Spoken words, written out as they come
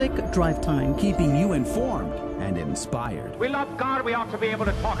Drive Time, keeping you informed and inspired. We love God, we ought to be able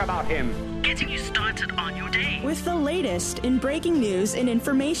to talk about Him. Getting you started on your day. With the latest in breaking news and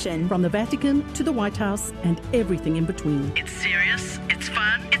information. From the Vatican to the White House and everything in between. It's serious, it's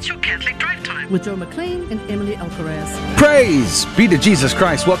fun, it's your Catholic Drive Time. With Joe McLean and Emily Alcaraz. Praise be to Jesus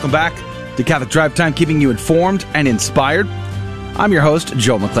Christ. Welcome back to Catholic Drive Time, keeping you informed and inspired. I'm your host,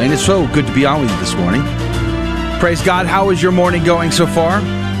 Joe McLean. It's so good to be on with you this morning. Praise God. How is your morning going so far?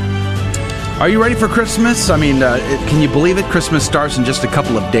 Are you ready for Christmas? I mean, can you believe it? Christmas starts in just a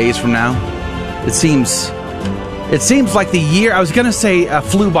couple of days from now. It seems like the year, I was going to say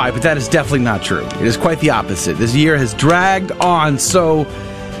flew by, but that is definitely not true. It is quite the opposite. This year has dragged on so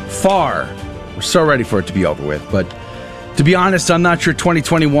far. We're so ready for it to be over with. But to be honest, I'm not sure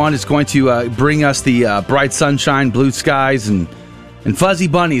 2021 is going to bring us the bright sunshine, blue skies, and fuzzy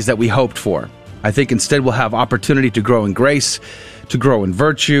bunnies that we hoped for. I think instead we'll have opportunity to grow in grace, to grow in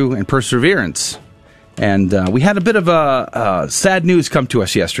virtue and perseverance. And we had a bit of sad news come to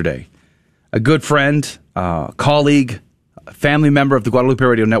us yesterday. A good friend, colleague, family member of the Guadalupe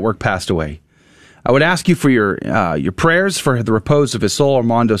Radio Network passed away. I would ask you for your prayers for the repose of his soul,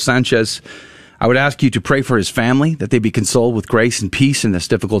 Armando Sanchez. I would ask you to pray for his family, that they be consoled with grace and peace in this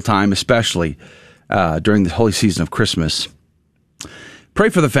difficult time, especially during the holy season of Christmas. Pray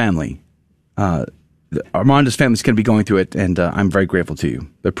for the family. Armando's family's going to be going through it, and I'm very grateful to you.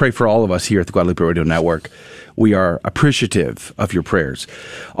 But pray for all of us here at the Guadalupe Radio Network. We are appreciative of your prayers.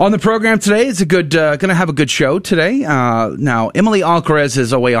 On the program today, it's going to have a good show today. Now, Emily Alcaraz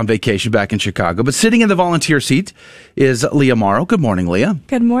is away on vacation back in Chicago, but sitting in the volunteer seat is Leah Morrow. Good morning, Leah.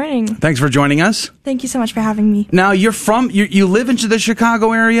 Good morning. Thanks for joining us. Thank you so much for having me. Now, you live in the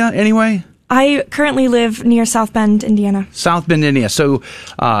Chicago area anyway? I currently live near South Bend, Indiana. South Bend, Indiana. So,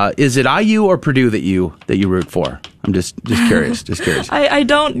 is it IU or Purdue that you root for? I'm just curious. Just curious. I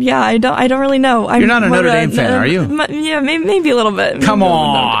don't really know. You're not a Notre Dame fan, are you? Yeah, maybe a little bit. Come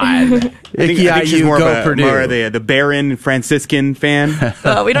on. I think she's more of the Barron Franciscan fan.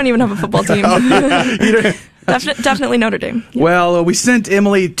 We don't even have a football team. Definitely Notre Dame. Yeah. Well, we sent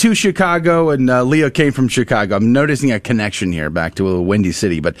Emily to Chicago, and Leo came from Chicago. I'm noticing a connection here back to a Windy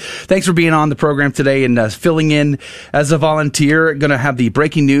City. But thanks for being on the program today and filling in as a volunteer. Going to have the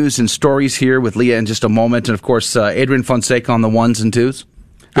breaking news and stories here with Leah in just a moment. And, of course, Adrian Fonseca on the ones and twos.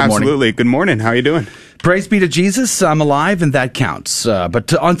 Good Absolutely. Morning. Good morning. How are you doing? Praise be to Jesus. I'm alive, and that counts.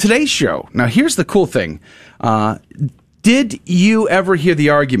 But on today's show, now here's the cool thing. Did you ever hear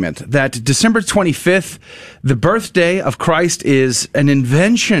the argument that December 25th, the birthday of Christ, is an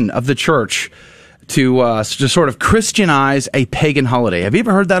invention of the church to sort of Christianize a pagan holiday? Have you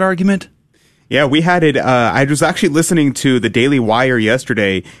ever heard that argument? Yeah, we had it. I was actually listening to the Daily Wire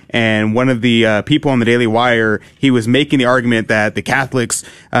yesterday, and one of the people on the Daily Wire, he was making the argument that the Catholics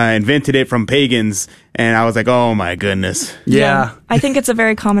invented it from pagans. And I was like, oh, my goodness. Yeah. I think it's a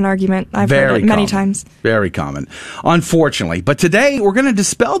very common argument. I've heard it many times. Very common. Unfortunately. But today, we're going to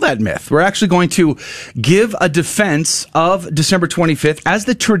dispel that myth. We're actually going to give a defense of December 25th as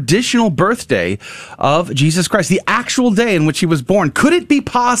the traditional birthday of Jesus Christ, the actual day in which he was born. Could it be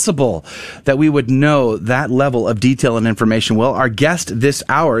possible that we would know that level of detail and information? Well, our guest this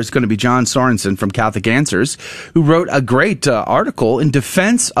hour is going to be John Sorensen from Catholic Answers, who wrote a great article in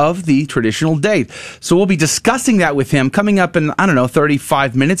defense of the traditional date. So we'll be discussing that with him coming up in,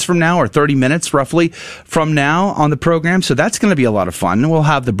 35 minutes from now or 30 minutes roughly from now on the program. So that's going to be a lot of fun. We'll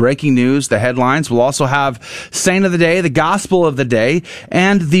have the breaking news, the headlines. We'll also have Saint of the Day, the Gospel of the Day,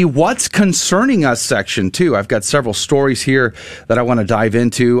 and the What's Concerning Us section too. I've got several stories here that I want to dive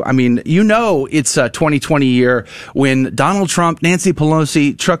into. I mean, it's a 2020 year when Donald Trump, Nancy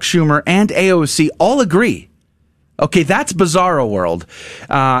Pelosi, Chuck Schumer, and AOC all agree. Okay, that's bizarro world,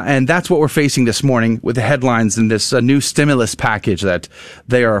 and that's what we're facing this morning with the headlines and this new stimulus package that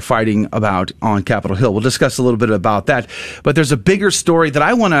they are fighting about on Capitol Hill. We'll discuss a little bit about that, but there's a bigger story that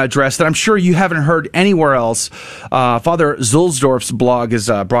I want to address that I'm sure you haven't heard anywhere else. Father Zulsdorf's blog has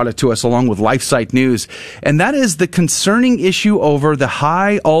brought it to us along with LifeSite News, and that is the concerning issue over the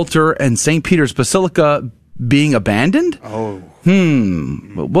high altar and St. Peter's Basilica being abandoned? Oh.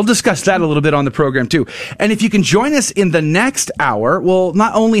 We'll discuss that a little bit on the program, too. And if you can join us in the next hour, we'll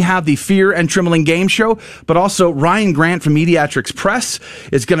not only have the Fear and Trembling game show, but also Ryan Grant from Mediatrix Press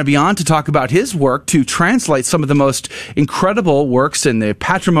is going to be on to talk about his work to translate some of the most incredible works in the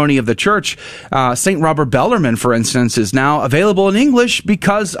patrimony of the church. St. Robert Bellarmine, for instance, is now available in English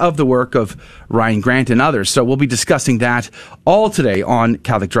because of the work of Ryan Grant and others. So we'll be discussing that all today on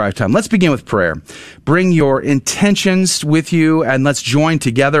Catholic Drive Time. Let's begin with prayer. Bring your intentions with you do, and let's join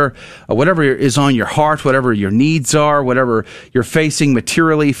together whatever is on your heart, whatever your needs are, whatever you're facing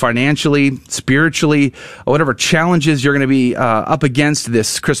materially, financially, spiritually, whatever challenges you're going to be up against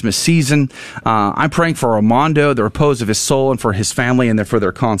this Christmas season. I'm praying for Armando, the repose of his soul, and for his family, and for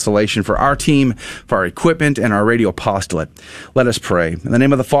their consolation, for our team, for our equipment, and our radio apostolate. Let us pray. In the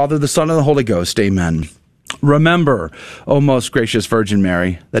name of the Father, the Son, and the Holy Ghost, amen. Remember, O most gracious Virgin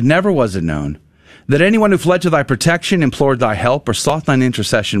Mary, that never was it known that anyone who fled to thy protection, implored thy help, or sought thine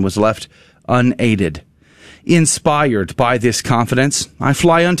intercession was left unaided. Inspired by this confidence, I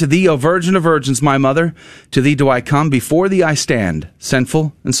fly unto thee, O Virgin of Virgins, my mother. To thee do I come, before thee I stand,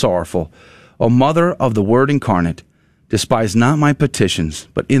 sinful and sorrowful. O Mother of the Word incarnate, despise not my petitions,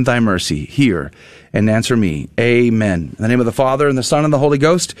 but in thy mercy hear and answer me. Amen. In the name of the Father, and the Son, and the Holy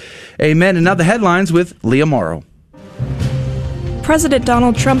Ghost. Amen. And now the headlines with Leah Morrow. President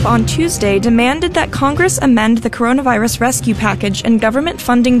Donald Trump on Tuesday demanded that Congress amend the coronavirus rescue package and government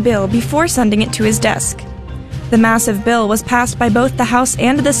funding bill before sending it to his desk. The massive bill was passed by both the House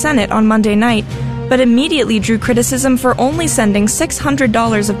and the Senate on Monday night, but immediately drew criticism for only sending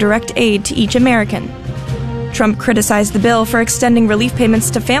 $600 of direct aid to each American. Trump criticized the bill for extending relief payments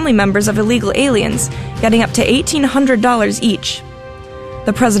to family members of illegal aliens, getting up to $1,800 each.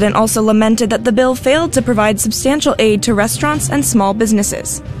 The president also lamented that the bill failed to provide substantial aid to restaurants and small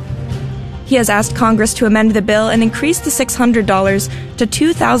businesses. He has asked Congress to amend the bill and increase the $600 to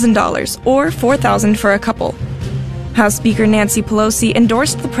 $2,000 or $4,000 for a couple. House Speaker Nancy Pelosi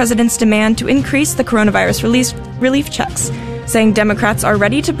endorsed the president's demand to increase the coronavirus relief checks, saying Democrats are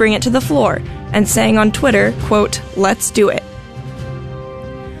ready to bring it to the floor, and saying on Twitter, quote, "Let's do it."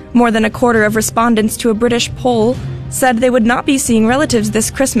 More than a quarter of respondents to a British poll said they would not be seeing relatives this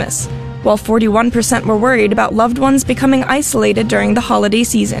Christmas, while 41% were worried about loved ones becoming isolated during the holiday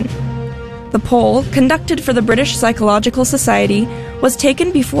season. The poll, conducted for the British Psychological Society, was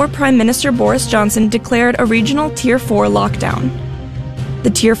taken before Prime Minister Boris Johnson declared a regional Tier 4 lockdown. The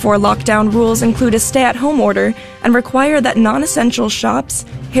Tier 4 lockdown rules include a stay-at-home order and require that non-essential shops,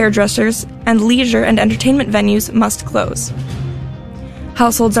 hairdressers, and leisure and entertainment venues must close.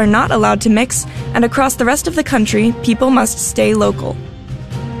 Households are not allowed to mix, and across the rest of the country, people must stay local.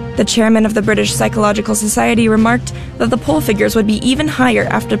 The chairman of the British Psychological Society remarked that the poll figures would be even higher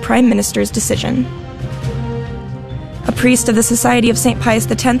after Prime Minister's decision. A priest of the Society of St. Pius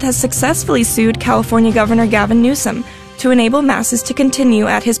X has successfully sued California Governor Gavin Newsom to enable masses to continue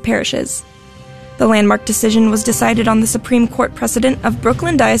at his parishes. The landmark decision was decided on the Supreme Court precedent of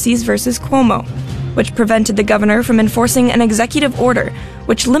Brooklyn Diocese versus Cuomo, which prevented the governor from enforcing an executive order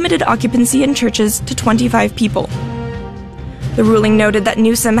which limited occupancy in churches to 25 people. The ruling noted that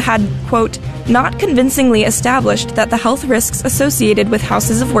Newsom had, quote, not convincingly established that the health risks associated with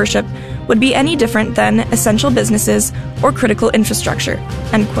houses of worship would be any different than essential businesses or critical infrastructure,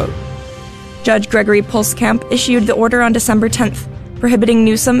 end quote. Judge Gregory Pulskamp issued the order on December 10th, prohibiting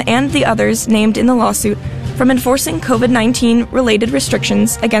Newsom and the others named in the lawsuit from enforcing COVID-19 related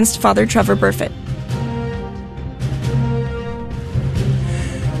restrictions against Father Trevor Burfitt.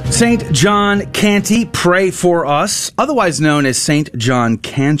 St. John Canty, pray for us, otherwise known as St. John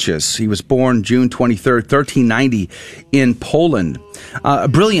Cantius. He was born June 23rd, 1390 in Poland. A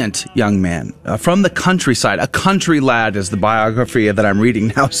brilliant young man from the countryside, a country lad, as the biography that I'm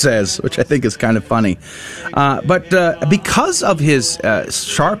reading now says, which I think is kind of funny. But because of his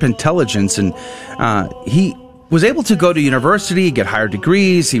sharp intelligence, and he was able to go to university, get higher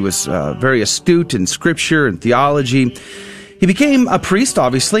degrees. He was very astute in scripture and theology. He became a priest,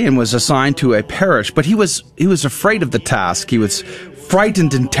 obviously, and was assigned to a parish, but he was afraid of the task. He was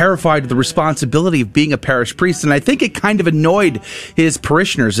frightened and terrified of the responsibility of being a parish priest, and I think it kind of annoyed his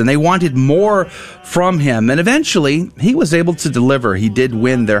parishioners, and they wanted more from him, and eventually he was able to deliver. He did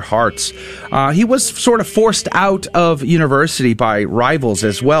win their hearts. He was sort of forced out of university by rivals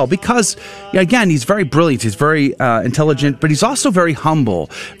as well, because, again, he's very brilliant, he's very intelligent, but he's also very humble,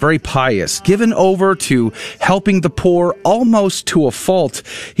 very pious, given over to helping the poor almost to a fault.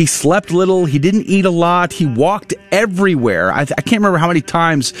 He slept little, he didn't eat a lot, he walked everywhere. I can't remember how many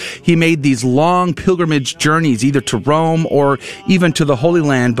times he made these long pilgrimage journeys, either to Rome or even to the Holy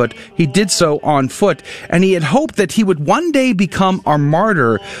Land, but he did so on foot, and he had hoped that he would one day become a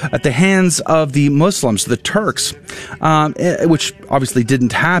martyr at the hands of the Muslims, the Turks, which obviously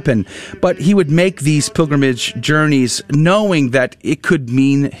didn't happen, but he would make these pilgrimage journeys knowing that it could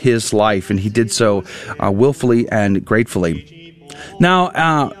mean his life, and he did so willfully and gratefully.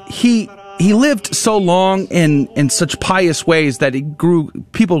 Now, he he lived so long in such pious ways that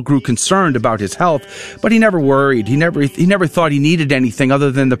people grew concerned about his health, but he never worried. He never thought he needed anything other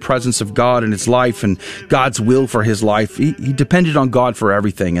than the presence of God in his life and God's will for his life. He depended on God for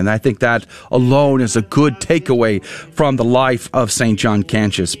everything, and I think that alone is a good takeaway from the life of St. John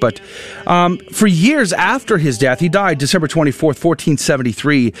Cantius. But for years after his death, he died December 24th,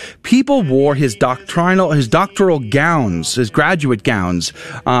 1473, people wore his doctoral gowns, his graduate gowns,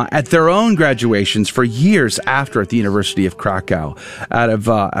 at their own graduations for years after at the University of Krakow, out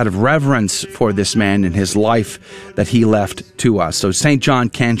of reverence for this man and his life that he left to us. So St. John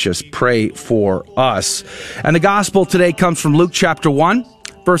Cantius, pray for us. And the gospel today comes from Luke chapter 1,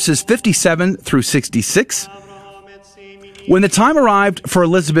 verses 57 through 66. When the time arrived for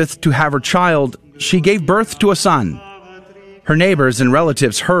Elizabeth to have her child, she gave birth to a son. Her neighbors and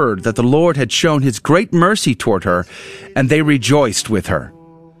relatives heard that the Lord had shown his great mercy toward her, and they rejoiced with her.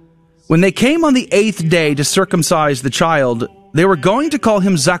 When they came on the 8th day to circumcise the child, they were going to call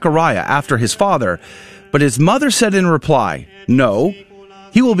him Zechariah after his father, but his mother said in reply, "No,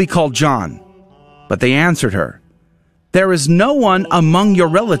 he will be called John." But they answered her, "There is no one among your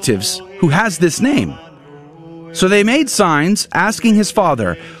relatives who has this name." So they made signs, asking his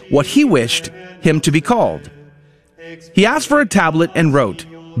father what he wished him to be called. He asked for a tablet and wrote,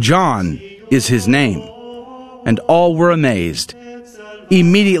 "John is his name." And all were amazed.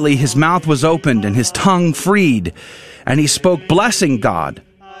 Immediately his mouth was opened and his tongue freed, and he spoke, blessing God.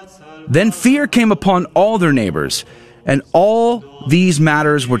 Then fear came upon all their neighbors, and all these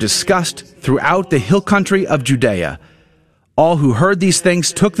matters were discussed throughout the hill country of Judea. All who heard these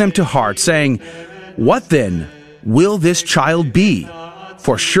things took them to heart, saying, "What then will this child be?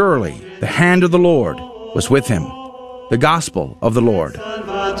 For surely the hand of the Lord was with him." The Gospel of the Lord.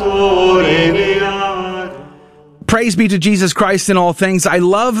 Praise be to Jesus Christ in all things. I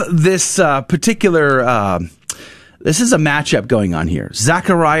love this particular... This is a matchup going on here.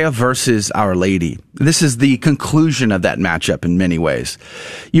 Zechariah versus Our Lady. This is the conclusion of that matchup in many ways.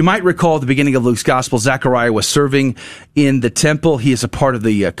 You might recall at the beginning of Luke's Gospel, Zechariah was serving in the temple. He is a part of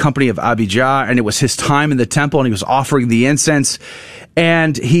the company of Abijah, and it was his time in the temple, and he was offering the incense.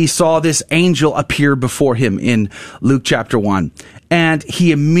 And he saw this angel appear before him in Luke chapter 1. And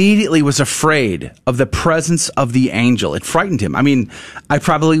he immediately was afraid of the presence of the angel. It frightened him. I mean, I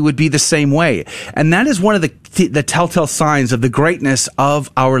probably would be the same way. And that is one of the telltale signs of the greatness of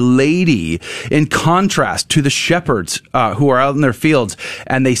Our Lady, in contrast to the shepherds who are out in their fields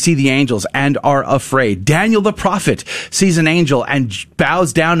and they see the angels and are afraid. Daniel the prophet sees an angel and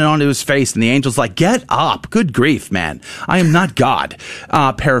bows down onto his face, and the angel's like, "Get up. Good grief, man. I am not God."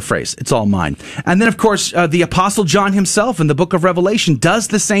 Paraphrase. It's all mine. And then, of course, the Apostle John himself in the book of Revelation does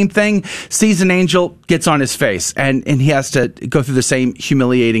the same thing, sees an angel, gets on his face, and he has to go through the same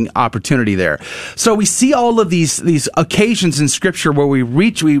humiliating opportunity there. So we see all of these occasions in Scripture where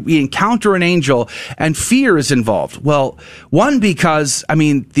we encounter an angel and fear is involved. Well, one, because,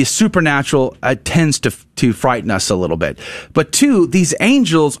 the supernatural tends to frighten us a little bit. But two, these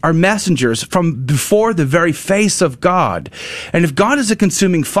angels are messengers from before the very face of God. And if God is a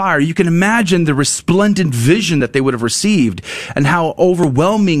consuming fire, you can imagine the resplendent vision that they would have received and how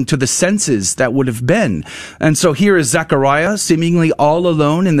overwhelming to the senses that would have been. And so here is Zechariah, seemingly all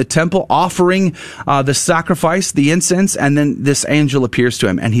alone in the temple, offering the sacrifice, the incense, and then this angel appears to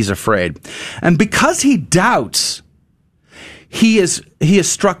him, and he's afraid. And because he doubts, he is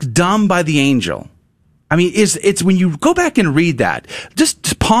struck dumb by the angel. It's when you go back and read that,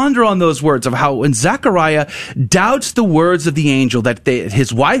 just ponder on those words of how when Zechariah doubts the words of the angel that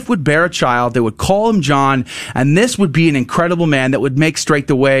his wife would bear a child, they would call him John, and this would be an incredible man that would make straight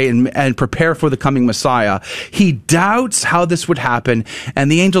the way and prepare for the coming Messiah. He doubts how this would happen, and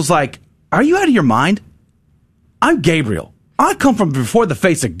the angel's like, "Are you out of your mind? I'm Gabriel. I come from before the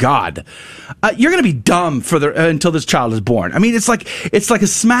face of God. You're going to be dumb until this child is born." It's like a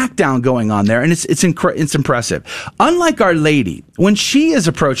smackdown going on there, and it's impressive. Unlike Our Lady, when she is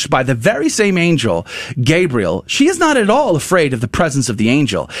approached by the very same angel, Gabriel, she is not at all afraid of the presence of the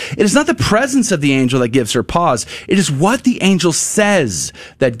angel. It is not the presence of the angel that gives her pause. It is what the angel says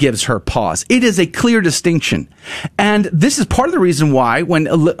that gives her pause. It is a clear distinction. And this is part of the reason why when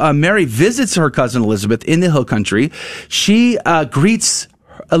Mary visits her cousin Elizabeth in the hill country, she greets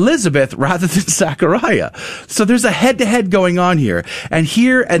Elizabeth rather than Zechariah. So there's a head-to-head going on here. And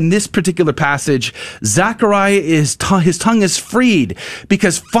here in this particular passage, Zechariah his tongue is freed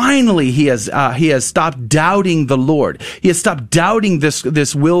because finally he has stopped doubting the Lord. He has stopped doubting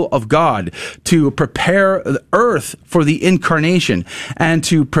this will of God to prepare the earth for the incarnation and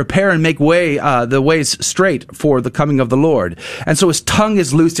to prepare and make the ways straight for the coming of the Lord. And so his tongue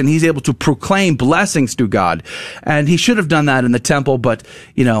is loosed and he's able to proclaim blessings to God. And he should have done that in the temple, but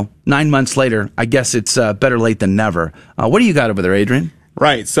 9 months later, I guess it's better late than never. What do you got over there, Adrian?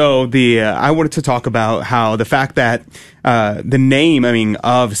 Right. So I wanted to talk about how the fact that the name,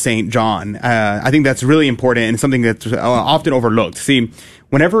 of St. John, I think that's really important and something that's often overlooked. See,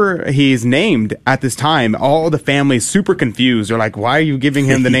 whenever he's named at this time, all the family's super confused. They're like, why are you giving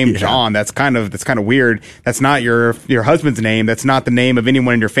him the name John? That's kind of weird. That's not your husband's name. That's not the name of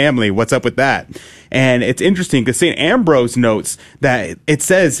anyone in your family. What's up with that? And it's interesting because St. Ambrose notes that it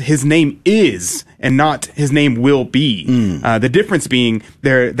says his name is and not his name will be. The difference being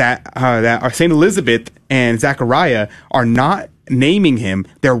that St. Elizabeth and Zechariah are not naming him,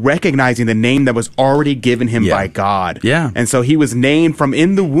 they're recognizing the name that was already given him by God. Yeah. And so he was named from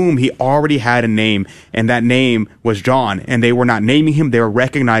in the womb. He already had a name, and that name was John. And they were not naming him, they were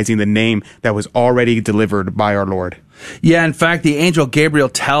recognizing the name that was already delivered by our Lord. Yeah, in fact, the angel Gabriel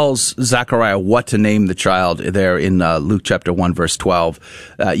tells Zechariah what to name the child there in Luke chapter 1, verse 12.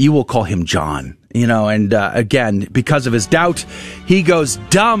 You will call him John. And again, because of his doubt, he goes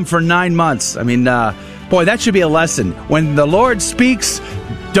dumb for 9 months. Boy, that should be a lesson. When the Lord speaks,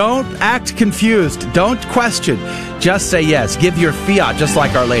 don't act confused. Don't question. Just say yes. Give your fiat, just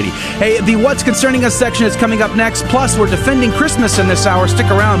like Our Lady. Hey, the What's Concerning Us section is coming up next. Plus, we're defending Christmas in this hour. Stick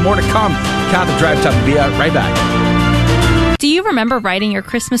around. More to come. Catholic Drive Time will be right back. Do you remember writing your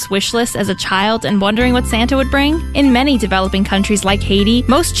Christmas wish list as a child and wondering what Santa would bring? In many developing countries like Haiti,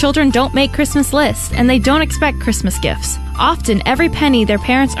 most children don't make Christmas lists, and they don't expect Christmas gifts. Often, every penny their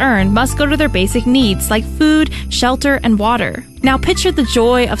parents earn must go to their basic needs like food, shelter, and water. Now picture the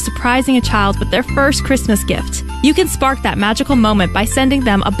joy of surprising a child with their first Christmas gift. You can spark that magical moment by sending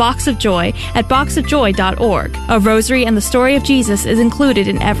them a box of joy at boxofjoy.org. A rosary and the story of Jesus is included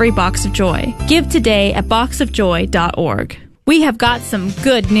in every box of joy. Give today at boxofjoy.org. We have got some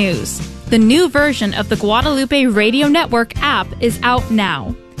good news. The new version of the Guadalupe Radio Network app is out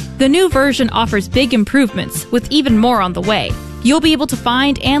now. The new version offers big improvements, with even more on the way. You'll be able to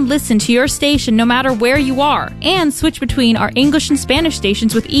find and listen to your station no matter where you are, and switch between our English and Spanish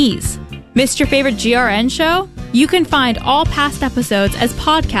stations with ease. Missed your favorite GRN show? You can find all past episodes as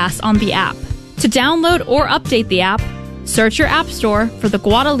podcasts on the app. To download or update the app, search your app store for the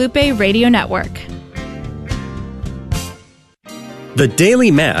Guadalupe Radio Network. The Daily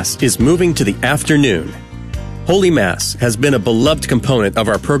Mass is moving to the afternoon. Holy Mass has been a beloved component of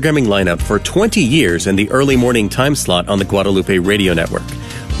our programming lineup for 20 years in the early morning time slot on the Guadalupe Radio Network.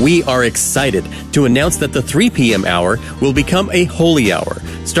 We are excited to announce that the 3 p.m. hour will become a holy hour,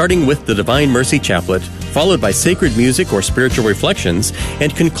 starting with the Divine Mercy Chaplet, followed by sacred music or spiritual reflections,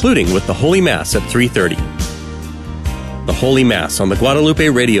 and concluding with the Holy Mass at 3:30. The Holy Mass on the Guadalupe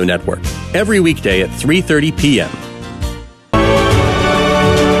Radio Network, every weekday at 3:30 p.m.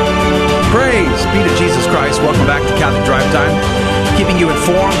 Praise be to Jesus Christ. Welcome back to Catholic Drive Time, keeping you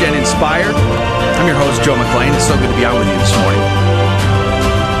informed and inspired. I'm your host, Joe McClain. It's so good to be out with you this morning.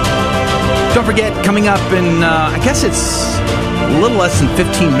 Don't forget, coming up in, I guess it's a little less than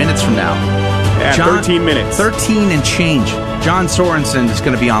 15 minutes from now. Yeah, 13 minutes. 13 and change. John Sorensen is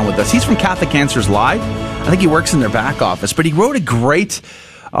going to be on with us. He's from Catholic Answers Live. I think he works in their back office, but he wrote a great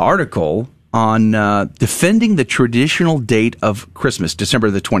article on defending the traditional date of Christmas, December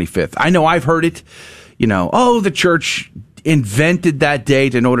the 25th. I know I've heard it, the church invented that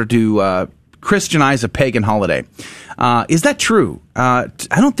date in order to Christianize a pagan holiday. Is that true? I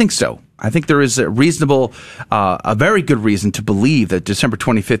don't think so. I think there is a very good reason to believe that December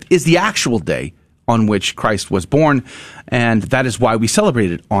 25th is the actual day on which Christ was born, and that is why we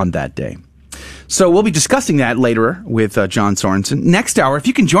celebrate it on that day. So we'll be discussing that later with John Sorensen. Next hour, if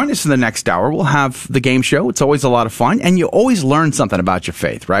you can join us in the next hour, we'll have the game show. It's always a lot of fun, and you always learn something about your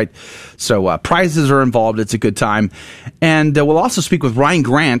faith, right? So prizes are involved. It's a good time. And we'll also speak with Ryan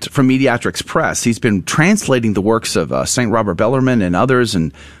Grant from Mediatrix Press. He's been translating the works of St. Robert Bellarmine and others,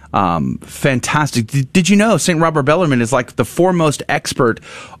 and fantastic. Did you know St. Robert Bellarmine is like the foremost expert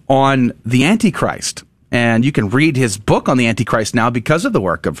on the Antichrist? And you can read his book on the Antichrist now because of the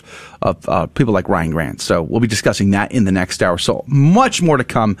work of people like Ryan Grant. So we'll be discussing that in the next hour. So much more to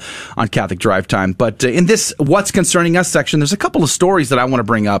come on Catholic Drive Time. But in this What's Concerning Us section, there's a couple of stories that I want to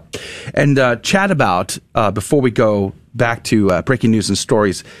bring up and chat about before we go back to breaking news and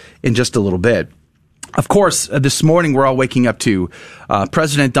stories in just a little bit. Of course, this morning we're all waking up to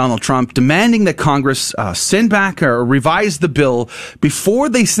President Donald Trump demanding that Congress send back or revise the bill before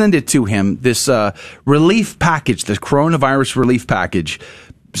they send it to him, this relief package, this coronavirus relief package.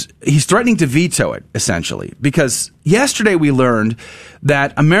 He's threatening to veto it, essentially, because yesterday we learned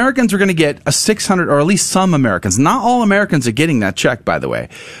that Americans are going to get a $600, or at least some Americans, not all Americans are getting that check, by the way,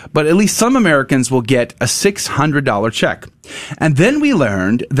 but at least some Americans will get a $600 check. And then we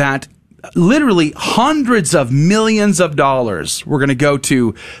learned that literally hundreds of millions of dollars were going to go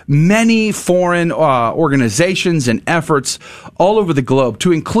to many foreign organizations and efforts all over the globe,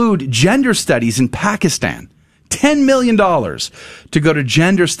 to include gender studies in Pakistan. $10 million to go to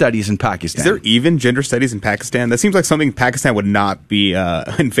gender studies in Pakistan. Is there even gender studies in Pakistan? That seems like something Pakistan would not be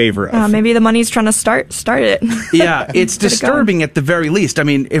in favor of. Maybe the money's trying to start it. Yeah, it's disturbing at the very least. I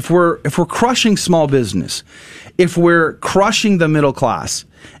mean, if we're crushing small business, if we're crushing the middle class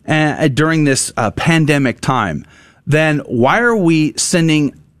during this pandemic time, then why are we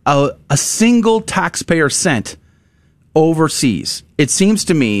sending a single taxpayer cent overseas? It seems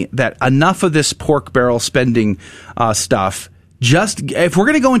to me that enough of this pork barrel spending stuff, if we're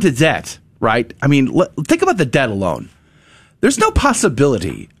going to go into debt, right? I mean, think about the debt alone. There's no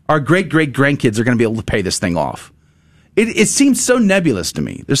possibility our great-great-grandkids are going to be able to pay this thing off. It seems so nebulous to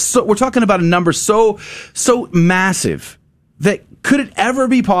me. We're talking about a number so massive that could it ever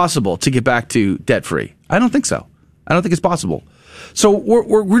be possible to get back to debt-free? I don't think so. I don't think it's possible. So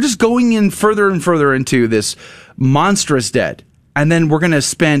we're just going in further and further into this monstrous debt, and then we're going to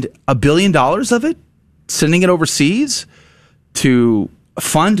spend $1 billion of it sending it overseas to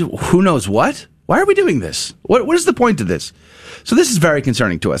fund who knows what. Why are we doing this? What is the point of this? So this is very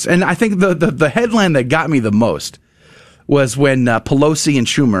concerning to us. And I think the headline that got me the most was when Pelosi and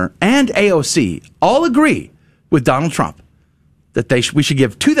Schumer and AOC all agree with Donald Trump that we should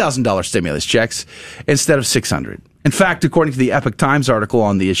give $2,000 stimulus checks instead of $600. In fact, according to the Epoch Times article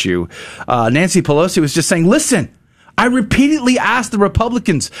on the issue, Nancy Pelosi was just saying, listen, I repeatedly asked the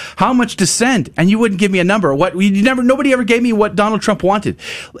Republicans how much to send, and you wouldn't give me a number. Nobody ever gave me what Donald Trump wanted.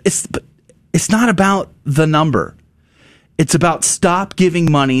 It's not about the number. It's about stop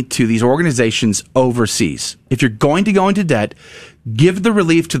giving money to these organizations overseas. If you're going to go into debt, give the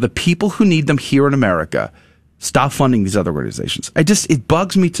relief to the people who need them here in America. Stop funding these other organizations. It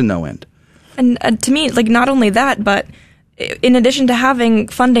bugs me to no end. And to me, like, not only that, but in addition to having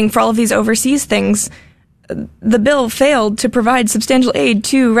funding for all of these overseas things, the bill failed to provide substantial aid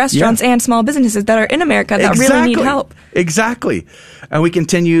to restaurants and small businesses that are in America that really need help. Exactly. And we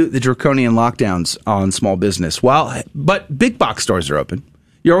continue the draconian lockdowns on small business. But big box stores are open.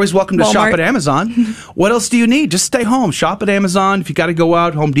 You're always welcome to shop at Amazon. What else do you need? Just stay home. Shop at Amazon. If you got to go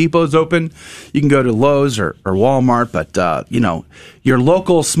out, Home Depot's open. You can go to Lowe's or Walmart. But, your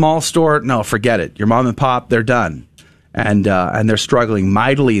local small store, no, forget it. Your mom and pop, they're done. And they're struggling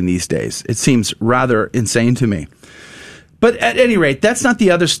mightily in these days. It seems rather insane to me. But at any rate, that's not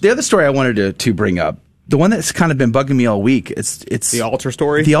the other story I wanted to bring up. The one that's kind of been bugging me all week. It's the altar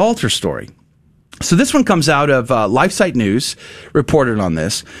story. The altar story. So this one comes out of LifeSite News, reported on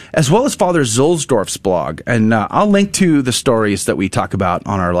this, as well as Father Zulsdorf's blog. And I'll link to the stories that we talk about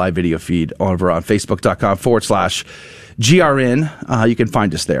on our live video feed over on Facebook.com/GRN. You can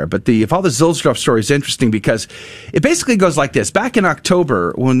find us there. But the Father Zulsdorf story is interesting because it basically goes like this. Back in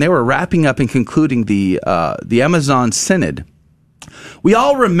October, when they were wrapping up and concluding the Amazon Synod, we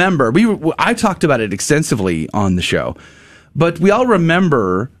all remember, I talked about it extensively on the show, but we all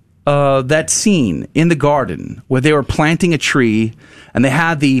remember that scene in the garden where they were planting a tree and they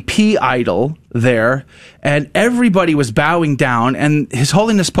had the pea idol there and everybody was bowing down and His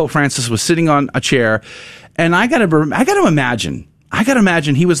Holiness Pope Francis was sitting on a chair. And I gotta imagine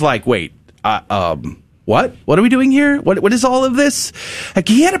he was like, wait, what are we doing here? What is all of this? Like,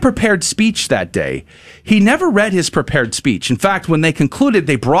 he had a prepared speech that day. He never read his prepared speech. In fact, when they concluded,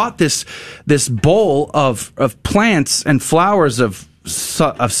 they brought this bowl of plants and flowers of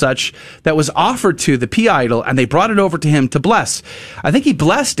such that was offered to the pea idol, and they brought it over to him to bless. I think he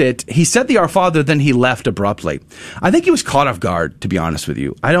blessed it. He said the Our Father, then he left abruptly. I think he was caught off guard, to be honest with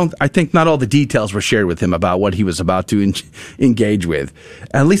you. I think not all the details were shared with him about what he was about to engage with.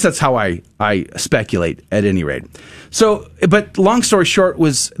 At least that's how I speculate, at any rate. So, but long story short,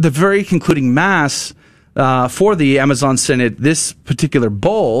 was the very concluding mass for the Amazon Synod. This particular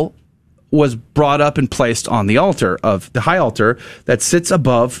bowl was brought up and placed on the altar of the high altar that sits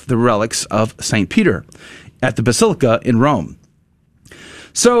above the relics of St. Peter at the Basilica in Rome.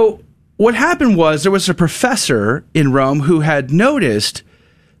 So what happened was there was a professor in Rome who had noticed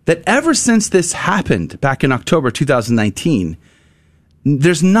that ever since this happened back in October 2019,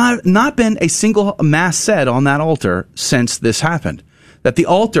 there's not been a single mass said on that altar since this happened. That the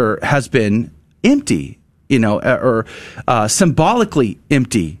altar has been empty, or symbolically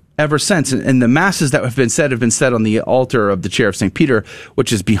empty ever since. And the masses that have been said on the altar of the chair of St. Peter,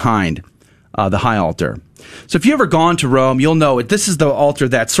 which is behind the high altar. So if you've ever gone to Rome, you'll know this is the altar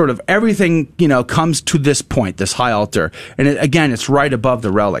that sort of everything, comes to this point, this high altar. And it's right above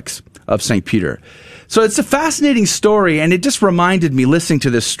the relics of St. Peter. So it's a fascinating story, and it just reminded me listening to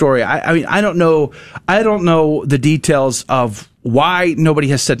this story. I mean, I don't know the details of why nobody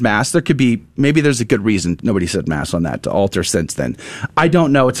has said mass. Maybe there's a good reason nobody said mass on that altar since then. I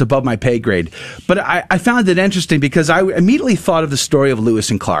don't know. It's above my pay grade. But I found it interesting because I immediately thought of the story of Lewis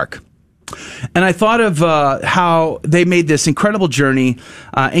and Clark. And I thought of how they made this incredible journey,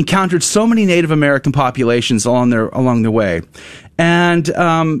 encountered so many Native American populations along their way. And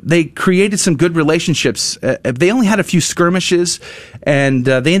they created some good relationships. They only had a few skirmishes, and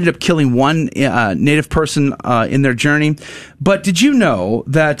they ended up killing one Native person in their journey. But did you know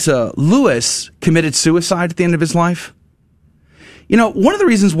that Lewis committed suicide at the end of his life? One of the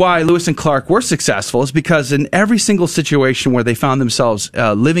reasons why Lewis and Clark were successful is because in every single situation where they found themselves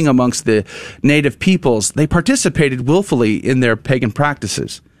living amongst the native peoples, they participated willfully in their pagan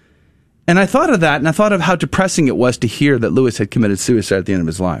practices. And I thought of that, and I thought of how depressing it was to hear that Lewis had committed suicide at the end of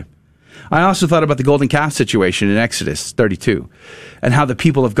his life. I also thought about the golden calf situation in Exodus 32, and how the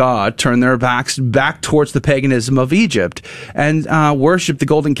people of God turned their backs back towards the paganism of Egypt and worshiped the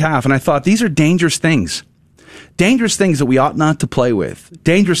golden calf. And I thought, these are dangerous things. Dangerous things that we ought not to play with.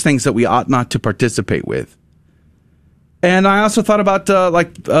 Dangerous things that we ought not to participate with. And I also thought about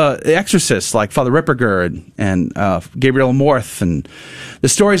exorcists like Father Ripperger and Gabriel Amorth, and the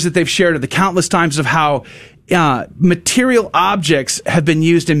stories that they've shared of the countless times of how material objects have been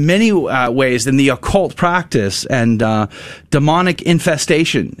used in many ways in the occult practice and demonic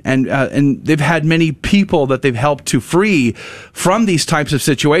infestation. And they've had many people that they've helped to free from these types of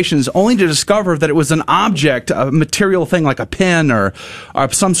situations, only to discover that it was an object, a material thing like a pen or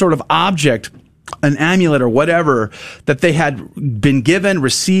some sort of object, an amulet or whatever, that they had been given,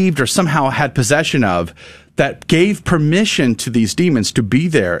 received, or somehow had possession of, that gave permission to these demons to be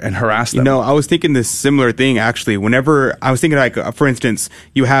there and harass them. I was thinking this similar thing, actually. Whenever I was thinking, for instance,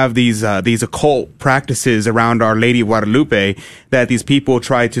 you have these occult practices around Our Lady of Guadalupe, that these people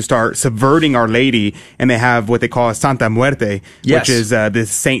try to start subverting Our Lady, and they have what they call Santa Muerte, yes, which is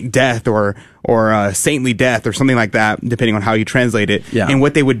this saint death or saintly death or something like that, depending on how you translate it. Yeah. And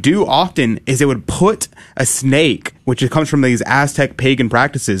what they would do often is they would put a snake, which comes from these Aztec pagan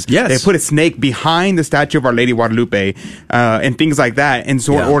practices. Yes. They put a snake behind the statue of Our Lady of Guadalupe, and things like that. And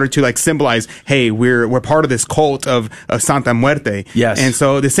so in order to symbolize, hey, we're part of this cult of Santa Muerte. Yes. And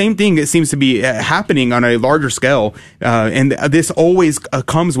so the same thing, it seems to be happening on a larger scale. And this always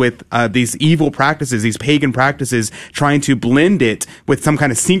comes with these evil practices, these pagan practices, trying to blend it with some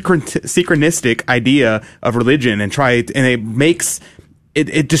kind of synchronistic idea of religion, and it makes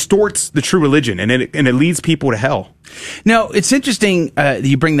it distorts the true religion, and it leads people to hell. Now, it's interesting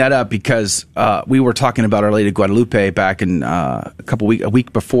you bring that up, because we were talking about Our Lady of Guadalupe back in a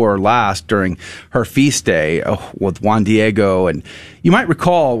week before last during her feast day with Juan Diego. And you might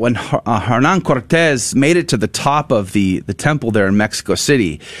recall when Hernan Cortez made it to the top of the temple there in Mexico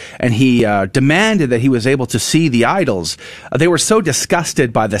City, and he demanded that he was able to see the idols. They were so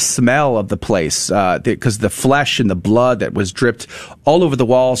disgusted by the smell of the place, because the flesh and the blood that was dripped all over the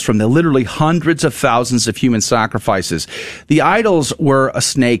walls from the literally hundreds of thousands of human sacrifices. The idols were a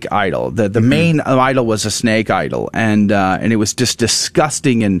snake idol. The main idol was a snake idol, and it was just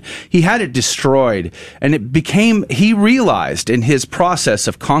disgusting, and he had it destroyed. And he realized in his process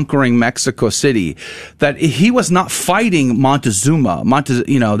of conquering Mexico City that he was not fighting Montezuma.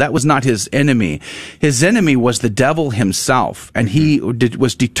 That was not his enemy. His enemy was the devil himself, and he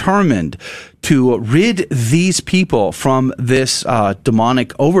was determined to rid these people from this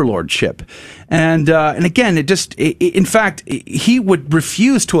demonic overlordship. And again, in fact, he would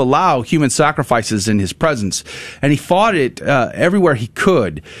refuse to allow human sacrifices in his presence, and he fought it everywhere he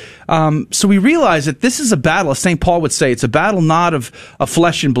could. So we realize that this is a battle, as St. Paul would say, it's a battle not of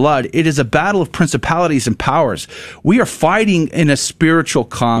flesh and blood. It is a battle of principalities and powers. We are fighting in a spiritual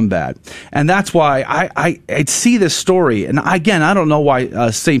combat. And that's why I see this story. And again, I don't know why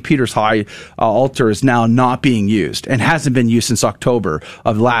St. Peter's High altar is now not being used and hasn't been used since October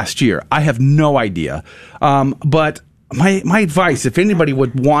of last year. I have no idea. But my advice, if anybody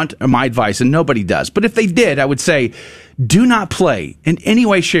would want my advice, and nobody does, but if they did, I would say, do not play in any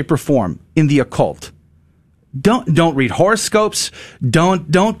way, shape, or form in the occult. Don't read horoscopes.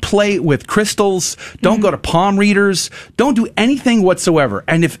 Don't play with crystals. Don't go to palm readers. Don't do anything whatsoever.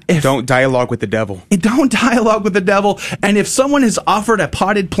 And if don't dialogue with the devil. Don't dialogue with the devil. And if someone has offered a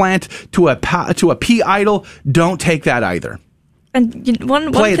potted plant to a pea idol, don't take that either. And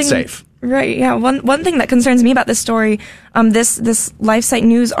one play thing, it safe. Right, yeah. One thing that concerns me about this story, this LifeSite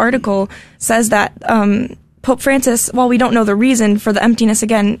News article says that Pope Francis, while we don't know the reason for the emptiness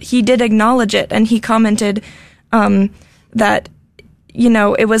again, he did acknowledge it, and he commented that,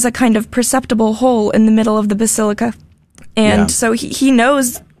 it was a kind of perceptible hole in the middle of the basilica. And so he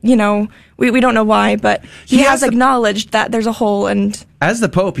knows, we don't know why, but he has acknowledged that there's a hole. And as the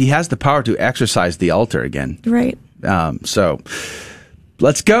Pope, he has the power to exercise the altar again. Right. So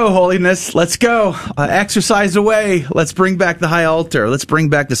let's go, holiness. Let's go. Exercise away. Let's bring back the high altar. Let's bring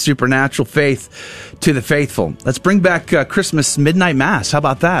back the supernatural faith to the faithful. Let's bring back Christmas midnight mass. How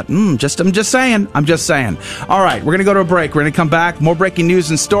about that? I'm just saying. All right, we're going to go to a break. We're going to come back. More breaking news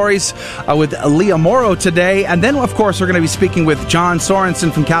and stories with Leah Morrow today. And then, of course, we're going to be speaking with John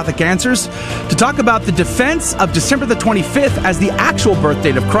Sorensen from Catholic Answers to talk about the defense of December the 25th as the actual birth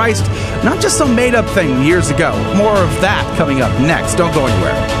date of Christ, not just some made-up thing years ago. More of that coming up next. Don't go anywhere.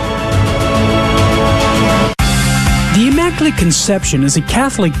 The Immaculate Conception is a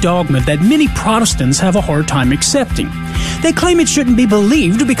Catholic dogma that many Protestants have a hard time accepting. They claim it shouldn't be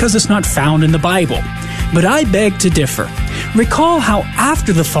believed because it's not found in the Bible. But I beg to differ. Recall how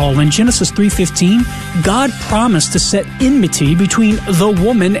after the fall in Genesis 3:15, God promised to set enmity between the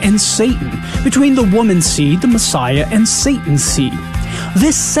woman and Satan, between the woman's seed, the Messiah, and Satan's seed.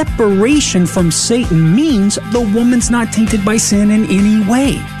 This separation from Satan means the woman's not tainted by sin in any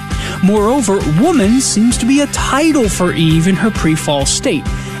way. Moreover, woman seems to be a title for Eve in her pre-fall state,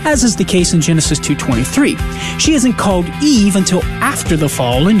 as is the case in Genesis 2:23. She isn't called Eve until after the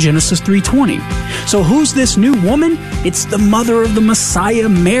fall in Genesis 3:20. So who's this new woman? It's the mother of the Messiah,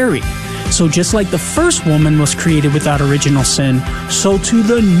 Mary. So just like the first woman was created without original sin, so too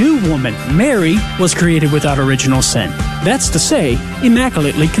the new woman, Mary, was created without original sin. That's to say,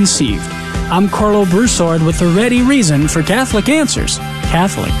 immaculately conceived. I'm Carlo Broussard with the ready reason for Catholic Answers,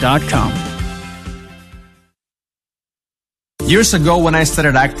 Catholic.com. Years ago, when I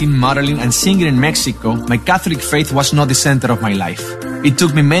started acting, modeling, and singing in Mexico, my Catholic faith was not the center of my life. It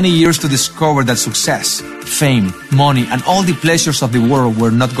took me many years to discover that success, fame, money, and all the pleasures of the world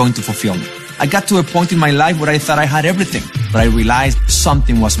were not going to fulfill me. I got to a point in my life where I thought I had everything, but I realized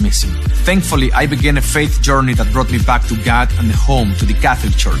something was missing. Thankfully, I began a faith journey that brought me back to God and home to the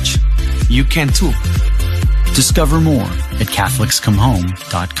Catholic Church. You can too. Discover more at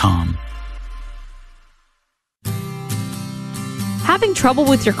CatholicsComeHome.com. Having trouble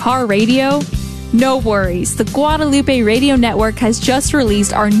with your car radio? No worries. The Guadalupe Radio Network has just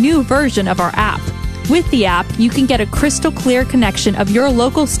released our new version of our app. With the app, you can get a crystal clear connection of your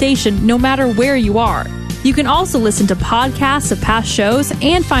local station no matter where you are. You can also listen to podcasts of past shows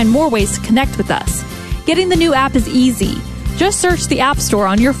and find more ways to connect with us. Getting the new app is easy. Just search the App Store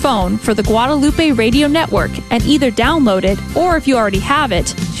on your phone for the Guadalupe Radio Network and either download it, or if you already have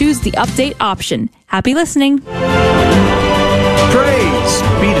it, choose the update option. Happy listening. Praise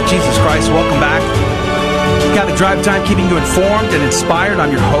be to Jesus Christ. Welcome back. Catholic Drive Time, keeping you informed and inspired.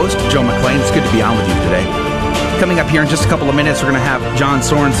 I'm your host, Joe McClain. It's good to be on with you today. Coming up here in just a couple of minutes, we're going to have John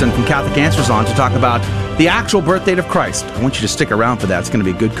Sorensen from Catholic Answers on to talk about the actual birth date of Christ. I want you to stick around for that. It's going to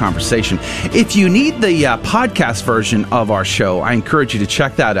be a good conversation. If you need the podcast version of our show, I encourage you to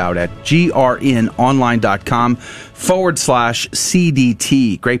check that out at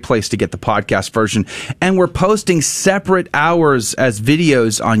grnonline.com/CDT. Great place to get the podcast version. And we're posting separate hours as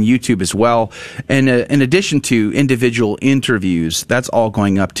videos on YouTube as well. And in addition to individual interviews, that's all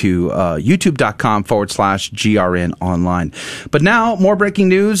going up to youtube.com/GRNonline. But now, more breaking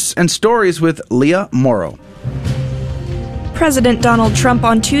news and stories with Leah Morrow. President Donald Trump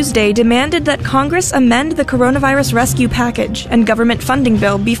on Tuesday demanded that Congress amend the coronavirus rescue package and government funding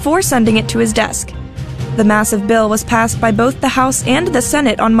bill before sending it to his desk. The massive bill was passed by both the House and the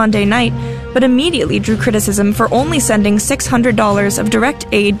Senate on Monday night, but immediately drew criticism for only sending $600 of direct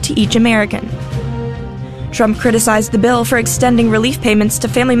aid to each American. Trump criticized the bill for extending relief payments to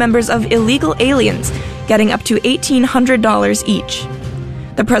family members of illegal aliens, getting up to $1,800 each.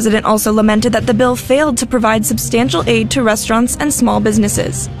 The president also lamented that the bill failed to provide substantial aid to restaurants and small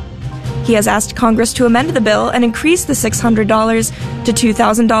businesses. He has asked Congress to amend the bill and increase the $600 to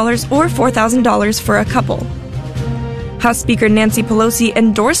 $2,000 or $4,000 for a couple. House Speaker Nancy Pelosi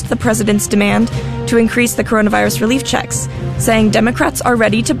endorsed the president's demand to increase the coronavirus relief checks, saying Democrats are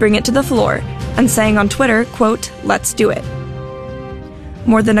ready to bring it to the floor, and saying on Twitter, quote, "Let's do it."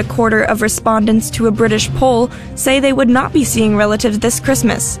 More than a quarter of respondents to a British poll say they would not be seeing relatives this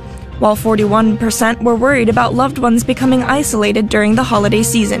Christmas, while 41% were worried about loved ones becoming isolated during the holiday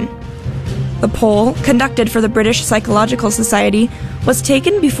season. The poll, conducted for the British Psychological Society, was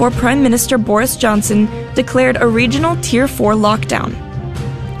taken before Prime Minister Boris Johnson declared a regional Tier 4 lockdown.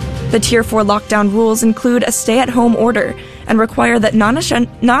 The Tier 4 lockdown rules include a stay-at-home order and require that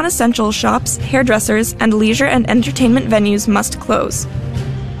non-essential shops, hairdressers, and leisure and entertainment venues must close.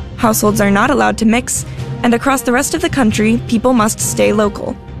 Households are not allowed to mix, and across the rest of the country, people must stay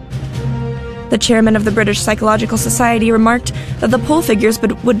local. The chairman of the British Psychological Society remarked that the poll figures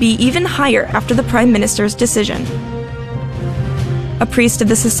would be even higher after the Prime Minister's decision. A priest of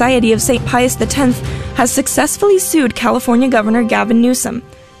the Society of St. Pius X has successfully sued California Governor Gavin Newsom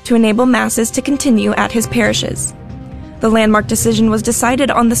to enable masses to continue at his parishes. The landmark decision was decided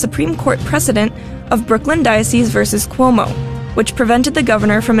on the Supreme Court precedent of Brooklyn Diocese versus Cuomo, which prevented the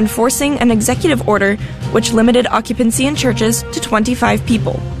governor from enforcing an executive order which limited occupancy in churches to 25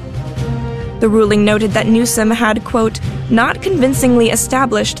 people. The ruling noted that Newsom had, quote, not convincingly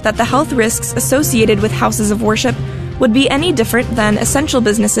established that the health risks associated with houses of worship would be any different than essential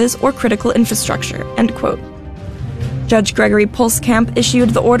businesses or critical infrastructure, end quote. Judge Gregory Pulskamp issued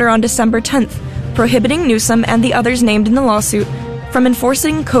the order on December 10th, prohibiting Newsom and the others named in the lawsuit from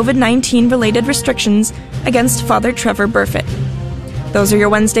enforcing COVID-19 related restrictions against Father Trevor Burfitt. Those are your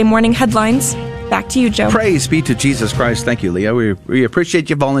Wednesday morning headlines. Back to you, Joe. Praise be to Jesus Christ. Thank you, Leah. We appreciate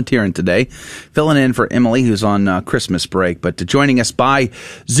you volunteering today, filling in for Emily, who's on Christmas break, but joining us by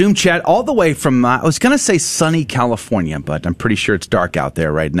Zoom chat all the way from, I was going to say sunny California, but I'm pretty sure it's dark out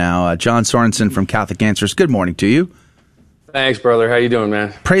there right now. John Sorensen from Catholic Answers. Good morning to you. Thanks, brother. How you doing,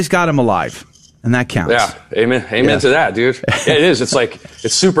 man? Praise God, I'm alive. And that counts. Yeah, amen to that, dude. Yeah, it is. It's like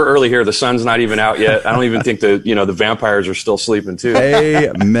it's super early here. The sun's not even out yet. I don't even think the vampires are still sleeping too.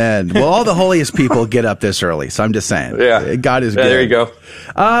 Amen. Well, all the holiest people get up this early, so I'm just saying. Yeah, God is good. There you go.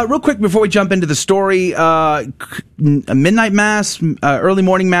 Real quick before we jump into the story, a midnight mass, early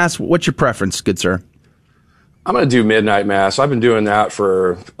morning mass. What's your preference, good sir? I'm going to do midnight mass. I've been doing that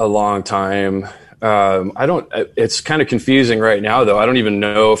for a long time. It's kind of confusing right now, though. I don't even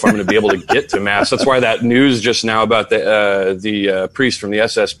know if I'm going to be able to get to mass. That's why that news just now about the priest from the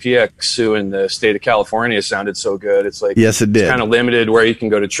SSPX suing the state of California sounded so good. It's like, yes, it did. It's kind of limited where you can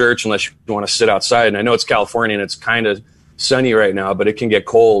go to church unless you want to sit outside. And I know it's California and it's kind of sunny right now, but it can get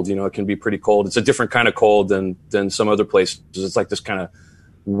cold. It can be pretty cold. It's a different kind of cold than some other places. It's like this kind of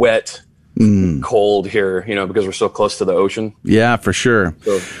wet, cold here, because we're so close to the ocean. Yeah, for sure.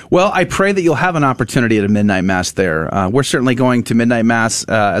 So, well, I pray that you'll have an opportunity at a midnight mass there. We're certainly going to midnight mass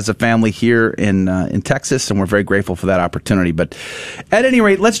as a family here in Texas, and we're very grateful for that opportunity. But at any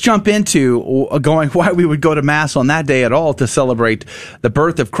rate, let's jump into why we would go to mass on that day at all to celebrate the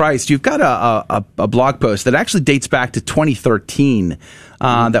birth of Christ. You've got a blog post that actually dates back to 2013.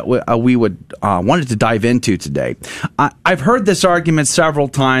 That we would wanted to dive into today. I've heard this argument several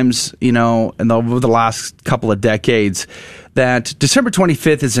times, over the last couple of decades, that December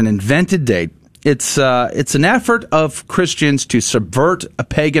 25th is an invented date. It's an effort of Christians to subvert a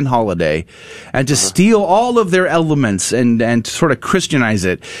pagan holiday and to steal all of their elements and sort of Christianize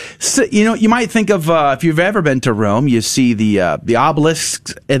it. So, you might think of if you've ever been to Rome, you see the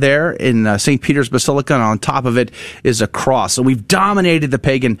obelisk there in St. Peter's Basilica, and on top of it is a cross. So we've dominated the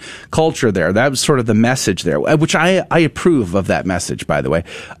pagan culture there. That was sort of the message there, which I approve of that message, by the way.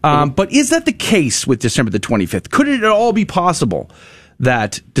 But is that the case with December the 25th? Could it at all be possible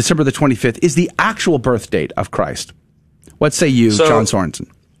that December the 25th is the actual birth date of Christ? What say you, John Sorensen?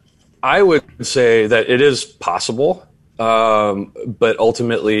 I would say that it is possible, but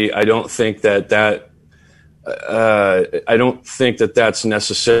ultimately, I don't think that that's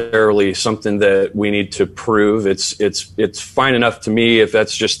necessarily something that we need to prove. It's fine enough to me if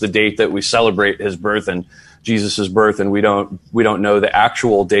that's just the date that we celebrate his birth and Jesus's birth, and we don't know the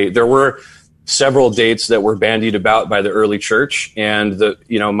actual date. There were several dates that were bandied about by the early church, and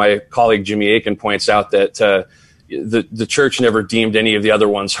my colleague Jimmy Akin points out that the church never deemed any of the other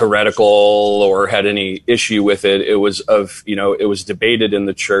ones heretical or had any issue with it. It was debated in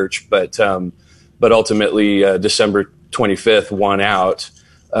the church, but but ultimately December 25th won out.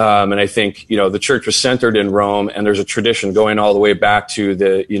 And I think, the church was centered in Rome, and there's a tradition going all the way back to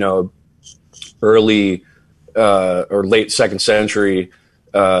the, early or late 2nd century,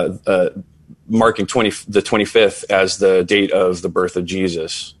 marking the 25th as the date of the birth of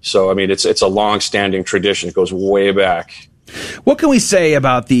Jesus. So, I mean, it's a long-standing tradition. It goes way back. What can we say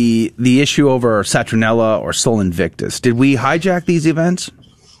about the issue over Saturnella or Sol Invictus? Did we hijack these events?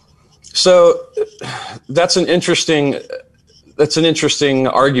 So that's an interesting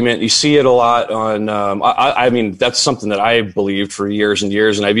argument. You see it a lot on, I mean, that's something that I believed for years and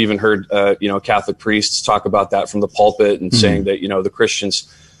years. And I've even heard, Catholic priests talk about that from the pulpit and saying that,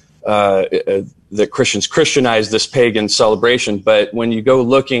 the Christians Christianized this pagan celebration. But when you go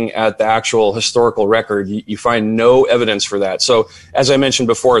looking at the actual historical record, you find no evidence for that. So as I mentioned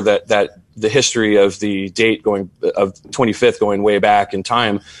before, that the history of the date of 25th going way back in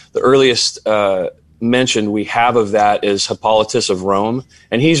time, the earliest, mention we have of that is Hippolytus of Rome,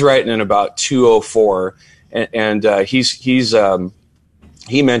 and he's writing in about 204, and he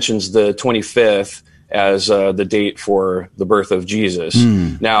mentions the 25th as the date for the birth of Jesus.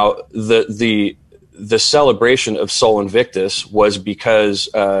 Now, the celebration of Sol Invictus was because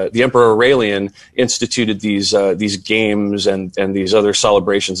the Emperor Aurelian instituted these games and these other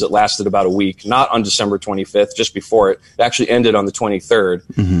celebrations that lasted about a week, not on December 25th, just before it. It actually ended on the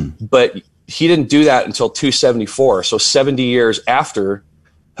 23rd, but he didn't do that until 274. So 70 years after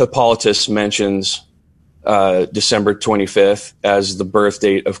Hippolytus mentions December 25th as the birth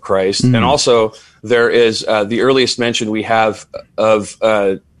date of Christ. And also there is the earliest mention we have of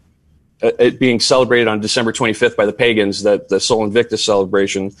it being celebrated on December 25th by the pagans, that the Sol Invictus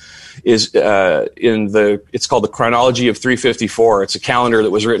celebration is it's called the Chronology of 354. It's a calendar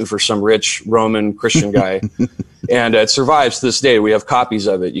that was written for some rich Roman Christian guy. And it survives to this day. We have copies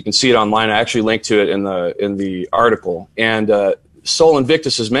of it. You can see it online. I actually linked to it in the article. And Sol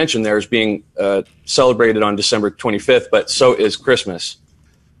Invictus is mentioned there as being celebrated on December 25th, but so is Christmas.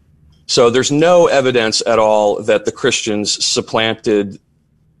 So there's no evidence at all that the Christians supplanted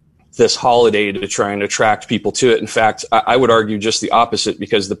this holiday to try and attract people to it. In fact, I would argue just the opposite,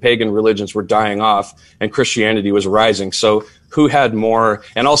 because the pagan religions were dying off and Christianity was rising. So who had more?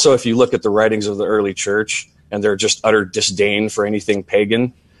 And also, if you look at the writings of the early church and their just utter disdain for anything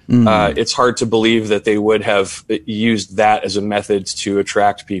pagan, it's hard to believe that they would have used that as a method to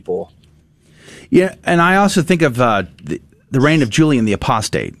attract people. Yeah, and I also think of the reign of Julian the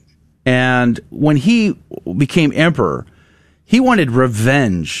Apostate. And when he became emperor, he wanted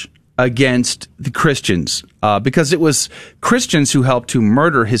revenge against the Christians, because it was Christians who helped to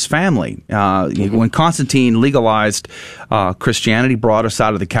murder his family. When Constantine legalized Christianity, brought us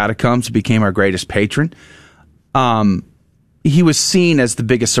out of the catacombs, became our greatest patron, he was seen as the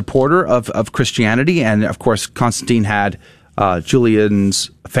biggest supporter of Christianity. And of course, Constantine had Julian's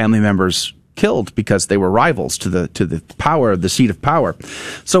family members killed because they were rivals to the power, the seat of power.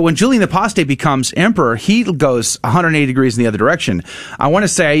 So when Julian the Apostate becomes emperor, he goes 180 degrees in the other direction. I want to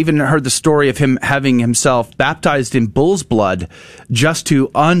say I even heard the story of him having himself baptized in bull's blood just to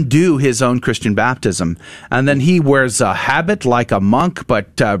undo his own Christian baptism. And then he wears a habit like a monk, but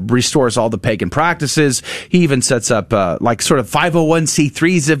restores all the pagan practices. He even sets up like sort of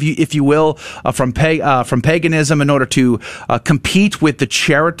 501c3s, if you will, from paganism in order to compete with the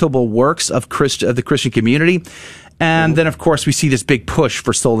charitable works of the Christian community. And then, of course, we see this big push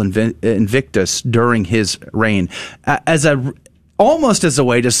for Sol Invictus during his reign almost as a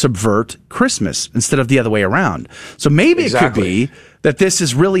way to subvert Christmas instead of the other way around. So maybe it could be that this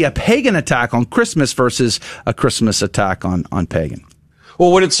is really a pagan attack on Christmas versus a Christmas attack on pagan.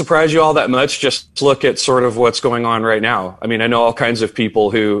 Well, would it surprise you all that much? Just look at sort of what's going on right now. I mean, I know all kinds of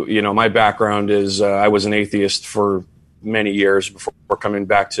people who, my background is I was an atheist for many years before coming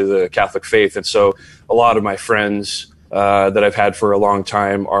back to the Catholic faith. And so a lot of my friends that I've had for a long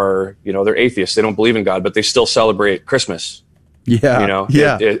time are, they're atheists. They don't believe in God, but they still celebrate Christmas. Yeah.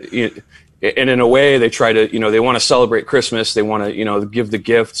 And in a way they try to, they want to celebrate Christmas. They want to, give the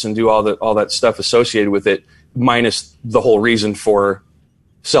gifts and do all that stuff associated with it, minus the whole reason for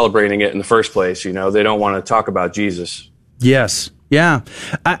celebrating it in the first place. They don't want to talk about Jesus. Yes. Yeah.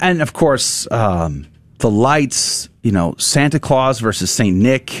 And of course, the lights, Santa Claus versus Saint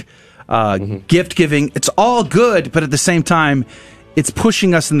Nick, gift giving, it's all good, but at the same time, it's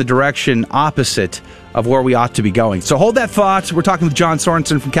pushing us in the direction opposite of where we ought to be going. So hold that thought. We're talking with John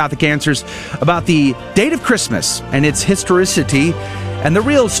Sorensen from Catholic Answers about the date of Christmas and its historicity and the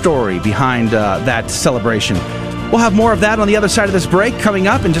real story behind that celebration. We'll have more of that on the other side of this break coming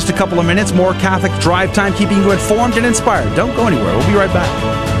up in just a couple of minutes. More Catholic Drive Time, keeping you informed and inspired. Don't go anywhere. We'll be right back.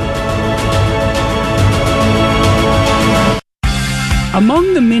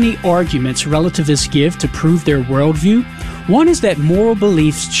 Among the many arguments relativists give to prove their worldview, one is that moral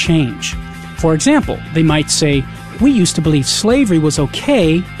beliefs change. For example, they might say, we used to believe slavery was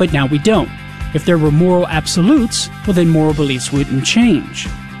okay, but now we don't. If there were moral absolutes, well then moral beliefs wouldn't change.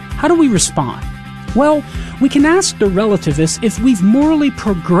 How do we respond? Well, we can ask the relativists if we've morally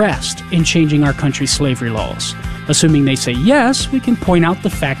progressed in changing our country's slavery laws. Assuming they say yes, we can point out the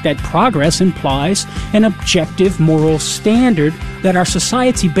fact that progress implies an objective moral standard that our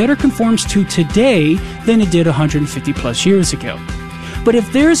society better conforms to today than it did 150 plus years ago. But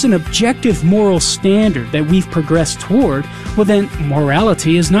if there's an objective moral standard that we've progressed toward, well then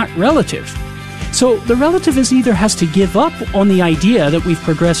morality is not relative. So the relativist either has to give up on the idea that we've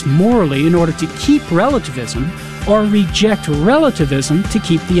progressed morally in order to keep relativism, or reject relativism to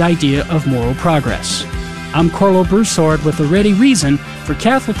keep the idea of moral progress. I'm Carlo Broussard with a ready reason for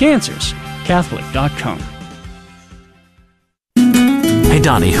Catholic Answers, Catholic.com. Hey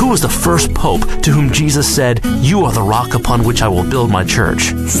Donnie, who was the first pope to whom Jesus said, "You are the rock upon which I will build my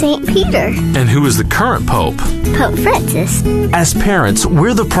church"? St. Peter. And who is the current pope? Pope Francis. As parents,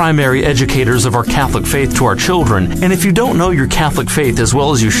 we're the primary educators of our Catholic faith to our children, and if you don't know your Catholic faith as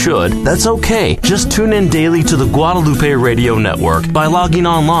well as you should, that's okay. Just tune in daily to the Guadalupe Radio Network by logging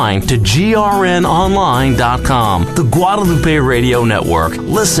online to grnonline.com. The Guadalupe Radio Network.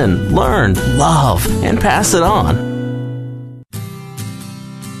 Listen, learn, love, and pass it on.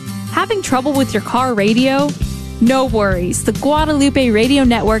 Having trouble with your car radio? No worries. The Guadalupe Radio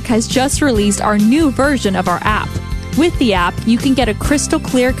Network has just released our new version of our app. With the app, you can get a crystal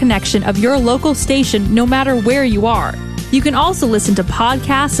clear connection of your local station no matter where you are. You can also listen to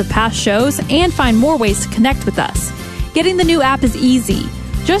podcasts of past shows and find more ways to connect with us. Getting the new app is easy.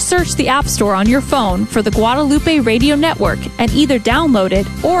 Just search the App Store on your phone for the Guadalupe Radio Network and either download it,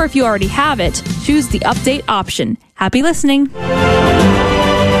 or if you already have it, choose the update option. Happy listening.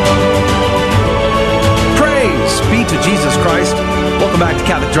 Praise be to Jesus Christ. Welcome back to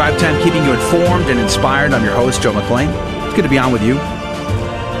Catholic Drive Time, keeping you informed and inspired. I'm your host, Joe McClain. It's good to be on with you.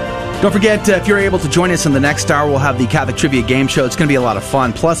 Don't forget, if you're able to join us in the next hour, we'll have the Catholic Trivia Game Show. It's going to be a lot of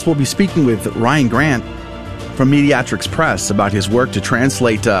fun. Plus, we'll be speaking with Ryan Grant from Mediatrix Press about his work to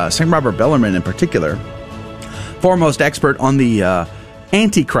translate St. Robert Bellarmine in particular, foremost expert on the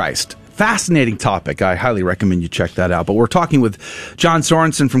Antichrist. Fascinating topic. I highly recommend you check that out. But we're talking with John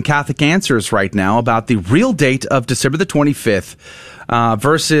Sorensen from Catholic Answers right now about the real date of December the 25th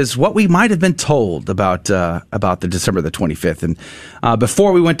versus what we might have been told about the December the 25th. And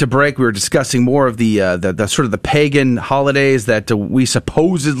before we went to break, we were discussing more of the sort of the pagan holidays that we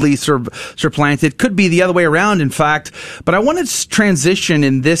supposedly supplanted. Could be the other way around, in fact. But I wanted to transition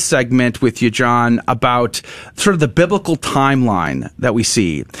in this segment with you, John, about sort of the biblical timeline that we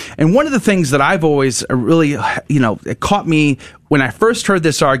see. And one of the things that I've always really, it caught me when I first heard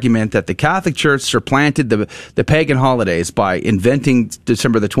this argument that the Catholic Church supplanted the pagan holidays by inventing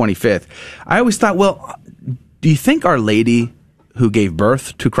December the 25th, I always thought, well, do you think Our Lady who gave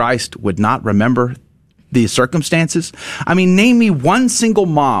birth to Christ would not remember the circumstances? I mean, name me one single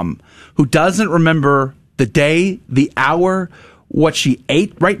mom who doesn't remember the day, the hour, what she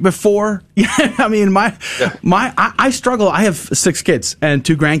ate right before. I mean, I struggle. I have 6 kids and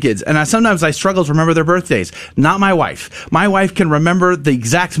 2 grandkids, and sometimes I struggle to remember their birthdays. Not my wife. My wife can remember the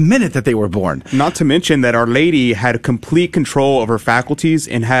exact minute that they were born. Not to mention that Our Lady had complete control of her faculties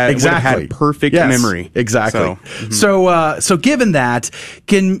and had perfect memory. Exactly. So given that,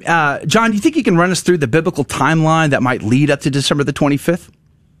 John, do you think you can run us through the biblical timeline that might lead up to December the 25th?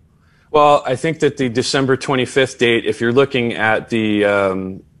 Well, I think that the December 25th date, if you're looking at the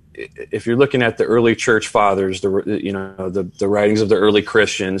early church fathers, the writings of the early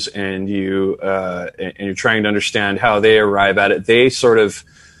Christians, and you're trying to understand how they arrive at it, they sort of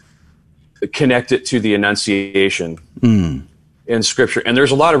connect it to the Annunciation in Scripture. And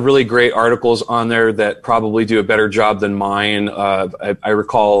there's a lot of really great articles on there that probably do a better job than mine. I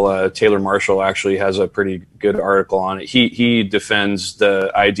recall Taylor Marshall actually has a pretty good article on it. He defends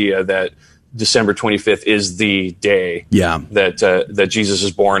the idea that December 25th is the day that Jesus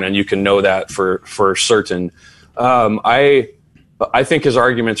is born, and you can know that for certain. I think his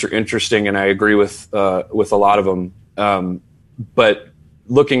arguments are interesting, and I agree with a lot of them. But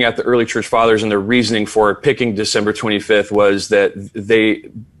looking at the early church fathers and their reasoning for picking December 25th was that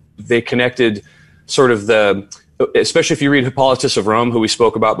they connected sort of especially if you read Hippolytus of Rome, who we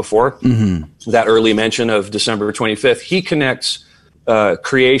spoke about before, that early mention of December 25th, he connects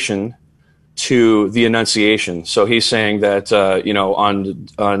creation to the Annunciation. So he's saying that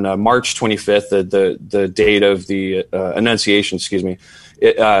on March 25th, the date of the Annunciation,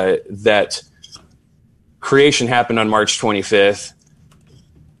 that creation happened on March 25th.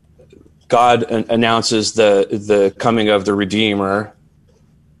 God announces the coming of the Redeemer,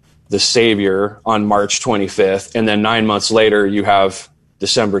 the Savior, on March 25th, and then 9 months later you have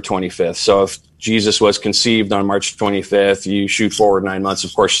December 25th. So if Jesus was conceived on March 25th, you shoot forward 9 months.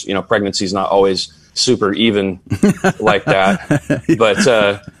 Of course, pregnancy is not always super even like that,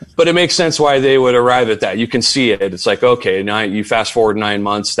 but it makes sense why they would arrive at that. You can see it. It's like, okay, now you fast forward 9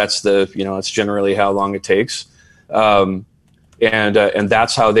 months. That's that's generally how long it takes. And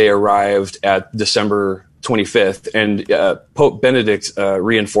that's how they arrived at December 25th. And Pope Benedict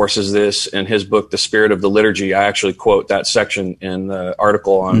reinforces this in his book, The Spirit of the Liturgy. I actually quote that section in the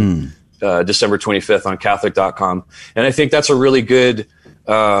article on December 25th on Catholic.com. And I think that's a really good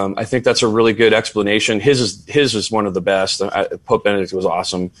explanation. His is one of the best. Pope Benedict was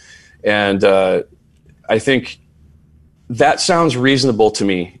awesome. And I think that sounds reasonable to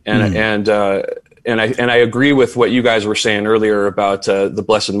me. And I agree with what you guys were saying earlier about the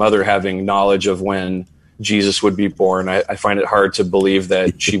Blessed Mother having knowledge of when Jesus would be born. I find it hard to believe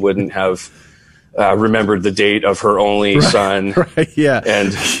that she wouldn't have remembered the date of her only son. Right, yeah.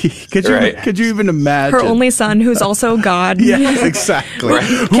 And could you even imagine her only son, who's also God? Yeah, exactly.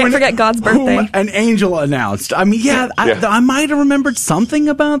 Can't forget God's birthday. An angel announced. I mean, I might have remembered something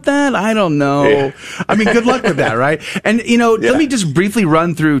about that. I don't know. Yeah. I mean, good luck with that, right? And let me just briefly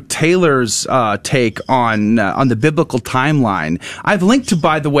run through Taylor's take on the biblical timeline. I've linked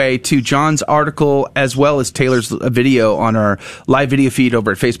by the way, to John's article as well as Taylor's video on our live video feed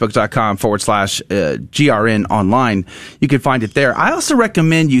over at facebook.com/GRN online. You can find it there. I also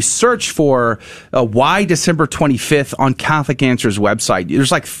recommend you search for why December 25th on Catholic Answers website.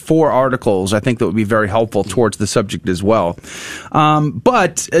 There's like 4 articles I think that would be very helpful towards the subject as well.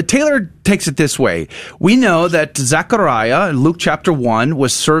 But Taylor takes it this way. We know that Zechariah, in Luke chapter 1,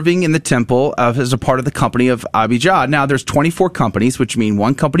 was serving in the temple as a part of the company of Abijah. Now, there's 24 companies, which mean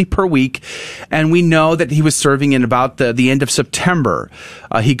 1 company per week. And we know that he was serving in about the end of September.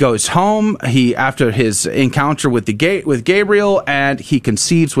 He goes home. After his encounter with Gabriel, and he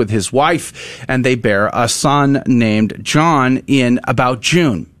conceives with his wife, and they bear a son named John in about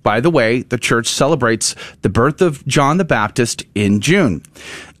June. By the way, the church celebrates the birth of John the Baptist in June.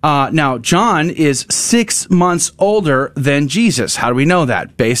 Now, John is 6 months older than Jesus. How do we know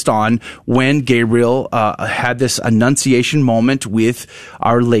that? Based on when Gabriel had this annunciation moment with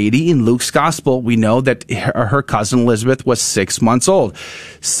Our Lady in Luke's Gospel, we know that her cousin Elizabeth was 6 months old.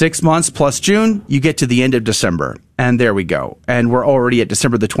 6 months plus June, you get to the end of December. And there we go. And we're already at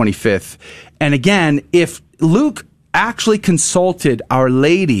December the 25th. And again, if Luke actually consulted Our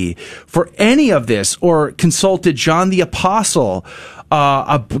Lady for any of this, or consulted John the Apostle,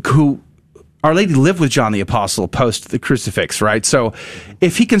 who Our Lady lived with John the Apostle post the crucifix, right? So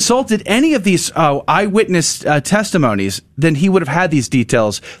if he consulted any of these eyewitness testimonies, then he would have had these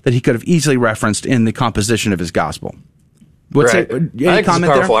details that he could have easily referenced in the composition of his gospel. I think it's a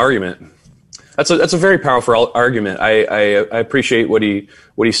powerful argument. That's a very powerful argument. I appreciate what he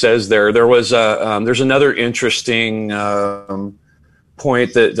says there. There was there's another interesting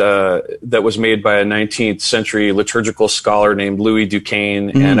point that was made by a 19th century liturgical scholar named Louis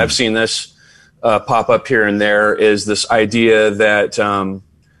Duquesne, and I've seen this pop up here and there. Is this idea that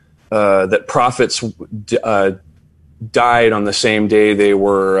that prophets died on the same day they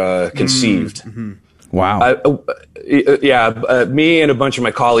were conceived? Wow. Me and a bunch of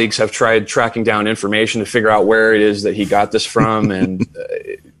my colleagues have tried tracking down information to figure out where it is that he got this from, and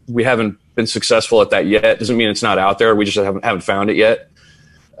we haven't been successful at that yet. Doesn't mean it's not out there. We just haven't found it yet.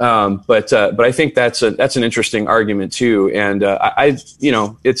 But I think that's an interesting argument too. And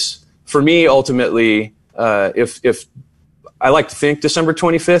it's for me ultimately, if I like to think December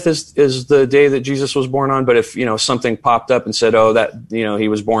 25th is the day that Jesus was born on. But if, something popped up and said, oh, that, he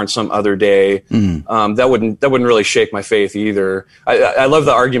was born some other day, that wouldn't really shake my faith either. I love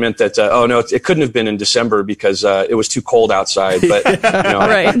the argument that, oh no, it couldn't have been in December because, it was too cold outside. But,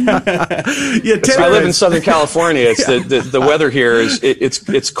 right. I live in Southern California. It's the weather here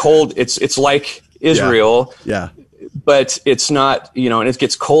it's cold. It's like Israel. Yeah. But it's not, and it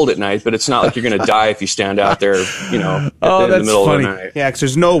gets cold at night, but it's not like you're going to die if you stand out there, in the middle of the night. Yeah, because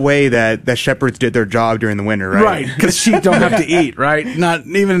there's no way that shepherds did their job during the winter, right? Right, because sheep don't have to eat, right? Not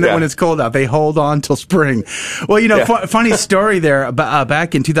even when it's cold out. They hold on till spring. Well, funny story there.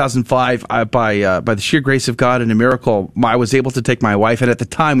 Back in 2005, by the sheer grace of God and a miracle, I was able to take my wife, and at the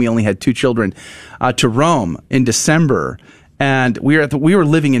time we only had 2 children, to Rome in December. And we were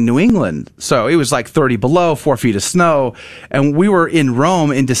living in New England, so it was like 30 below, 4 feet of snow. And we were in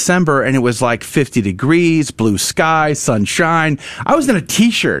Rome in December, and it was like 50 degrees, blue sky, sunshine. I was in a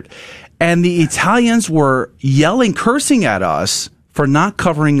T-shirt, and the Italians were yelling, cursing at us for not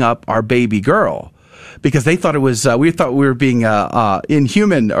covering up our baby girl. Because they thought it was, we thought we were being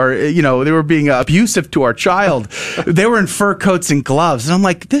inhuman, or they were being abusive to our child. They were in fur coats and gloves, and I'm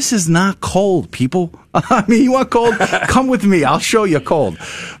like, this is not cold, people. I mean, you want cold? Come with me. I'll show you cold.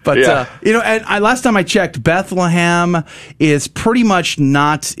 But and last time I checked, Bethlehem is pretty much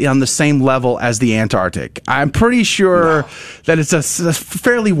not on the same level as the Antarctic. I'm pretty sure that it's a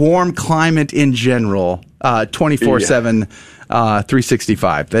fairly warm climate in general, 24/7.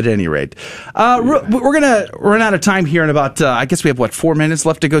 365 at any rate. We're going to run out of time here in about, I guess we have 4 minutes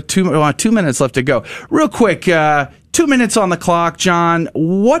left to go, 2 minutes left to go. Real quick, 2 minutes on the clock, John.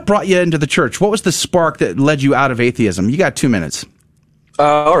 What brought you into the church? What was the spark that led you out of atheism? You got 2 minutes.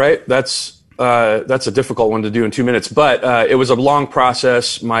 All right. That's a difficult one to do in 2 minutes, but it was a long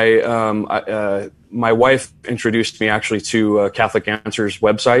process. My wife introduced me actually to Catholic Answers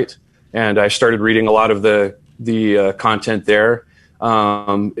website, and I started reading a lot of the content there.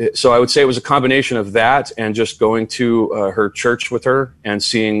 So I would say it was a combination of that and just going to her church with her and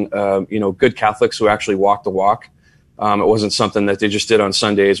seeing, good Catholics who actually walk the walk. It wasn't something that they just did on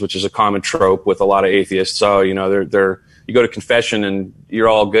Sundays, which is a common trope with a lot of atheists. So, you go to confession and you're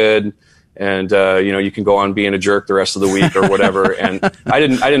all good. And, you can go on being a jerk the rest of the week or whatever. And I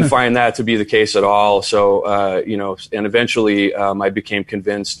didn't find that to be the case at all. So, and eventually, I became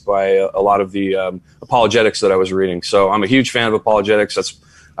convinced by a lot of the, apologetics that I was reading. So I'm a huge fan of apologetics.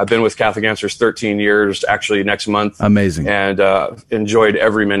 I've been with Catholic Answers 13 years, actually next month. Amazing. And, enjoyed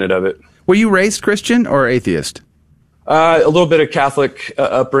every minute of it. Were you raised Christian or atheist? A little bit of Catholic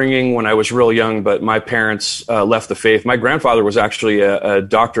upbringing when I was real young, but my parents left the faith. My grandfather was actually a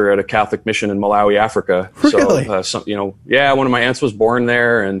doctor at a Catholic mission in Malawi, Africa. Really? So, one of my aunts was born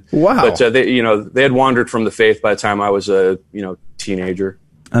there, and wow. But they had wandered from the faith by the time I was a teenager.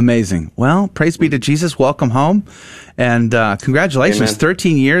 Amazing. Well, praise be to Jesus. Welcome home, and congratulations! Amen.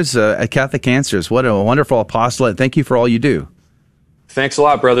 13 years at Catholic Answers. What a wonderful apostolate! Thank you for all you do. Thanks a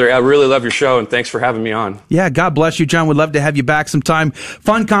lot, brother. I really love your show, and thanks for having me on. Yeah, God bless you, John. We'd love to have you back sometime.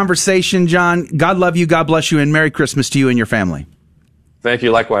 Fun conversation, John. God love you. God bless you, and Merry Christmas to you and your family. Thank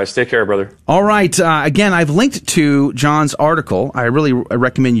you. Likewise. Take care, brother. All right. Again, I've linked to John's article. I really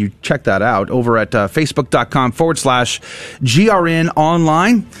recommend you check that out over at facebook.com/GRN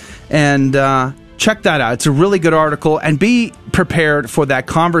online. And check that out. It's a really good article, and be prepared for that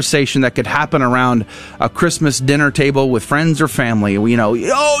conversation that could happen around a Christmas dinner table with friends or family.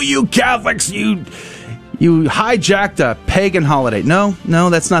 You Catholics, you hijacked a pagan holiday. No,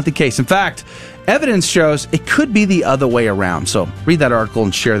 that's not the case. In fact, evidence shows it could be the other way around. So read that article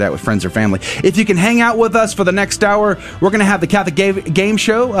and share that with friends or family. If you can hang out with us for the next hour, we're going to have the Catholic Game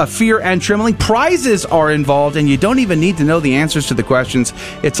Show, Fear and Trembling. Prizes are involved, and you don't even need to know the answers to the questions.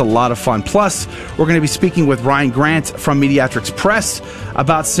 It's a lot of fun. Plus, we're going to be speaking with Ryan Grant from Mediatrix Press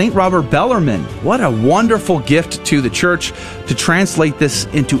about St. Robert Bellarmine. What a wonderful gift to the church to translate this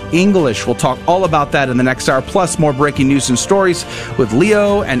into English. We'll talk all about that in the next hour, plus more breaking news and stories with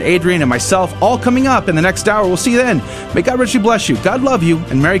Leo and Adrian and myself, all coming up in the next hour. We'll see you then. May God richly bless you. God love you,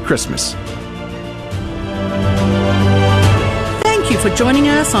 and Merry Christmas. Thank you for joining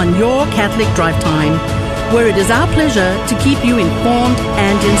us on Your Catholic Drive Time, where it is our pleasure to keep you informed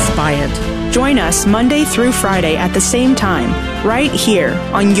and inspired. Join us Monday through Friday at the same time, right here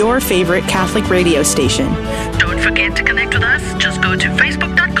on your favorite Catholic radio station. Don't forget to connect with us. Just go to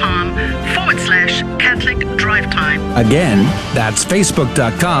facebook.com/Catholic Drive Time. Again, that's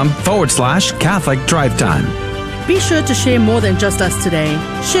facebook.com/Catholic Drive Time. Be sure to share more than just us today.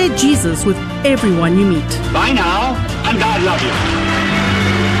 Share Jesus with everyone you meet. Bye now, and God love you.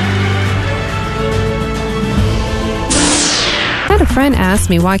 I had a friend ask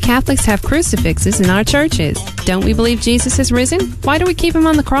me why Catholics have crucifixes in our churches. Don't we believe Jesus is risen? Why do we keep him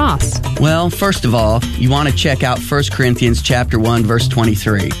on the cross? Well, first of all, you want to check out 1 Corinthians chapter 1, verse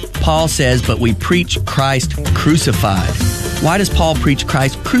 23. Paul says, "But we preach Christ crucified." Why does Paul preach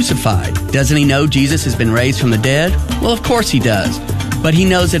Christ crucified? Doesn't he know Jesus has been raised from the dead? Well, of course he does. But he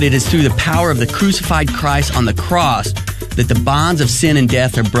knows that it is through the power of the crucified Christ on the cross that the bonds of sin and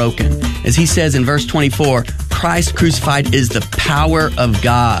death are broken. As he says in verse 24, Christ crucified is the power of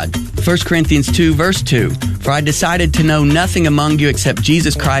God. 1 Corinthians 2, verse 2, "For I decided to know nothing among you except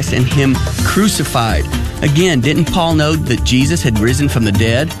Jesus Christ and him crucified." Again, didn't Paul know that Jesus had risen from the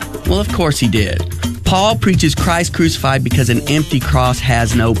dead? Well, of course he did. Paul preaches Christ crucified because an empty cross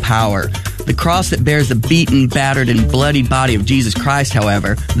has no power. The cross that bears the beaten, battered, and bloodied body of Jesus Christ,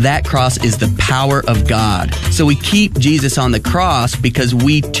 however, that cross is the power of God. So we keep Jesus on the cross because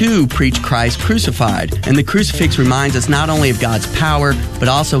we too preach Christ crucified. And the crucifix reminds us not only of God's power, but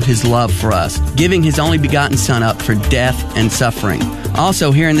also His love for us, giving His only begotten Son up for death and suffering.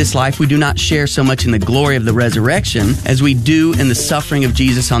 Also, here in this life, we do not share so much in the glory of the resurrection as we do in the suffering of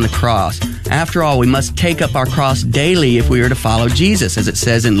Jesus on the cross. After all, we must take up our cross daily if we are to follow Jesus, as it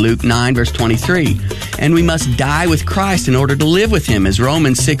says in Luke 9, verse 23. And we must die with Christ in order to live with Him, as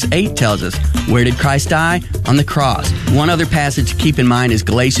Romans 6:8 tells us. Where did Christ die? On the cross. One other passage to keep in mind is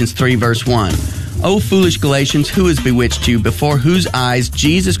Galatians 3, verse 1. O foolish Galatians, who has bewitched you, before whose eyes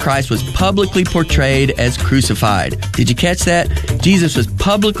Jesus Christ was publicly portrayed as crucified? Did you catch that? Jesus was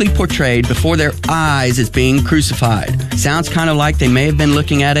publicly portrayed before their eyes as being crucified. Sounds kind of like they may have been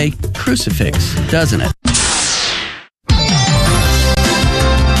looking at a crucifix, doesn't it?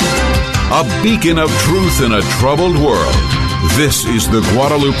 A beacon of truth in a troubled world. This is the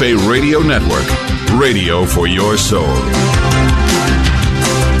Guadalupe Radio Network, radio for your soul.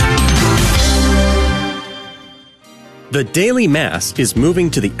 The daily Mass is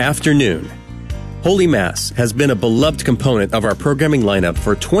moving to the afternoon. Holy Mass has been a beloved component of our programming lineup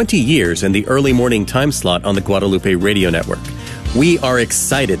for 20 years in the early morning time slot on the Guadalupe Radio Network. We are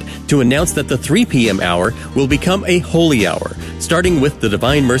excited to announce that the 3 p.m. hour will become a holy hour, starting with the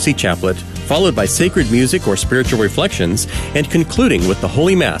Divine Mercy Chaplet, followed by sacred music or spiritual reflections, and concluding with the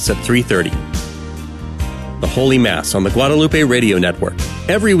Holy Mass at 3:30. The Holy Mass on the Guadalupe Radio Network,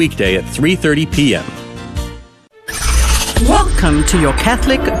 every weekday at 3:30 p.m. Welcome to your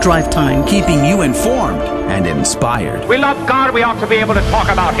Catholic Drive Time, keeping you informed and inspired. We love God, we ought to be able to talk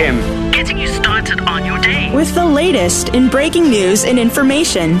about Him. Getting you started on your day. With the latest in breaking news and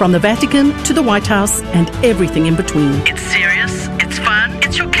information. From the Vatican to the White House and everything in between. It's serious, it's fun,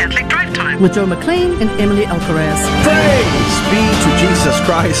 it's your Catholic Drive Time. With Joe McLean and Emily Alcaraz. Praise be to Jesus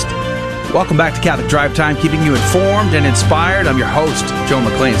Christ. Welcome back to Catholic Drive Time, keeping you informed and inspired. I'm your host, Joe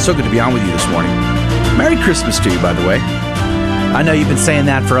McLean. It's so good to be on with you this morning. Merry Christmas to you, by the way. I know you've been saying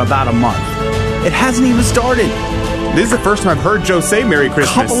that for about a month. It hasn't even started. This is the first time I've heard Joe say Merry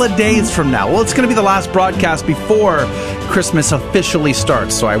Christmas. A couple of days from now. Well, it's going to be the last broadcast before Christmas officially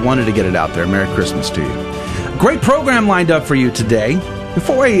starts, so I wanted to get it out there. Merry Christmas to you. Great program lined up for you today.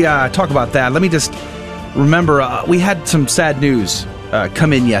 Before we talk about that, let me just remember we had some sad news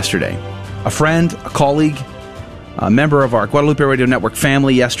come in yesterday. A friend, a colleague, a member of our Guadalupe Radio Network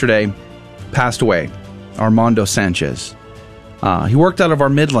family yesterday passed away, Armando Sanchez. He worked out of our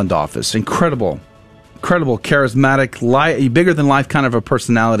Midland office. Incredible, charismatic, bigger-than-life kind of a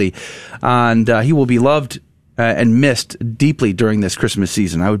personality. And he will be loved and missed deeply during this Christmas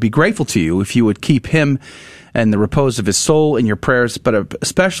season. I would be grateful to you if you would keep him and the repose of his soul in your prayers, but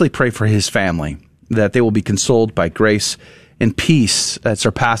especially pray for his family, that they will be consoled by grace and peace that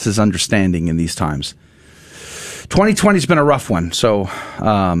surpasses understanding in these times. 2020 has been a rough one, so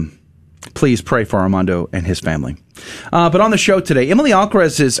please pray for Armando and his family. But on the show today, Emily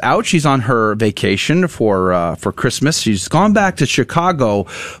Alcaraz is out. She's on her vacation for Christmas. She's gone back to Chicago,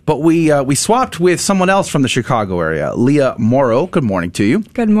 but we swapped with someone else from the Chicago area, Leah Morrow. Good morning to you.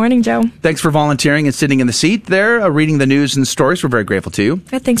 Good morning, Joe. Thanks for volunteering and sitting in the seat there, reading the news and stories. We're very grateful to you.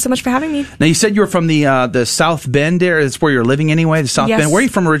 Yeah, thanks so much for having me. Now, you said you were from the South Bend area. That's where you're living anyway, the South Yes. Bend. Where are you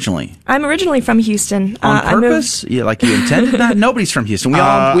from originally? I'm originally from Houston. On purpose? Yeah, like you intended that? Nobody's from Houston. We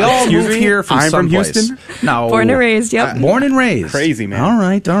all move here from I'm someplace. from Houston? No. Born and raised, yep. Born and raised. Crazy, man. All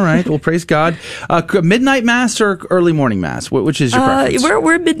right. Well, praise God. Midnight Mass or early morning Mass? Which is your preference?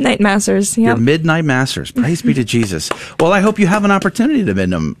 We're midnight massers. Yep. You're midnight massers. Praise be to Jesus. Well, I hope you have an opportunity to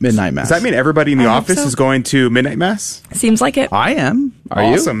midnight Mass. Does that mean everybody in the office is going to midnight Mass? Seems like it. I am. Are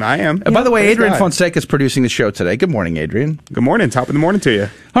you? Awesome, I am. By the way, Praise Adrian God. Fonseca is producing the show today. Good morning, Adrian. Good morning. Top of the morning to you.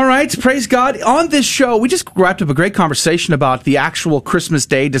 All right. Praise God. On this show, we just wrapped up a great conversation about the actual Christmas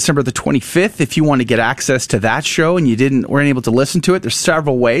Day, December the 25th. If you want to get access to that show and you weren't able to listen to it, there's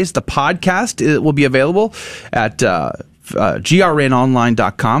several ways. The podcast will be available at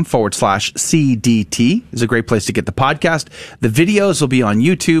grnonline.com/CDT is a great place to get the podcast. The videos will be on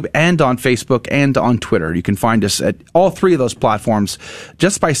YouTube and on Facebook and on Twitter. You can find us at all three of those platforms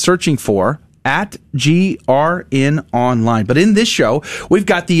just by searching for at GRN Online. But in this show, we've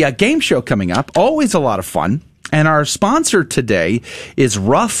got the game show coming up. Always a lot of fun. And our sponsor today is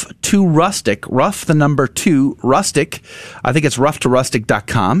Rough to Rustic, Rough the number 2, Rustic. I think it's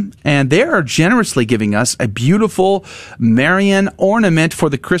roughtorustic.com. And they are generously giving us a beautiful Marian ornament for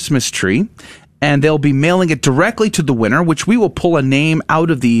the Christmas tree. and they'll be mailing it directly to the winner, which we will pull a name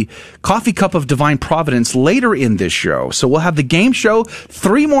out of the Coffee Cup of Divine Providence later in this show. So we'll have the game show,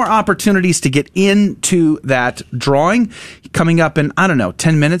 3 more opportunities to get into that drawing coming up in,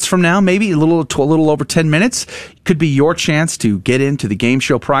 10 minutes from now, maybe a little over 10 minutes. Could be your chance to get into the game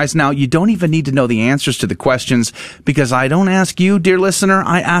show prize. Now, you don't even need to know the answers to the questions, because I don't ask you, dear listener,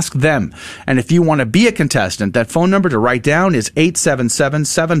 I ask them. And if you want to be a contestant, that phone number to write down is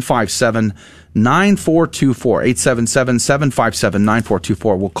 877-757-9424.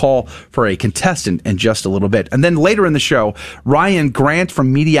 877-757-9424. We'll call for a contestant in just a little bit. And then later in the show, Ryan Grant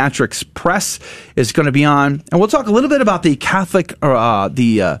from Mediatrix Press is going to be on, and we'll talk a little bit about the Catholic,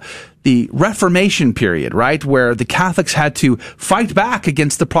 the Reformation period, right, where the Catholics had to fight back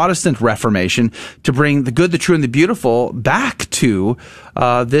against the Protestant Reformation to bring the good, the true, and the beautiful back to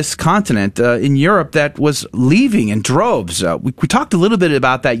this continent in Europe that was leaving in droves. We talked a little bit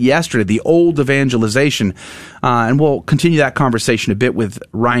about that yesterday, the old evangelization, and we'll continue that conversation a bit with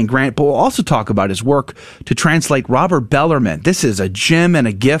Ryan Grant, but we'll also talk about his work to translate Robert Bellarmine. This is a gem and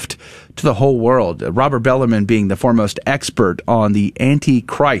a gift to the whole world. Robert Bellarmine being the foremost expert on the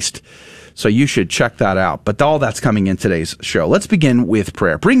Antichrist. So you should check that out. But all that's coming in today's show. Let's begin with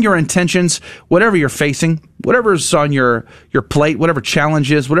prayer. Bring your intentions, whatever you're facing, whatever's on your plate, whatever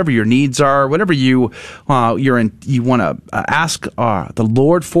challenges, whatever your needs are, whatever you want to ask the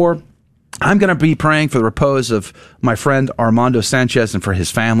Lord for. I'm going to be praying for the repose of my friend Armando Sanchez and for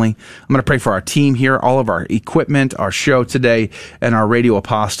his family. I'm going to pray for our team here, all of our equipment, our show today, and our radio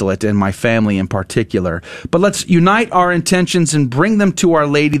apostolate, and my family in particular. But let's unite our intentions and bring them to Our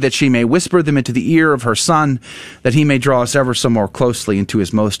Lady, that she may whisper them into the ear of her Son, that he may draw us ever so more closely into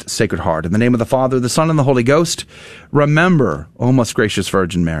his most sacred heart. In the name of the Father, the Son, and the Holy Ghost, remember, O most gracious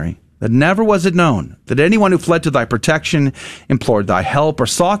Virgin Mary, that never was it known that anyone who fled to thy protection, implored thy help, or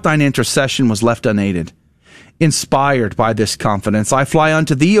sought thine intercession was left unaided. Inspired by this confidence, I fly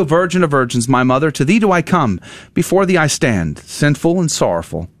unto thee, O Virgin of Virgins, my Mother. To thee do I come, before thee I stand, sinful and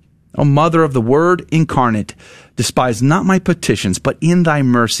sorrowful. O Mother of the Word incarnate, despise not my petitions, but in thy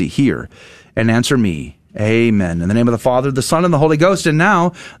mercy hear and answer me. Amen. In the name of the Father, the Son, and the Holy Ghost. And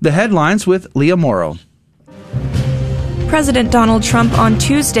now, the headlines with Leah Morrow. President Donald Trump on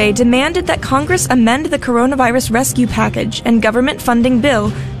Tuesday demanded that Congress amend the coronavirus rescue package and government funding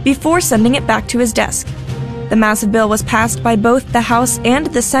bill before sending it back to his desk. The massive bill was passed by both the House and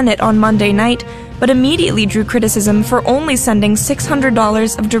the Senate on Monday night, but immediately drew criticism for only sending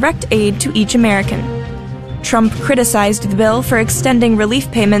 $600 of direct aid to each American. Trump criticized the bill for extending relief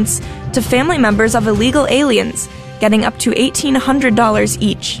payments to family members of illegal aliens, getting up to $1,800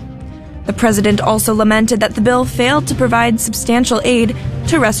 each. The president also lamented that the bill failed to provide substantial aid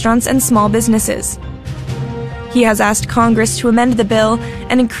to restaurants and small businesses. He has asked Congress to amend the bill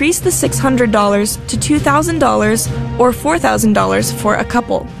and increase the $600 to $2,000 or $4,000 for a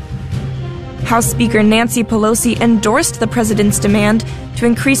couple. House Speaker Nancy Pelosi endorsed the president's demand to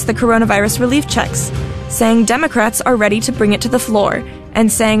increase the coronavirus relief checks, saying Democrats are ready to bring it to the floor,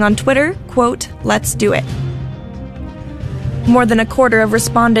 and saying on Twitter, quote, "Let's do it." More than a quarter of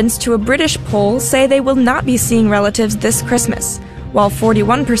respondents to a British poll say they will not be seeing relatives this Christmas, while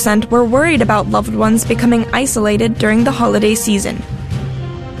 41% were worried about loved ones becoming isolated during the holiday season.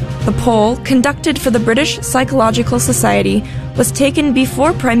 The poll, conducted for the British Psychological Society, was taken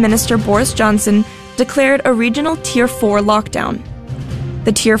before Prime Minister Boris Johnson declared a regional Tier 4 lockdown.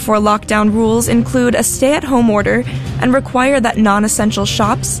 The Tier 4 lockdown rules include a stay-at-home order and require that non-essential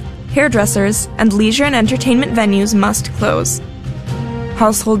shops, hairdressers, and leisure and entertainment venues must close.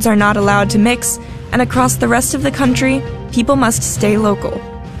 Households are not allowed to mix, and across the rest of the country, people must stay local.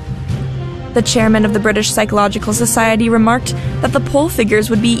 The chairman of the British Psychological Society remarked that the poll figures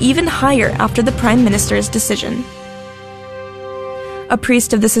would be even higher after the Prime Minister's decision. A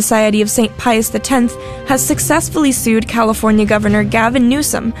priest of the Society of St. Pius X has successfully sued California Governor Gavin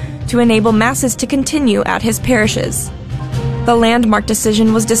Newsom to enable masses to continue at his parishes. The landmark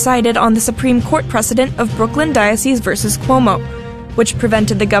decision was decided on the Supreme Court precedent of Brooklyn Diocese versus Cuomo, which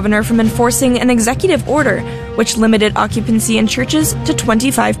prevented the governor from enforcing an executive order which limited occupancy in churches to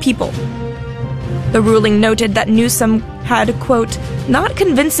 25 people. The ruling noted that Newsom had, quote, not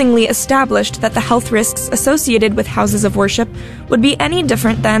convincingly established that the health risks associated with houses of worship would be any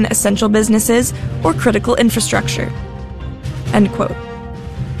different than essential businesses or critical infrastructure, end quote.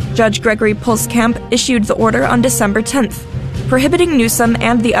 Judge Gregory Pulskamp issued the order on December 10th, prohibiting Newsom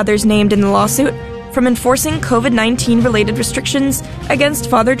and the others named in the lawsuit from enforcing COVID-19 related restrictions against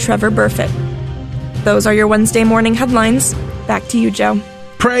Father Trevor Burfitt. Those are your Wednesday morning headlines. Back to you, Joe.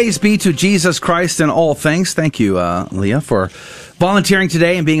 Praise be to Jesus Christ in all things. Thank you, Leah, for volunteering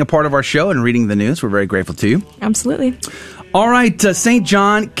today and being a part of our show and reading the news. We're very grateful to you. Absolutely. All right, St.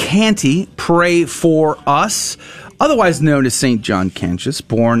 John Canty, pray for us. Otherwise known as St. John Cantius,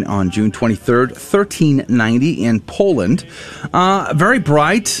 born on June 23rd, 1390 in Poland. Very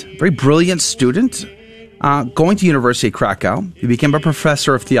bright, very brilliant student, going to University of Krakow. He became a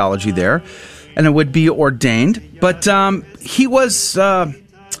professor of theology there and would be ordained. But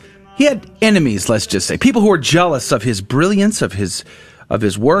he had enemies, let's just say, people who were jealous of his brilliance, of his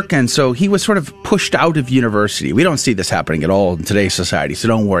work, and so he was sort of pushed out of university. We don't see this happening at all in today's society, so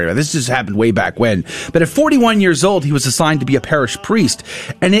don't worry about it. This just happened way back when. But at 41 years old, he was assigned to be a parish priest,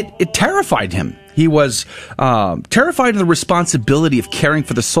 and it terrified him. He was terrified of the responsibility of caring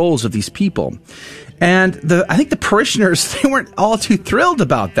for the souls of these people. And I think the parishioners, they weren't all too thrilled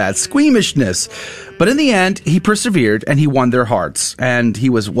about that squeamishness. But in the end, he persevered and he won their hearts, and he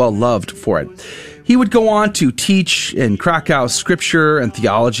was well loved for it. He would go on to teach in Krakow scripture and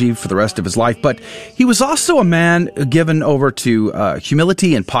theology for the rest of his life, but he was also a man given over to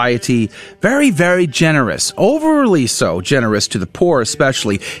humility and piety, very, very generous, overly so generous to the poor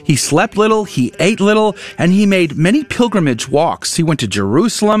especially. He slept little, he ate little, and he made many pilgrimage walks. He went to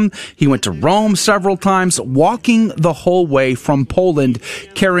Jerusalem, he went to Rome several times, walking the whole way from Poland,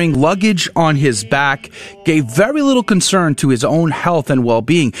 carrying luggage on his back, gave very little concern to his own health and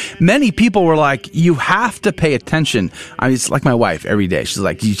well-being. Many people were like, you have to pay attention. I mean, it's like my wife every day. She's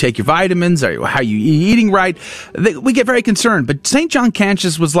like, do you take your vitamins? How are you eating right? We get very concerned. But St. John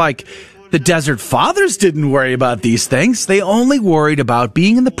Cantius was like, the Desert Fathers didn't worry about these things. They only worried about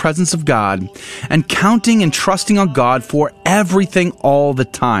being in the presence of God and counting and trusting on God for everything all the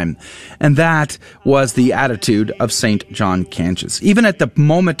time. And that was the attitude of St. John Cantius. Even at the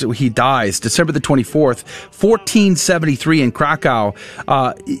moment he dies, December the 24th, 1473 in Krakow,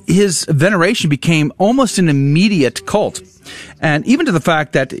 his veneration became almost an immediate cult. And even to the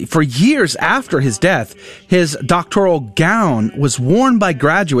fact that for years after his death, his doctoral gown was worn by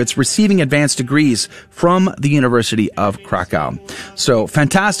graduates receiving advanced degrees from the University of Krakow. So,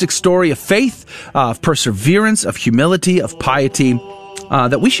 fantastic story of faith, of perseverance, of humility, of piety,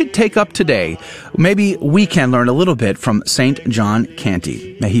 that we should take up today. Maybe we can learn a little bit from St. John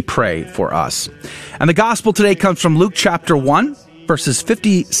Canty. May he pray for us. And the gospel today comes from Luke chapter 1, verses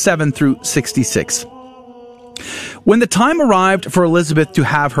 57 through 66. When the time arrived for Elizabeth to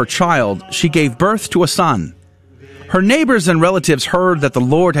have her child, she gave birth to a son. Her neighbors and relatives heard that the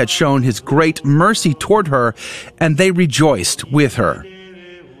Lord had shown his great mercy toward her, and they rejoiced with her.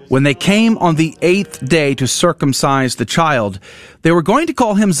 When they came on the 8th day to circumcise the child, they were going to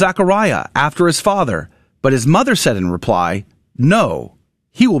call him Zachariah after his father, but his mother said in reply, "No,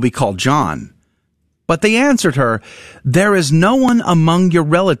 he will be called John." But they answered her, "There is no one among your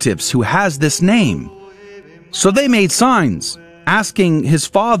relatives who has this name." So they made signs, asking his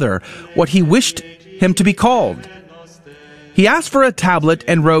father what he wished him to be called. He asked for a tablet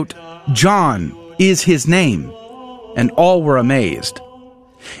and wrote, "John is his name," and all were amazed.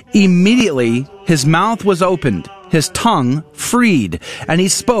 Immediately his mouth was opened, his tongue freed, and he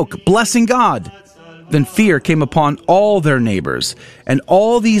spoke, blessing God. Then fear came upon all their neighbors, and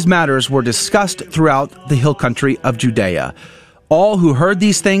all these matters were discussed throughout the hill country of Judea. All who heard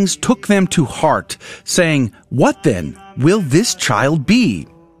these things took them to heart, saying, "What then will this child be?"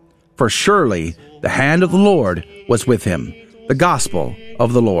 For surely the hand of the Lord was with him. The Gospel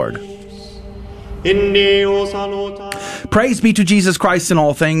of the Lord. Praise be to Jesus Christ in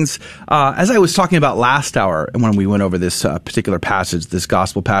all things. As I was talking about last hour, when we went over this particular passage, this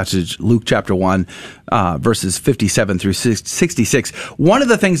gospel passage, Luke chapter 1, verses 57 through 66, one of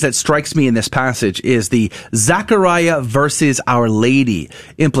the things that strikes me in this passage is the Zachariah versus Our Lady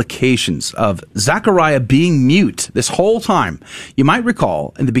implications of Zachariah being mute this whole time. You might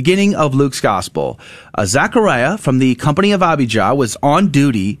recall, in the beginning of Luke's gospel, Zachariah from the company of Abijah was on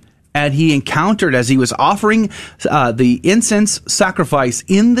duty, and he encountered, as he was offering the incense sacrifice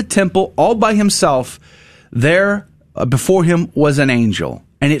in the temple all by himself, there before him was an angel,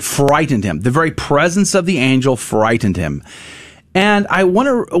 and it frightened him. The very presence of the angel frightened him. And I want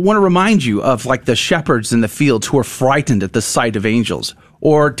to remind you of like the shepherds in the fields who are frightened at the sight of angels,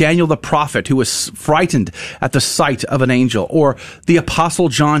 or Daniel the prophet who was frightened at the sight of an angel, or the apostle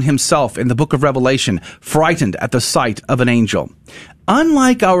John himself in the book of Revelation, frightened at the sight of an angel.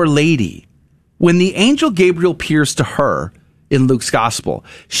 Unlike Our Lady, when the angel Gabriel appears to her in Luke's gospel,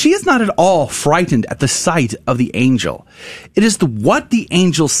 she is not at all frightened at the sight of the angel. It is what the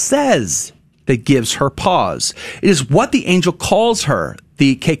angel says that gives her pause. It is what the angel calls her,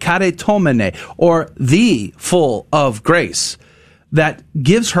 the kekaretomene, or the full of grace, that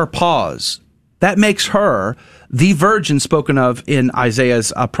gives her pause. That makes her the virgin spoken of in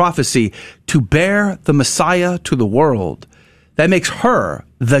Isaiah's prophecy to bear the Messiah to the world. That makes her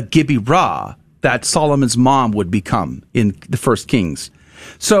the Gibirah that Solomon's mom would become in the First Kings.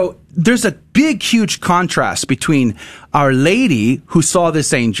 So there's a big, huge contrast between Our Lady, who saw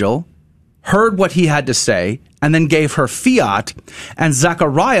this angel, heard what he had to say, and then gave her fiat, and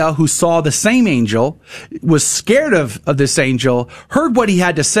Zechariah, who saw the same angel, was scared of this angel, heard what he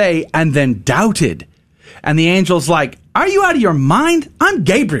had to say, and then doubted. And the angel's like, are you out of your mind? I'm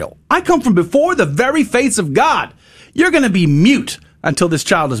Gabriel. I come from before the very face of God. You're going to be mute until this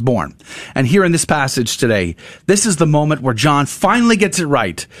child is born. And here in this passage today, this is the moment where John finally gets it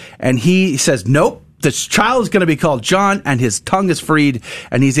right. And he says, nope, this child is going to be called John, and his tongue is freed,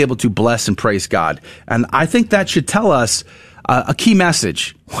 and he's able to bless and praise God. And I think that should tell us a key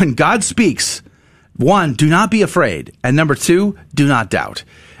message. When God speaks, 1, do not be afraid. And number 2, do not doubt.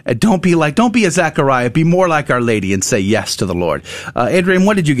 Don't be a Zechariah. Be more like Our Lady and say yes to the Lord. Adrian,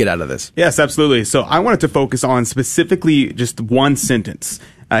 what did you get out of this? Yes, absolutely. So I wanted to focus on specifically just one sentence.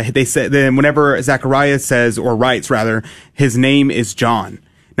 They said then whenever Zechariah says, or writes rather, his name is John.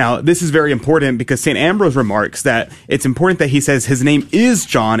 Now, this is very important because St. Ambrose remarks that it's important that he says his name is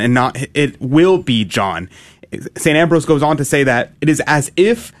John and not it will be John. St. Ambrose goes on to say that it is as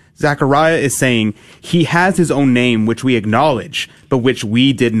if Zechariah is saying he has his own name, which we acknowledge, but which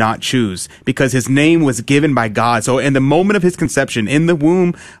we did not choose, because his name was given by God. So in the moment of his conception, in the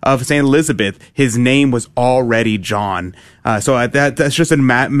womb of St. Elizabeth, his name was already John. So that's just a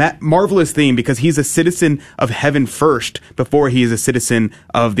marvelous thing, because he's a citizen of heaven first before he is a citizen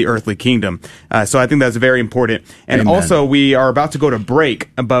of the earthly kingdom. So I think that's very important. And Amen. Also, we are about to go to break,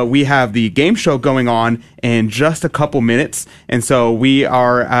 but we have the game show going on in just a couple minutes. And so we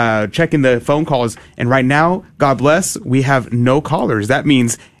are checking the phone calls. And right now, God bless, we have no callers. That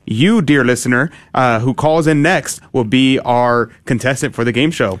means you, dear listener, who calls in next will be our contestant for the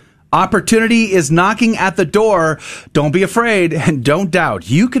game show. Opportunity is knocking at the door. Don't be afraid and don't doubt.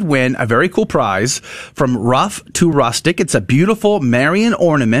 You could win a very cool prize from Rough to Rustic. It's a beautiful Marian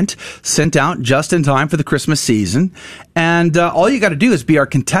ornament sent out just in time for the Christmas season. And all you got to do is be our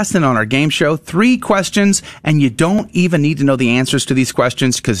contestant on our game show. 3 questions, and you don't even need to know the answers to these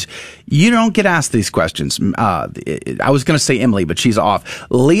questions because you don't get asked these questions. I was going to say Emily, but she's off.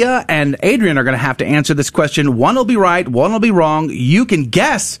 Leah and Adrian are going to have to answer this question. One will be right, one will be wrong. You can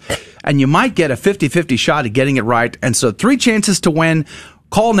guess, and you might get a 50-50 shot at getting it right. And so 3 chances to win.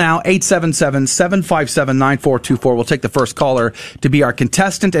 Call now, 877-757-9424. We'll take the first caller to be our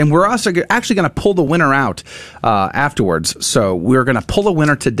contestant, and we're also actually going to pull the winner out afterwards. So we're going to pull a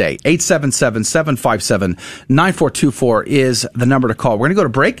winner today. 877-757-9424 is the number to call. We're going to go to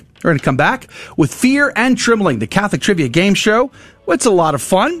break. We're going to come back with Fear and Trembling, the Catholic Trivia Game Show. It's a lot of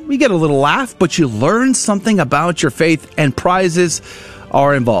fun. We get a little laugh, but you learn something about your faith, and prizes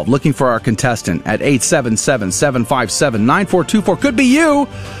are involved. Looking for our contestant at 877-757-9424. Could be you.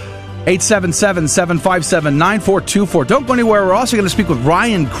 877-757-9424. Don't go anywhere. We're also going to speak with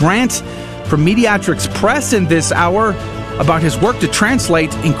Ryan Grant from Mediatrix Press in this hour about his work to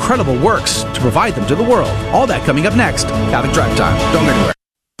translate incredible works to provide them to the world. All that coming up next. Catholic Drive Time. Don't go anywhere.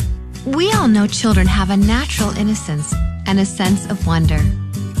 We all know children have a natural innocence and a sense of wonder.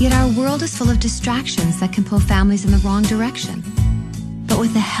 Yet our world is full of distractions that can pull families in the wrong direction. But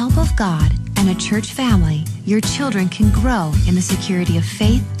with the help of God and a church family, your children can grow in the security of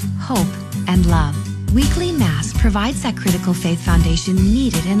faith, hope, and love. Weekly Mass provides that critical faith foundation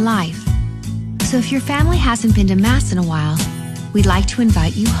needed in life. So if your family hasn't been to Mass in a while, we'd like to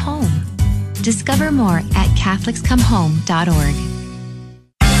invite you home. Discover more at CatholicsComeHome.org.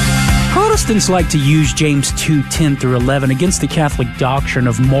 Protestants like to use James 2:10-11 against the Catholic doctrine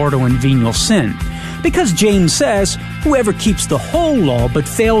of mortal and venial sin, because James says, whoever keeps the whole law but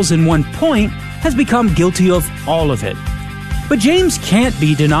fails in one point has become guilty of all of it. But James can't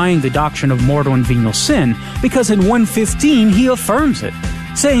be denying the doctrine of mortal and venial sin, because in 1:15 he affirms it,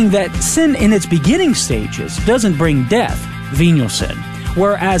 saying that sin in its beginning stages doesn't bring death, venial sin,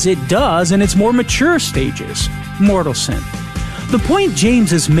 whereas it does in its more mature stages, mortal sin. The point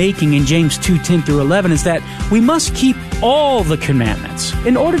James is making in James 2:10-11 is that we must keep all the commandments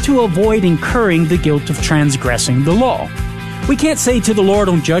in order to avoid incurring the guilt of transgressing the law. We can't say to the Lord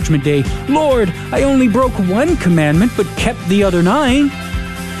on Judgment Day, Lord, I only broke one commandment but kept the other 9.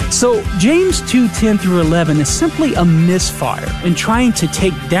 So James 2:10-11 is simply a misfire in trying to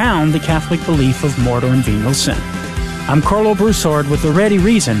take down the Catholic belief of mortal and venial sin. I'm Carlo Broussard with the ready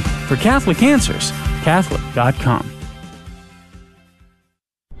reason for Catholic Answers, Catholic.com.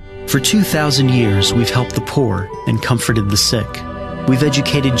 For 2,000 years, we've helped the poor and comforted the sick. We've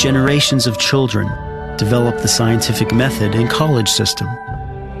educated generations of children, developed the scientific method and college system.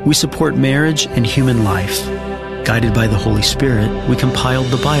 We support marriage and human life. Guided by the Holy Spirit, we compiled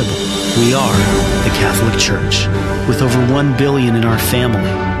the Bible. We are the Catholic Church, with over 1 billion in our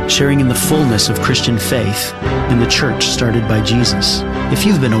family, sharing in the fullness of Christian faith in the church started by Jesus. If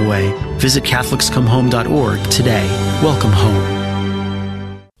you've been away, visit CatholicsComeHome.org today. Welcome home.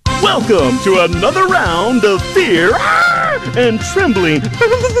 Welcome to another round of Fear and Trembling,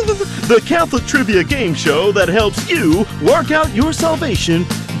 the Catholic trivia game show that helps you work out your salvation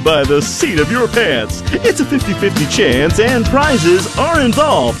by the seat of your pants. It's a 50-50 chance and prizes are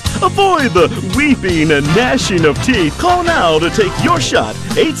involved. Avoid the weeping and gnashing of teeth. Call now to take your shot.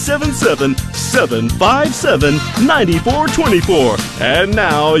 877-757-9424. And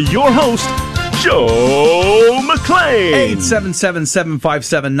now, your host, Joe McClain.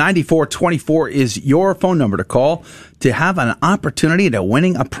 877-757-9424 is your phone number to call to have an opportunity to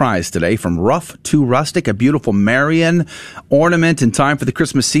winning a prize today from Rough to Rustic, a beautiful Marian ornament in time for the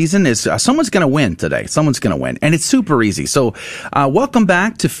Christmas season. Is someone's going to win today. Someone's going to win. And it's super easy. So welcome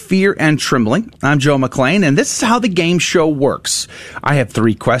back to Fear and Trembling. I'm Joe McClain, and this is how the game show works. I have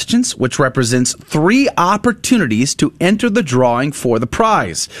 3 questions, which represents 3 opportunities to enter the drawing for the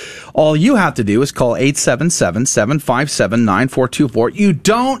prize. All you have to do is call 877-757-9424. You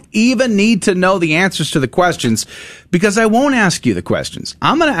don't even need to know the answers to the questions, because I won't ask you the questions.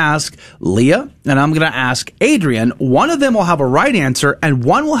 I'm going to ask Leah and I'm going to ask Adrian. One of them will have a right answer and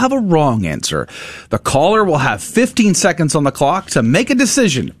one will have a wrong answer. The caller will have 15 seconds on the clock to make a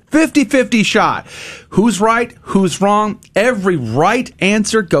decision. 50-50 shot. Who's right? Who's wrong? Every right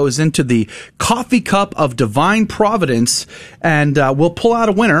answer goes into the coffee cup of divine providence, and we'll pull out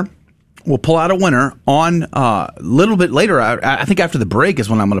a winner. We'll pull out a winner on a little bit later. I think after the break is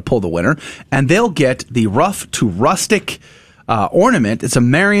when I'm going to pull the winner, and they'll get the Rough to Rustic ornament. It's a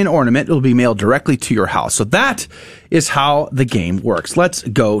Marian ornament. It'll be mailed directly to your house. So that is how the game works. Let's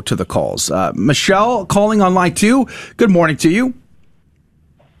go to the calls. Michelle calling on line 2. Good morning to you.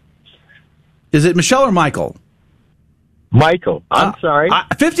 Is it Michelle or Michael? Michael, I'm sorry.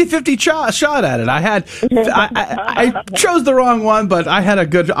 50-50 shot at it. I chose the wrong one, but I had a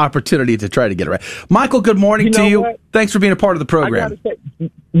good opportunity to try to get it right. Michael, good morning to you. What? Thanks for being a part of the program.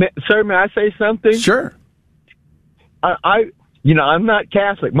 Sir, may I say something? Sure. I'm not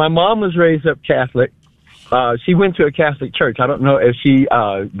Catholic. My mom was raised up Catholic. She went to a Catholic church. I don't know if she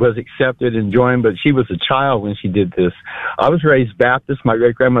was accepted and joined, but she was a child when she did this. I was raised Baptist. My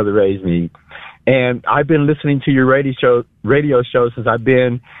great-grandmother raised me. And I've been listening to your radio show since I've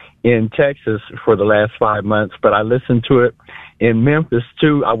been in Texas for the last 5 months, but I listened to it in Memphis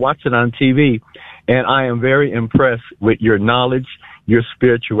too. I watch it on TV, and I am very impressed with your knowledge, your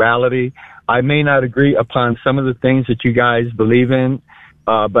spirituality. I may not agree upon some of the things that you guys believe in,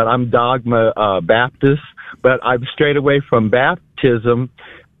 but I'm dogma Baptist, but I've strayed away from baptism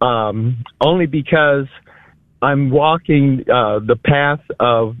only because I'm walking the path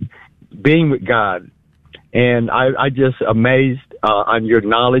of being with God. And I just amazed on your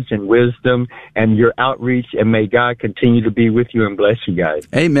knowledge and wisdom and your outreach, and may God continue to be with you and bless you guys.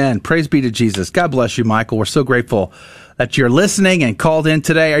 Amen. Praise be to Jesus. God bless you, Michael. We're so grateful that you're listening and called in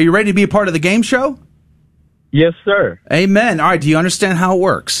today. Are you ready to be a part of the game show? Yes, sir. Amen. All right. Do you understand how it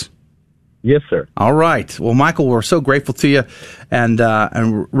works? Yes, sir. All right. Well, Michael, we're so grateful to you and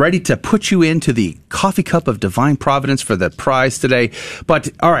ready to put you into the coffee cup of divine providence for the prize today. But,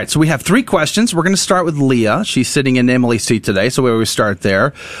 all right, so we have 3 questions. We're going to start with Leah. She's sitting in Emily's seat today, so we always start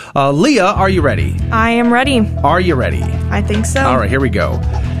there. Leah, are you ready? I am ready. Are you ready? I think so. All right, here we go.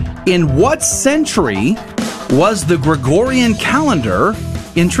 In what century was the Gregorian calendar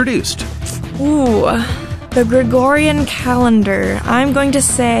introduced? Ooh, the Gregorian calendar. I'm going to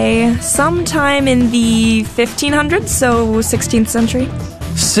say sometime in the 1500s, so 16th century.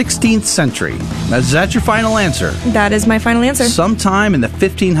 16th century. Is that your final answer? That is my final answer. Sometime in the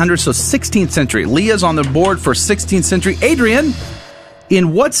 1500s, so 16th century. Leah's on the board for 16th century. Adrian,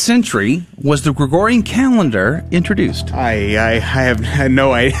 in what century was the Gregorian calendar introduced? I have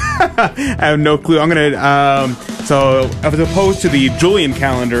no idea. I have no clue. I'm gonna so as opposed to the Julian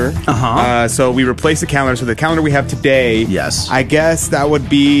calendar, so we replaced the calendar. So the calendar we have today, yes, I guess that would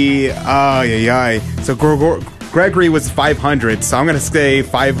be So Gregory was 500, so I'm going to say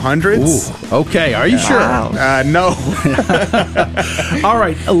 500s. Ooh, okay, are you sure? No. All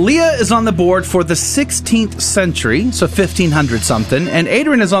right, Leah is on the board for the 16th century, so 1500 something, and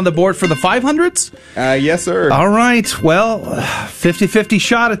Adrian is on the board for the 500s? Yes, sir. All right, well, 50-50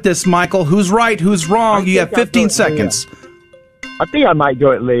 shot at this, Michael. Who's right, who's wrong? You have 15 seconds. I think I might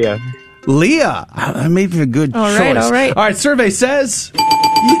go at Leah. Leah. That may be a good All choice. right, all right. All right, survey says...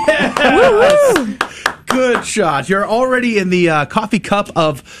 Yes! Good shot. You're already in the coffee cup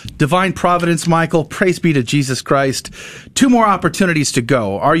of divine providence, Michael. Praise be to Jesus Christ. 2 more opportunities to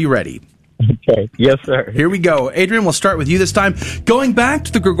go. Are you ready? Okay. Yes, sir. Here we go. Adrian, we'll start with you this time. Going back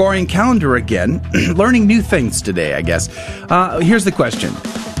to the Gregorian calendar again, learning new things today, I guess. Here's the question.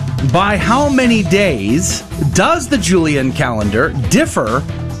 By how many days does the Julian calendar differ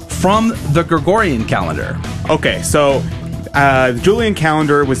from the Gregorian calendar? Okay, so the Julian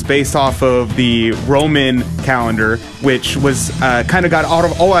calendar was based off of the Roman calendar, which was kind of got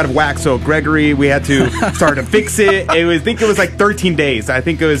all out of whack. So Gregory, we had to start to fix it. I think it was like 13 days. I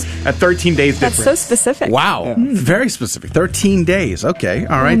think it was a 13 days difference. That's so specific. Wow. Very specific. 13 days. Okay.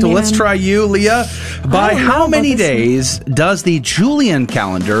 All right. So let's try you, Leah. By how many days does the Julian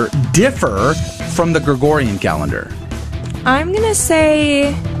calendar differ from the Gregorian calendar? I'm going to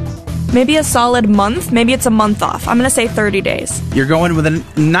say maybe a solid month. Maybe it's a month off. I'm going to say 30 days. You're going with a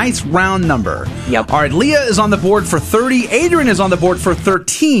nice round number. Yep. All right. Leah is on the board for 30. Adrian is on the board for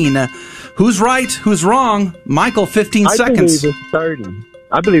 13. Who's right? Who's wrong? Michael, 15 seconds. I believe it's 30.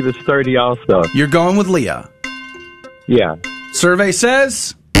 I believe it's 30 also. You're going with Leah. Yeah. Survey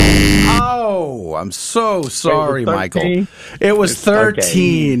says... Oh, I'm so sorry, Michael. It was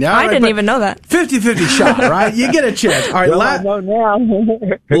 13. I didn't even know that. 50-50 shot, right? You get a chance. All right, Well, I know now.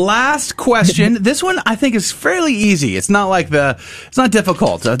 last question. This one I think is fairly easy. It's not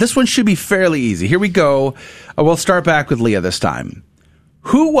difficult. This one should be fairly easy. Here we go. We'll start back with Leah this time.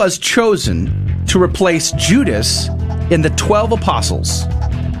 Who was chosen to replace Judas in the 12 apostles?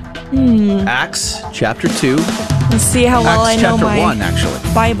 Acts chapter 2. Let's see how well I know my 1,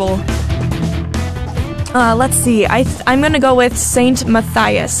 actually. Bible. Let's see. I'm going to go with Saint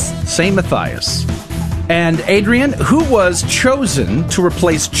Matthias. Saint Matthias. And Adrian, who was chosen to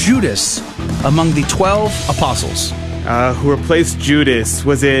replace Judas among the 12 apostles? Who replaced Judas?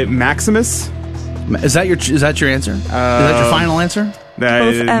 Was it Maximus? Is that your answer? Is that your final answer?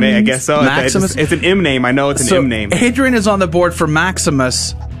 I guess so. Maximus. It's an M name. I know it's an M name. Adrian is on the board for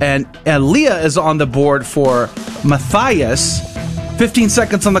Maximus, and Leah is on the board for Matthias. 15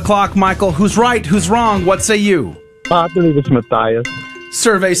 seconds on the clock, Michael. Who's right? Who's wrong? What say you? I believe it's Matthias.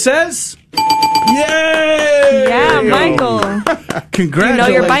 Survey says... Yay! Yeah, Michael. Congratulations. You know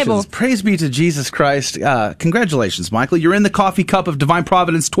your Bible. Praise be to Jesus Christ. Congratulations, Michael. You're in the coffee cup of divine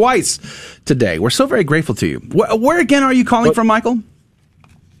providence twice today. We're so very grateful to you. Where again are you calling from, Michael?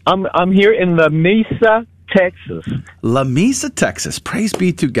 I'm here in La Mesa, Texas. La Mesa, Texas. Praise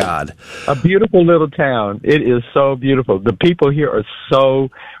be to God. A beautiful little town. It is so beautiful. The people here are so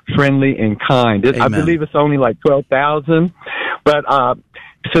friendly and kind. I believe it's only like 12,000. But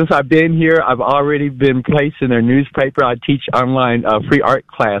since I've been here, I've already been placed in their newspaper. I teach online free art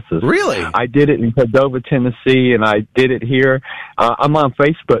classes. Really? I did it in Cordova, Tennessee, and I did it here. I'm on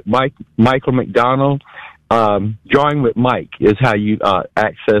Facebook, Michael McDonald. Drawing with Mike is how you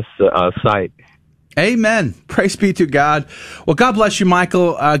access the site. Amen. Praise be to God. Well, God bless you,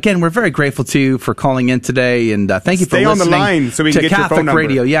 Michael. Again, we're very grateful to you for calling in today, and thank you for listening on the line so we can to get your Catholic phone number.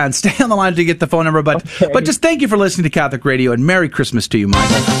 Radio. Yeah, and stay on the line to get the phone number. But just thank you for listening to Catholic Radio, and Merry Christmas to you,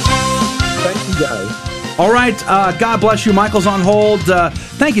 Michael. Thank you, guys. All right. God bless you. Michael's on hold.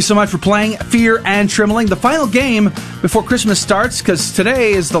 Thank you so much for playing Fear and Trembling, the final game before Christmas starts, because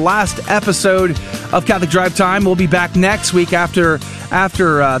today is the last episode of Catholic Drive Time. We'll be back next week after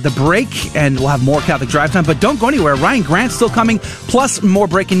the break, and we'll have more Catholic Drive Time. But don't go anywhere. Ryan Grant's still coming, plus more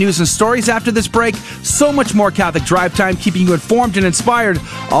breaking news and stories after this break. So much more Catholic Drive Time, keeping you informed and inspired,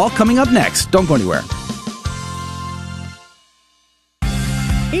 all coming up next. Don't go anywhere.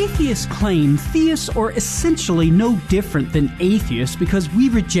 Atheists claim theists are essentially no different than atheists because we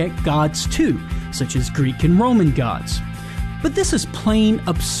reject gods too, such as Greek and Roman gods. But this is plain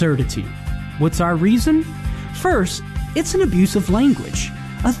absurdity. What's our reason? First, it's an abuse of language.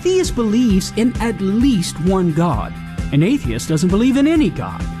 A theist believes in at least one God. An atheist doesn't believe in any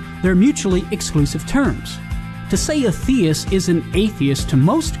God. They're mutually exclusive terms. To say a theist is an atheist to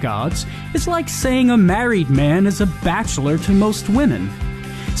most gods is like saying a married man is a bachelor to most women.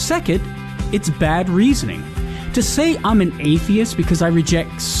 Second, it's bad reasoning. To say I'm an atheist because I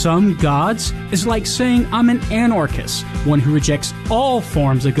reject some gods is like saying I'm an anarchist, one who rejects all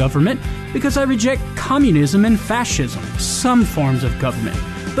forms of government because I reject communism and fascism, some forms of government.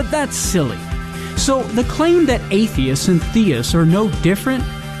 But that's silly. So the claim that atheists and theists are no different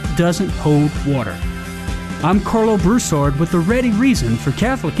doesn't hold water. I'm Carlo Broussard with the ready reason for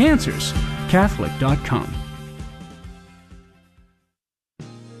Catholic Answers, Catholic.com.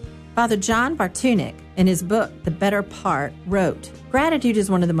 Father John Bartunek, in his book, The Better Part, wrote, Gratitude is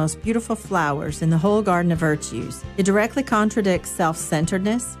one of the most beautiful flowers in the whole garden of virtues. It directly contradicts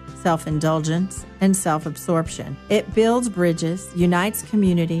self-centeredness, self-indulgence, and self-absorption. It builds bridges, unites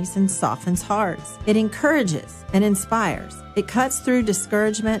communities, and softens hearts. It encourages and inspires. It cuts through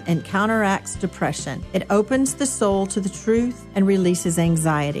discouragement and counteracts depression. It opens the soul to the truth and releases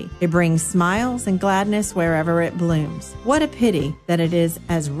anxiety. It brings smiles and gladness wherever it blooms. What a pity that it is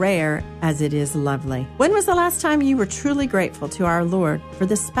as rare as it is lovely. When was the last time you were truly grateful to our Lord for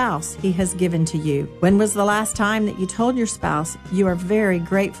the spouse He has given to you? When was the last time that you told your spouse you are very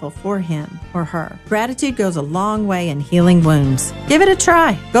grateful for him or her? Gratitude goes a long way in healing wounds. Give it a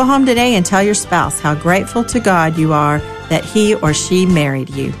try. Go home today and tell your spouse how grateful to God you are that he or she married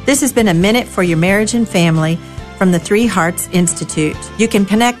you. This has been a Minute for Your Marriage and Family from the Three Hearts Institute. You can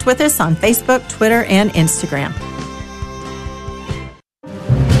connect with us on Facebook, Twitter, and Instagram.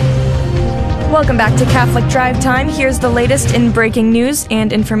 Welcome back to Catholic Drive Time. Here's the latest in breaking news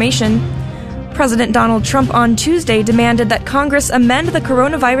and information. President Donald Trump on Tuesday demanded that Congress amend the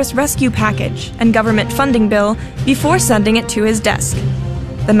coronavirus rescue package and government funding bill before sending it to his desk.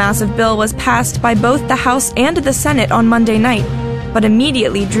 The massive bill was passed by both the House and the Senate on Monday night, but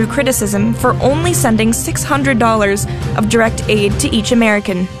immediately drew criticism for only sending $600 of direct aid to each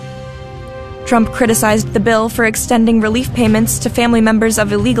American. Trump criticized the bill for extending relief payments to family members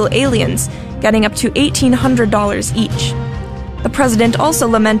of illegal aliens, getting up to $1,800 each. The president also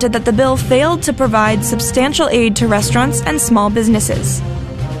lamented that the bill failed to provide substantial aid to restaurants and small businesses.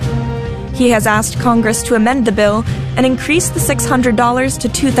 He has asked Congress to amend the bill and increase the $600 to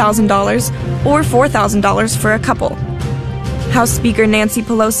 $2,000 or $4,000 for a couple. House Speaker Nancy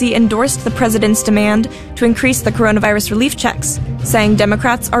Pelosi endorsed the president's demand to increase the coronavirus relief checks, saying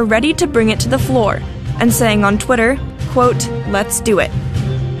Democrats are ready to bring it to the floor, and saying on Twitter, quote, "Let's do it."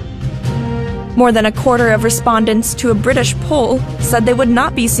 More than a quarter of respondents to a British poll said they would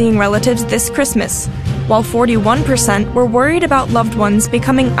not be seeing relatives this Christmas, while 41% were worried about loved ones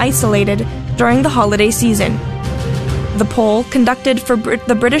becoming isolated during the holiday season. The poll, conducted for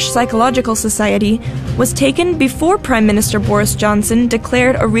the British Psychological Society, was taken before Prime Minister Boris Johnson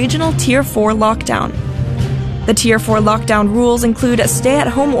declared a regional Tier 4 lockdown. The Tier 4 lockdown rules include a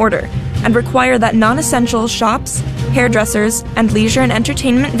stay-at-home order and require that non-essential shops, hairdressers, and leisure and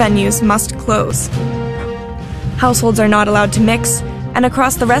entertainment venues must close. Households are not allowed to mix, and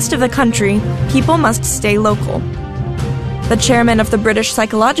across the rest of the country, people must stay local. The chairman of the British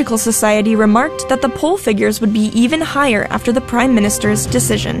Psychological Society remarked that the poll figures would be even higher after the Prime Minister's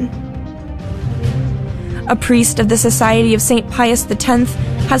decision. A priest of the Society of St. Pius X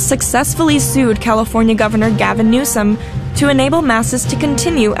has successfully sued California Governor Gavin Newsom to enable masses to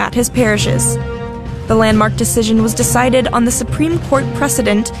continue at his parishes. The landmark decision was decided on the Supreme Court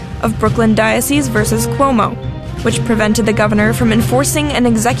precedent of Brooklyn Diocese versus Cuomo, which prevented the governor from enforcing an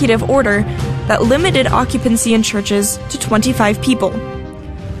executive order that limited occupancy in churches to 25 people.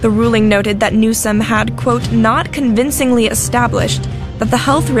 The ruling noted that Newsom had, quote, not convincingly established that the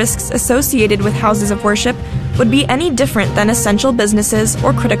health risks associated with houses of worship would be any different than essential businesses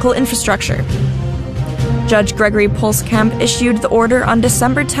or critical infrastructure. Judge Gregory Pulskamp issued the order on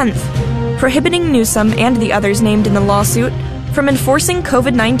December 10th, prohibiting Newsom and the others named in the lawsuit from enforcing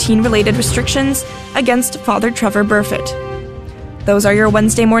COVID-19 related restrictions against Father Trevor Burfitt. Those are your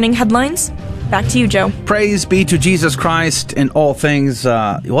Wednesday morning headlines. Back to you, Joe. Praise be to Jesus Christ in all things.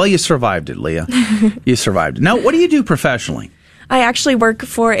 Well, you survived it, Leah. You survived it. Now, what do you do professionally? I actually work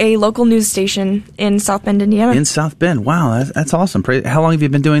for a local news station in South Bend, Indiana. In South Bend. Wow, that's awesome. How long have you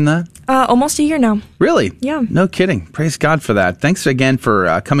been doing that? Almost a year now. Really? Yeah. No kidding. Praise God for that. Thanks again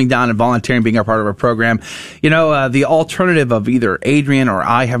for coming down and volunteering, being a part of our program. You know, the alternative of either Adrian or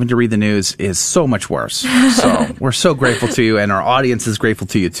I having to read the news is so much worse. So we're so grateful to you, and our audience is grateful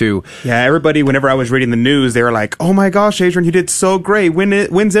to you, too. Yeah, everybody, whenever I was reading the news, they were like, oh my gosh, Adrian, you did so great.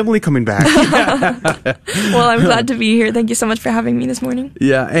 When's Emily coming back? Well, I'm glad to be here. Thank you so much for having me this morning.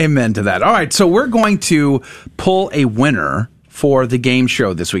 Yeah, amen to that. All right, so we're going to pull a winner for the game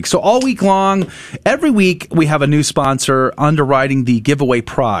show this week. So all week long, every week, we have a new sponsor underwriting the giveaway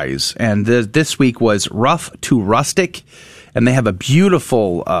prize. And this week was Rough to Rustic. And they have a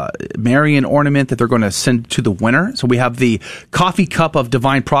beautiful Marian ornament that they're going to send to the winner. So we have the coffee cup of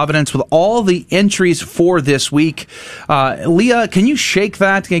Divine Providence with all the entries for this week. Leah, can you shake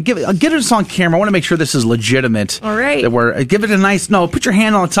that? Get us on camera. I want to make sure this is legitimate. All right. Give it a nice, put your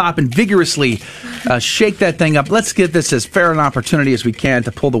hand on the top and vigorously shake that thing up. Let's give this as fair an opportunity as we can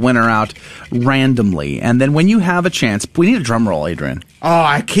to pull the winner out randomly. And then when you have a chance, we need a drum roll, Adrian. Oh,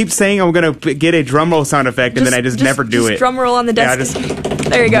 I keep saying I'm going to get a drum roll sound effect, and then I just never do it. Drum roll on the desk. Yeah,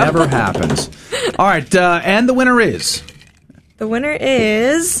 there you go. Never happens. All right, and the winner is The winner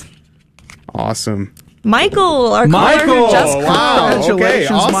is Awesome. Michael, our caller who just called. Congratulations,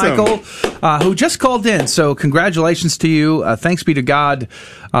 Okay, awesome. Michael, who just called in. So congratulations to you. Thanks be to God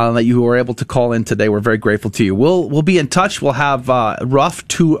that you were able to call in today. We're very grateful to you. We'll be in touch. We'll have Rough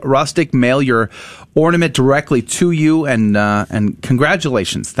to Rustic mail your ornament directly to you, and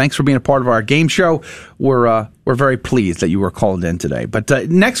congratulations. Thanks for being a part of our game show. We're very pleased that you were called in today. But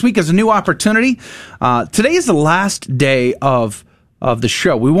next week is a new opportunity. Today is the last day of the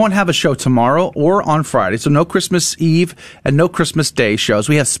show. We won't have a show tomorrow or on Friday, so no Christmas Eve and no Christmas Day shows.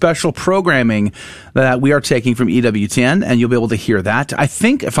 We have special programming that we are taking from EWTN, and you'll be able to hear that. I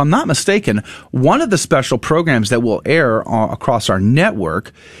think, if I'm not mistaken, one of the special programs that will air across our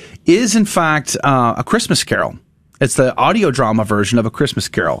network is, in fact, A Christmas Carol. It's the audio drama version of A Christmas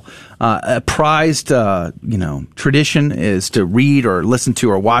Carol. A prized, tradition is to read or listen to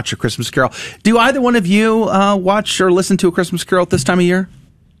or watch A Christmas Carol. Do either one of you watch or listen to A Christmas Carol at this time of year?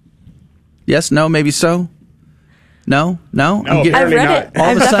 Yes, no, maybe so? No? I've read it.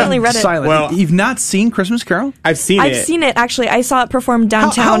 I've definitely read it. Silent. Well, you've not seen Christmas Carol? I've seen it, actually. I saw it performed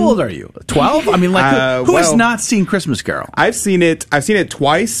downtown. How old are you? 12? I mean, who has not seen Christmas Carol? I've seen it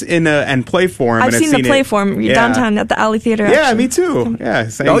twice in play form. I've seen the play form downtown at the Alley Theater. Yeah, actually. me too. Yeah.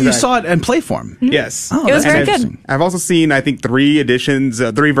 You saw it in play form? Mm-hmm. Yes. Oh, it was very good. I've also seen, I think, 3 versions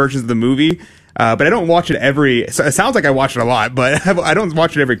of the movie. But I don't watch it so it sounds like I watch it a lot, but I don't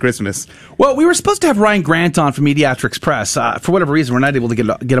watch it every Christmas. Well, we were supposed to have Ryan Grant on from Mediatrix Press. For whatever reason, we're not able to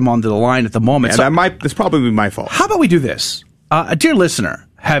get him onto the line at the moment. Yeah, that's probably my fault. How about we do this? Dear listener,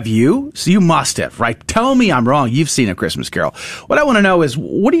 have you? So you must have, right? Tell me I'm wrong. You've seen A Christmas Carol. What I want to know is,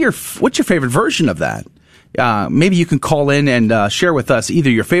 what's your favorite version of that? Maybe you can call in and share with us either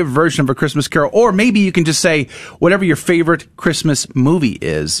your favorite version of A Christmas Carol, or maybe you can just say whatever your favorite Christmas movie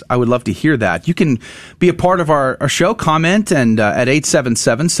is. I would love to hear that. You can be a part of our show, comment, and at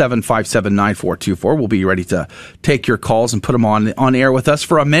 877-757-9424. We'll be ready to take your calls and put them on air with us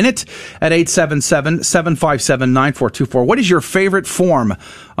for a minute at 877-757-9424. What is your favorite form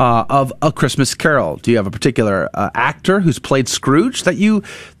of A Christmas Carol? Do you have a particular actor who's played Scrooge that you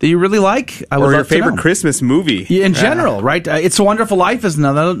really like? I would or love your favorite Christmas movie in general, right? It's a Wonderful Life is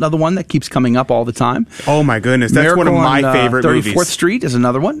another one that keeps coming up all the time. Oh my goodness, that's Miracle one of my favorite 34th movies. 34th Street is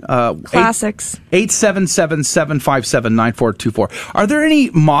another one. Classics. 877-757-9424. Are there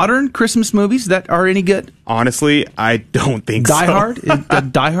any modern Christmas movies that are any good? Honestly, I don't think Die so. Hard?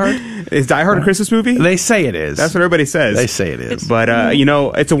 Die Hard? Is Die Hard a Christmas movie? They say it is. That's what everybody says. They say it is. But,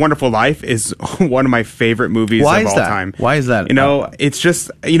 It's a Wonderful Life is one of my favorite movies of all time. Why is that? It's just,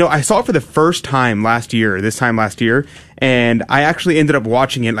 I saw it for the first time last year, and I actually ended up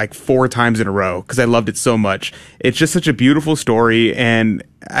watching it like 4 times in a row because I loved it so much. It's just such a beautiful story, and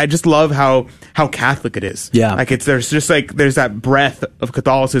I just love how Catholic it is. Yeah. There's that breath of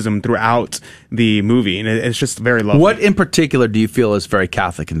Catholicism throughout the movie, and it's just very lovely. What in particular do you feel is very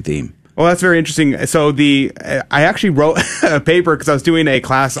Catholic in theme? Well, that's very interesting. So I actually wrote a paper because I was doing a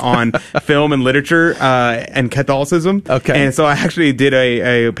class on film and literature and Catholicism. Okay. And so I actually did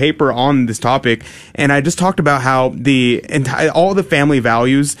a paper on this topic, and I just talked about how all the family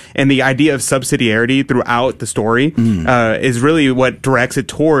values and the idea of subsidiarity throughout the story is really what directs it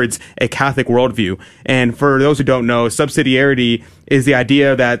towards a Catholic worldview. And for those who don't know, subsidiarity is the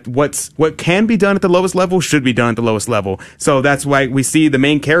idea that what can be done at the lowest level should be done at the lowest level. So that's why we see the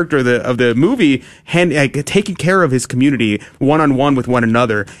main character of the movie taking care of his community one-on-one with one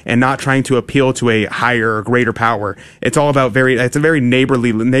another and not trying to appeal to a higher or greater power. It's all about it's a very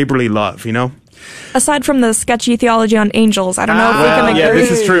neighborly love, Aside from the sketchy theology on angels, I don't know if we can agree. Yeah,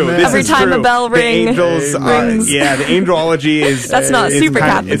 this is true. Every time a bell rings. The angelology is... That's not super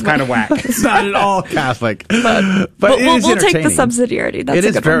Catholic. It's kind of whack. It's not at all Catholic. But we'll take the subsidiarity. That's it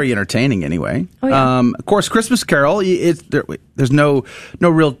is very entertaining anyway. Oh, yeah. Of course, Christmas Carol, there's no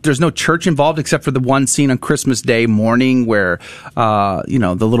church involved except for the one scene on Christmas Day morning where,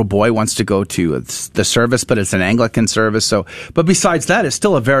 the little boy wants to go to the service, but it's an Anglican service. But besides that, it's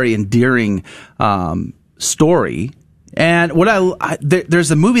still a very endearing story. And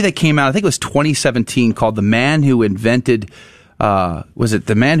there's a movie that came out, I think it was 2017, called The Man Who Invented. Was it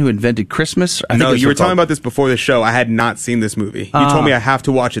The Man Who Invented Christmas? No, you were talking about this before the show. I had not seen this movie. You told me I have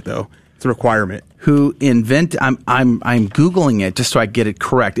to watch it though. It's a requirement. I'm Googling it just so I get it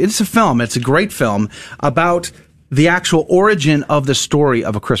correct. It's a film. It's a great film about the actual origin of the story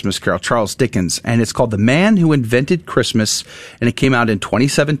of A Christmas Carol, Charles Dickens, and it's called The Man Who Invented Christmas, and it came out in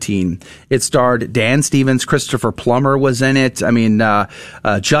 2017. It starred Dan Stevens, Christopher Plummer was in it,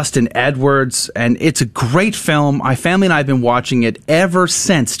 Justin Edwards, and it's a great film. My family and I have been watching it ever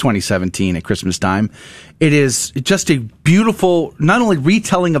since 2017 at Christmas time, It is just a beautiful, not only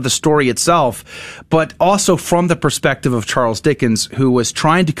retelling of the story itself, but also from the perspective of Charles Dickens, who was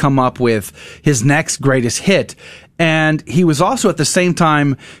trying to come up with his next greatest hit. And he was also at the same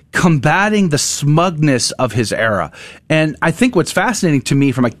time combating the smugness of his era. And I think what's fascinating to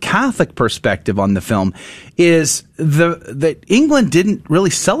me from a Catholic perspective on the film is that England didn't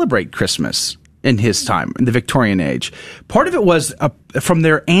really celebrate Christmas in his time, in the Victorian age. Part of it was from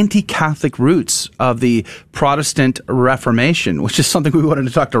their anti-Catholic roots of the Protestant Reformation, which is something we wanted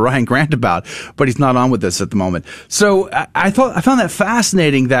to talk to Ryan Grant about, but he's not on with us at the moment. So I found that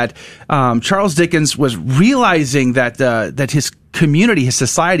fascinating that Charles Dickens was realizing that his community, his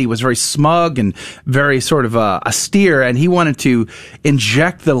society was very smug and very sort of austere, and he wanted to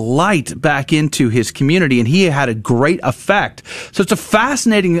inject the light back into his community, and he had a great effect. So it's a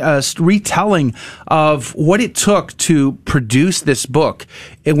fascinating retelling of what it took to produce this book.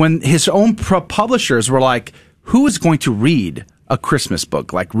 And when his own publishers were like, who is going to read a Christmas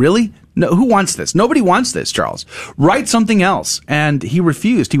book? Like, really? No, who wants this? Nobody wants this, Charles. Write something else. And he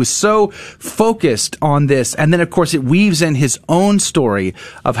refused. He was so focused on this. And then, of course, it weaves in his own story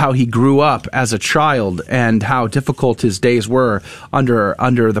of how he grew up as a child and how difficult his days were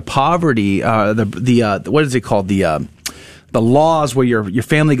under the poverty, what is it called? The laws where your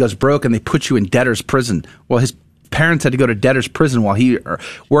family goes broke and they put you in debtor's prison. Well, his parents had to go to debtor's prison while he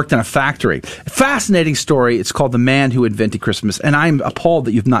worked in a factory. Fascinating story. It's called The Man Who Invented Christmas, and I'm appalled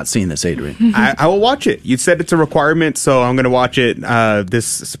that you've not seen this, Adrian. I will watch it. You said it's a requirement, so I'm going to watch it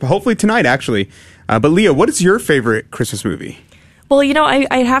hopefully tonight, actually. But Leah, what is your favorite Christmas movie? Well,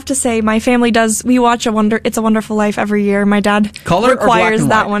 I have to say my family we watch It's a Wonderful Life every year. My dad color requires or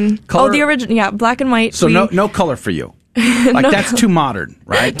black and that white? one. Color? Oh, the original, yeah, black and white. So no color for you. Like, no, that's too modern,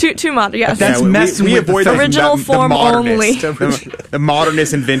 right? Too modern, yes. That's messing with avoid the original form only. The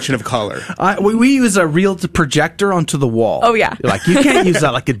modernist invention of color. We use a real projector onto the wall. Oh, yeah. Like, you can't use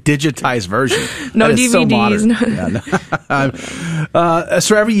that like a digitized version. No that DVDs. So modern.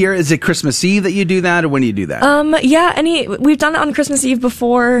 So every year, is it Christmas Eve that you do that, or when do you do that? Yeah, we've done it on Christmas Eve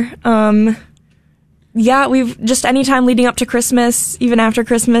before. Yeah, we've just anytime leading up to Christmas, even after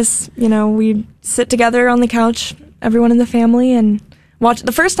Christmas, we sit together on the couch, everyone in the family, and watch.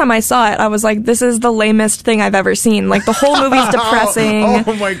 The first time I saw it, I was like, this is the lamest thing I've ever seen. Like, the whole movie's depressing.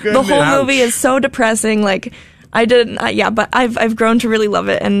 Oh my goodness. The whole movie is so depressing. Like, but I've grown to really love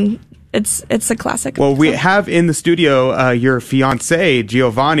it, and it's a classic. Well, we have in the studio your fiancé,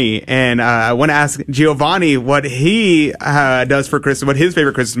 Giovanni, and I want to ask Giovanni what he does for Christmas, what his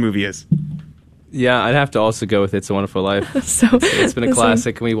favorite Christmas movie is. Yeah, I'd have to also go with It's a Wonderful Life. It's been a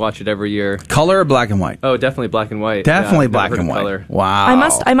classic, and we watch it every year. Color or black and white? Oh, definitely black and white. Definitely yeah, black and white. Color. Wow.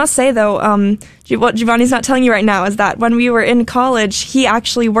 I must say, though, what Giovanni's not telling you right now is that when we were in college, he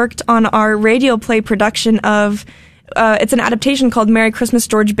actually worked on our radio play production of... it's an adaptation called Merry Christmas,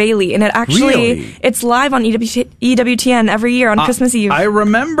 George Bailey, and it's live on EWTN every year on Christmas Eve. I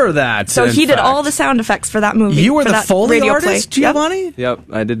remember that. So he did all the sound effects for that movie. You were the Foley artist, Giovanni? Yep,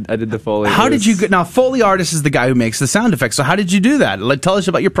 I did the Foley. How did you now? Foley artist is the guy who makes the sound effects. So how did you do that? Tell us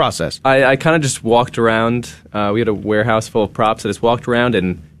about your process. I kind of just walked around. We had a warehouse full of props. I just walked around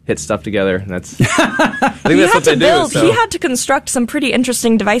and hit stuff together. And that's I think that's what they do. So. He had to construct some pretty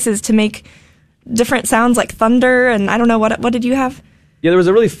interesting devices to make different sounds like thunder, and I don't know, what did you have? Yeah, there was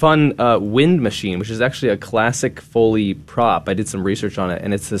a really fun wind machine, which is actually a classic Foley prop. I did some research on it,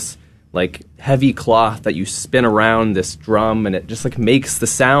 and it's this like heavy cloth that you spin around this drum, and it just like makes the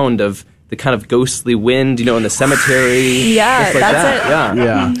sound of the kind of ghostly wind, in the cemetery. Yeah, that's it.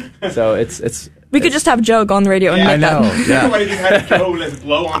 Yeah. So it's we could just have Joe go on the radio and make that. Yeah. Why did you have Joe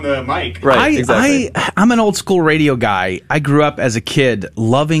blow on the mic? Right, exactly. I'm an old school radio guy. I grew up as a kid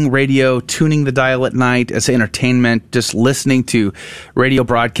loving radio, tuning the dial at night as entertainment, just listening to radio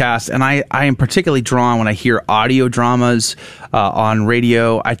broadcasts. And I am particularly drawn when I hear audio dramas on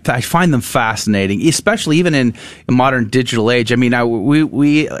radio. I find them fascinating, especially even in modern digital age. I mean, I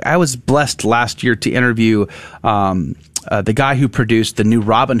was blessed last year to interview the guy who produced the new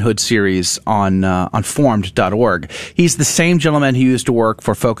Robin Hood series on Formed.org. He's the same gentleman who used to work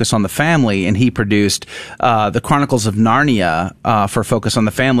for Focus on the Family, and he produced the Chronicles of Narnia for Focus on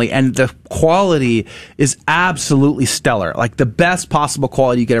the Family, and the quality is absolutely stellar, like the best possible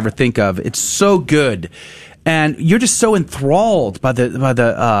quality you could ever think of. It's so good. And you're just so enthralled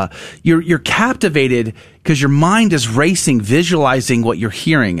by you're captivated because your mind is racing, visualizing what you're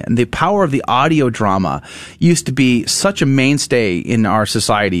hearing. And the power of the audio drama used to be such a mainstay in our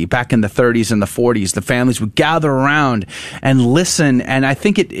society back in the 30s and the 40s. The families would gather around and listen. And I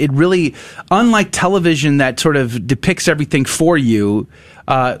think it really, unlike television that sort of depicts everything for you,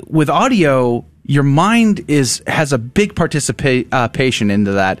 with audio, your mind has a big participation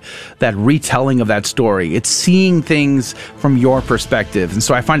into that retelling of that story. It's seeing things from your perspective, and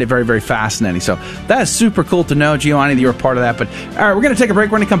so I find it very, very fascinating. So that is super cool to know, Giovanni, that you're a part of that. But all right, we're going to take a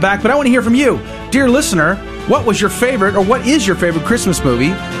break. We're going to come back, but I want to hear from you, dear listener. What was your favorite, or what is your favorite Christmas movie?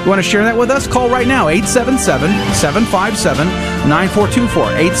 You want to share that with us? Call right now,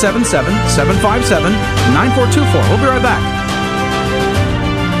 877-757-9424. 877-757-9424. We'll be right back.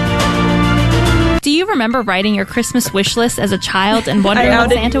 Do you remember writing your Christmas wish list as a child and wondering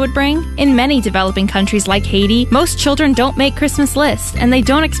what Santa would bring? In many developing countries like Haiti, most children don't make Christmas lists, and they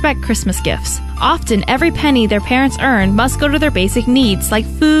don't expect Christmas gifts. Often, every penny their parents earn must go to their basic needs like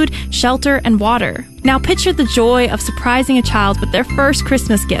food, shelter, and water. Now picture the joy of surprising a child with their first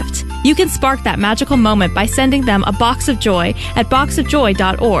Christmas gift. You can spark that magical moment by sending them a box of joy at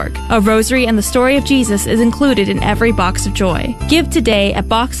boxofjoy.org. A rosary and the story of Jesus is included in every box of joy. Give today at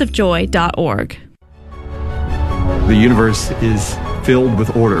boxofjoy.org. The universe is filled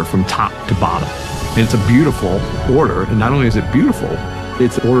with order from top to bottom. And it's a beautiful order. And not only is it beautiful,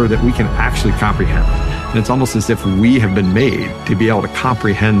 it's order that we can actually comprehend. And it's almost as if we have been made to be able to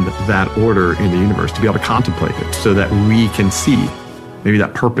comprehend that order in the universe, to be able to contemplate it so that we can see maybe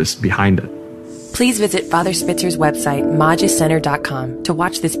that purpose behind it. Please visit Father Spitzer's website, magiscenter.com, to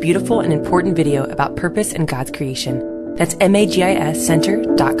watch this beautiful and important video about purpose and God's creation. That's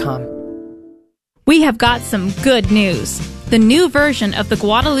magiscenter.com. We have got some good news. The new version of the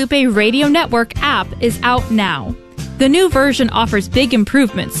Guadalupe Radio Network app is out now. The new version offers big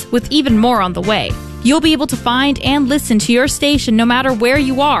improvements, with even more on the way. You'll be able to find and listen to your station no matter where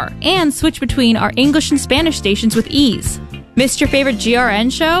you are, and switch between our English and Spanish stations with ease. Missed your favorite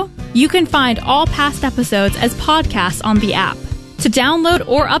GRN show? You can find all past episodes as podcasts on the app. To download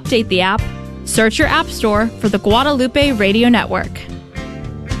or update the app, search your app store for the Guadalupe Radio Network.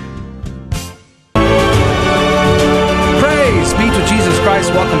 Praise be to Jesus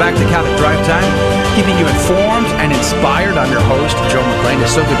Christ. Welcome back to Catholic Drive Time, keeping you informed and inspired. I'm your host, Joe McClain.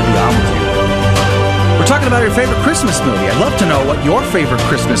 It's so good to be on with you. We're talking about your favorite Christmas movie. I'd love to know what your favorite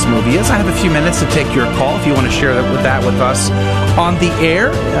Christmas movie is. I have a few minutes to take your call if you want to share that with us on the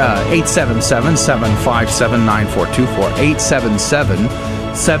air. 877-757-9424.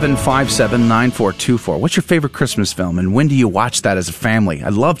 877-757-9424. What's your favorite Christmas film, and when do you watch that as a family?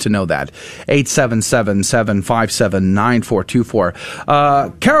 I'd love to know that.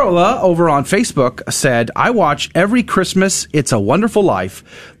 877-757-9424. Carola over on Facebook said, I watch every Christmas It's a Wonderful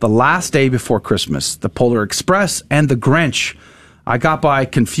Life, The Last Day Before Christmas, The Polar Express, and The Grinch. I got by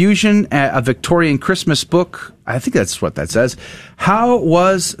confusion at a Victorian Christmas book. I think that's what that says. How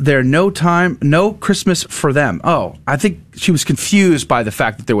was there no Christmas for them? Oh, I think she was confused by the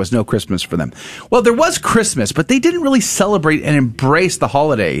fact that there was no Christmas for them. Well, there was Christmas, but they didn't really celebrate and embrace the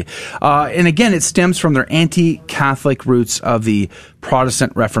holiday. And again, it stems from their anti-Catholic roots of the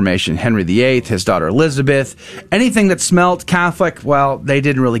Protestant Reformation. Henry VIII, his daughter Elizabeth, anything that smelled Catholic, well, they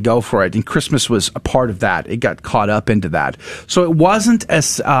didn't really go for it. And Christmas was a part of that. It got caught up into that. So it wasn't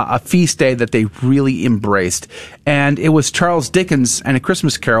a feast day that they really embraced. And it was Charles Dickens and A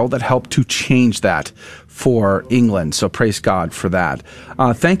Christmas Carol that helped to change that for England. So praise God for that.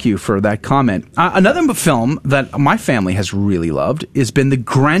 Thank you for that comment. Another film that my family has really loved has been The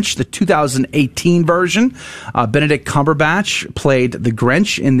Grinch, the 2018 version. Benedict Cumberbatch played the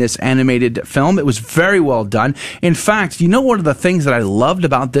Grinch in this animated film. It was very well done. In fact, you know one of the things that I loved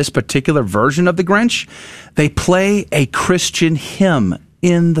about this particular version of The Grinch? They play a Christian hymn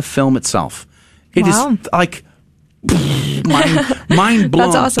in the film itself. It is like mind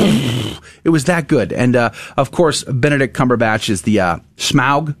blown. That's awesome. It was that good. And of course, Benedict Cumberbatch is the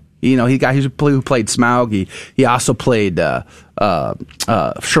Smaug. You know, he who played Smaug. He also played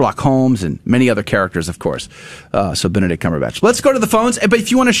Sherlock Holmes and many other characters, of course. So Benedict Cumberbatch. Let's go to the phones. But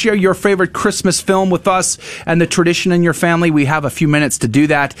if you want to share your favorite Christmas film with us and the tradition in your family, we have a few minutes to do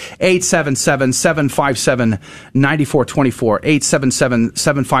that. 877-757-9424.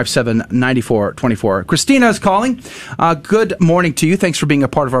 877-757-9424. Christina is calling. Good morning to you. Thanks for being a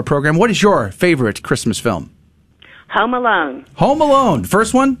part of our program. What is your favorite Christmas film? Home Alone. Home Alone.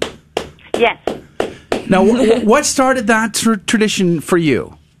 First one? Yes. Now, what started that tradition for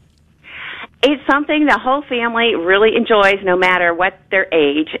you? It's something the whole family really enjoys no matter what their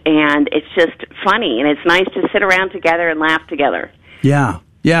age, and it's just funny, and it's nice to sit around together and laugh together. Yeah.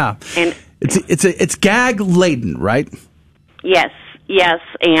 And it's gag laden, right? Yes, and we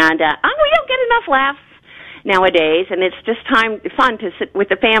don't get enough laughs nowadays, and it's just fun to sit with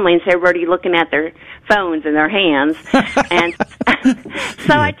the family and so everybody looking at their phones in their hands. And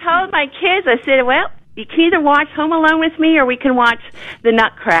so I told my kids, I said, well, You can either watch Home Alone with me, or we can watch The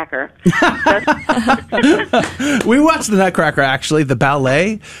Nutcracker. We watched The Nutcracker, actually, the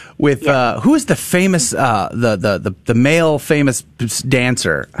ballet with who is the famous the male famous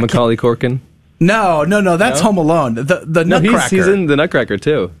dancer? Macaulay Culkin. No, that's Home Alone. The Nutcracker. He's in The Nutcracker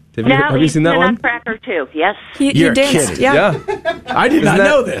too. Have you seen that one? Nutcracker too. Yes. You're danced. kidding. Yeah. I did not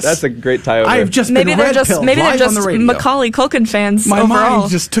know this. That's a great tie over. I have just Maybe been they're red just pilled maybe they're live on the just radio. Macaulay Culkin fans My overall.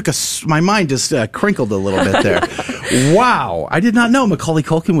 mind just crinkled a little bit there. Wow, I did not know Macaulay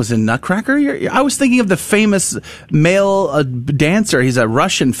Culkin was in Nutcracker. I was thinking of the famous male dancer. He's a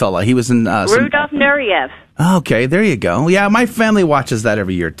Russian fella. He was in Rudolph Nureyev. Okay, there you go. Yeah, my family watches that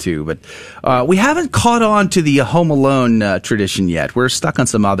every year too, but we haven't caught on to the Home Alone tradition yet. We're stuck on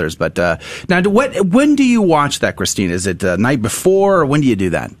some others. But now, when do you watch that, Christine? Is it the night before, or when do you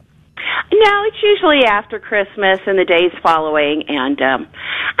do that? No, it's usually after Christmas and the days following. And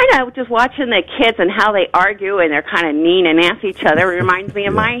I know, just watching the kids and how they argue and they're kind of mean and nasty each other reminds me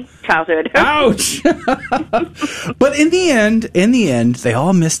of my childhood. Ouch! But in the end, they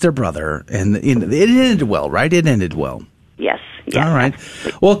all missed their brother, and it ended well, right? It ended well. Yes. All right.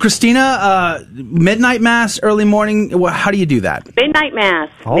 Well, Christina, midnight mass, early morning. How do you do that? Midnight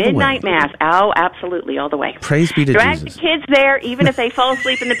mass. All the way. Midnight mass. Oh, absolutely, all the way. Praise be to Drag Jesus. the kids there, even if they fall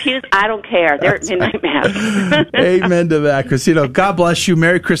asleep in the pews. I don't care. They're at midnight mass. Amen to that, Christina. God bless you.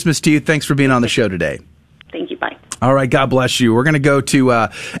 Merry Christmas to you. Thanks for being on the show today. Thank you. Bye. All right. God bless you. We're going to go to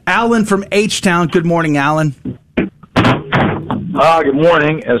Alan from H-Town. Good morning, Alan. Good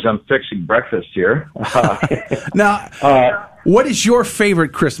morning, as I'm fixing breakfast here. Now, what is your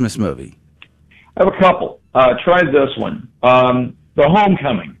favorite Christmas movie? I have a couple. Try this one. The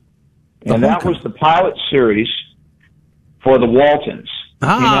Homecoming. That was the pilot series for the Waltons. It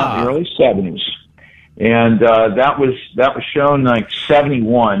came out in the early 70s. And that was shown like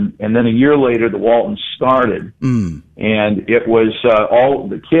 71, and then a year later the Waltons started. And it was all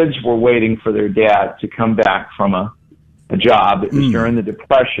the kids were waiting for their dad to come back from a job. It was during the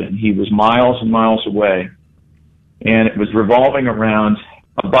Depression. He was miles and miles away. And it was revolving around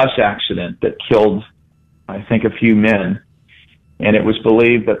a bus accident that killed, I think, a few men. And it was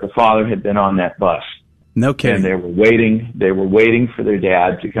believed that the father had been on that bus. No kidding. And they were waiting for their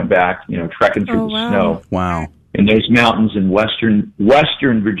dad to come back, trekking through the snow. Wow. In those mountains in western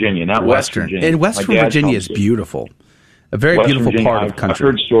Virginia, not West Virginia. And West Virginia is beautiful. A very beautiful part of the country.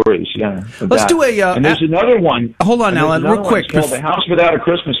 I've heard stories, Let's do a... and there's another one. Hold on, Alan, real quick. It's called The House Without a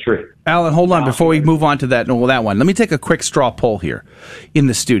Christmas Tree. Alan, hold on. Before we move on to that one, let me take a quick straw poll here in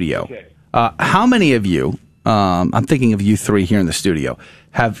the studio. Okay. How many of you, I'm thinking of you three here in the studio,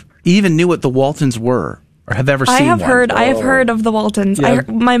 have even knew what the Waltons were or have ever seen one? I have heard of the Waltons. Yeah.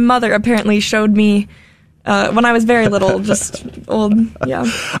 My mother apparently showed me when I was very little, just old. Yeah.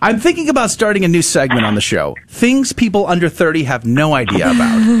 I'm thinking about starting a new segment on the show. Things people under 30 have no idea about.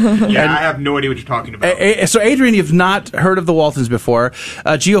 I have no idea what you're talking about. So, Adrian, you've not heard of the Waltons before.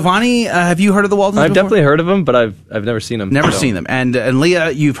 Giovanni, have you heard of the Waltons before? I've definitely heard of them, but I've never seen them. Never seen them. And Leah,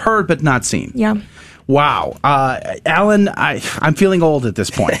 you've heard but not seen. Yeah. Wow. Alan, I'm feeling old at this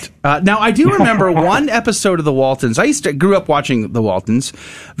point. Now, I do remember one episode of The Waltons. I grew up watching The Waltons.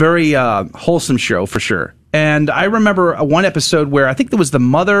 Very wholesome show, for sure. And I remember one episode where I think there was the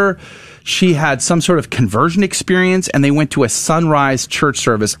mother. She had some sort of conversion experience, and they went to a sunrise church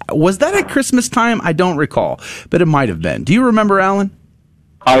service. Was that at Christmas time? I don't recall, but it might have been. Do you remember, Alan?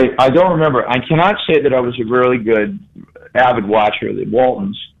 I don't remember. I cannot say that I was a really good avid watcher of the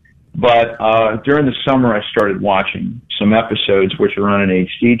Waltons. But during the summer, I started watching some episodes, which are on an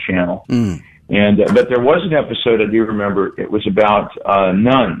HD channel. But there was an episode I do remember. It was about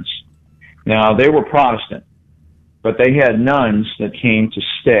nuns. Now, they were Protestant, but they had nuns that came to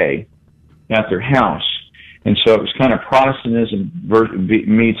stay at their house. And so it was kind of Protestantism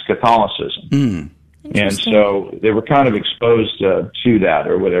meets Catholicism. And so they were kind of exposed to that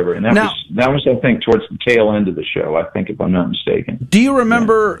or whatever. And that was, I think, towards the tail end of the show, I think, if I'm not mistaken. Do you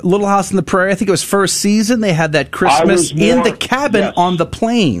remember Little House on the Prairie? I think it was first season. They had that Christmas in the cabin on the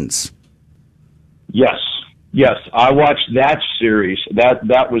plains. Yes, I watched that series.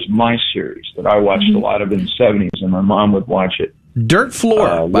 That was my series that I watched a lot of in the 70s, and my mom would watch it. Dirt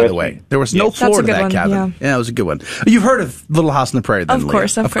floor, by the way. There was no floor to that cabin. Yeah, that was a good one. You've heard of Little House on the Prairie, then, Of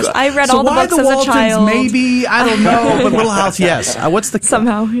course. Leah? I read all the books as a child. Maybe, I don't know, but Little House, yes. What's the...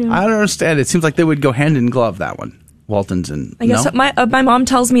 Somehow, yeah. I don't understand. It seems like they would go hand in glove, that one. Waltons and... I guess my mom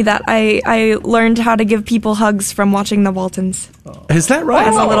tells me that I learned how to give people hugs from watching the Waltons. Is that right?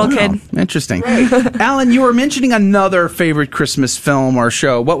 As a little kid. Interesting. Alan, you were mentioning another favorite Christmas film or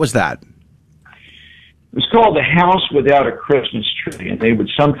show. What was that? It was called The House Without a Christmas Tree, and they would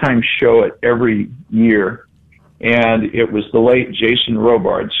sometimes show it every year. And it was the late Jason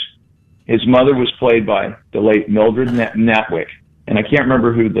Robards. His mother was played by the late Mildred Natwick, and I can't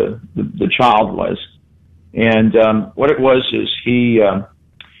remember who the child was. And what it was is he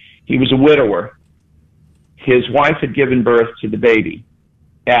was a widower. His wife had given birth to the baby.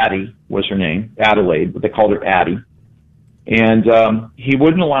 Addie was her name, Adelaide, but they called her Addie. And he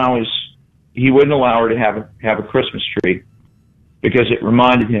wouldn't allow her to have a Christmas tree because it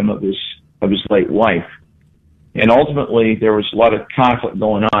reminded him of his late wife. And ultimately, there was a lot of conflict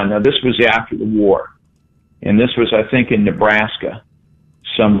going on. Now, this was after the war, and this was, I think, in Nebraska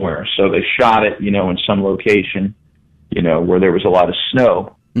somewhere. So they shot it, in some location, where there was a lot of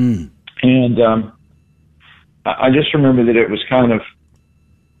snow. And I just remember that it was kind of,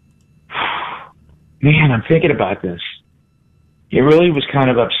 man, I'm thinking about this. It really was kind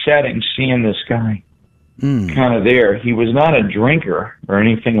of upsetting seeing this guy kind of there. He was not a drinker or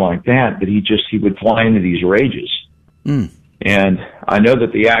anything like that, but he would fly into these rages. And I know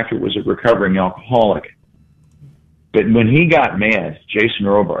that the actor was a recovering alcoholic. But when he got mad, Jason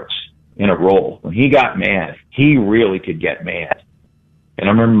Robards, in a role, when he got mad, he really could get mad. And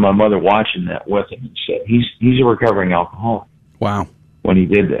I remember my mother watching that with him and said, he's a recovering alcoholic. Wow. When he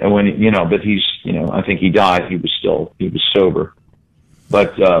did that, but he's, I think he died. He was sober.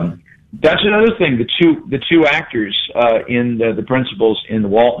 But, that's another thing. The two actors, in the principals in the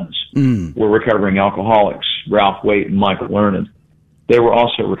Waltons were recovering alcoholics, Ralph Waite and Michael Learned. They were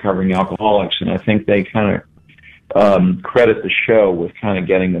also recovering alcoholics, and I think they kind of, credit the show with kind of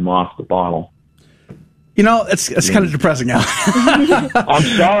getting them off the bottle. It's kind of depressing now. I'm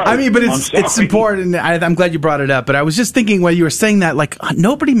sorry. I mean, but it's important. I'm glad you brought it up. But I was just thinking while you were saying that, like,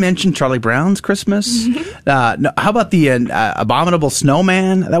 nobody mentioned Charlie Brown's Christmas. No, how about the Abominable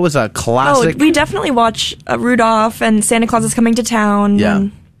Snowman? That was a classic. Oh, we definitely watch Rudolph and Santa Claus is Coming to Town.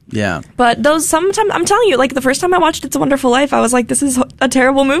 Yeah. But those sometimes, I'm telling you, like the first time I watched It's a Wonderful Life, I was like, this is a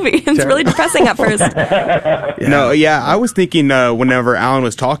terrible movie. It's really depressing at first. I was thinking whenever Alan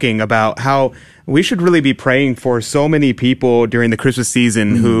was talking about how we should really be praying for so many people during the Christmas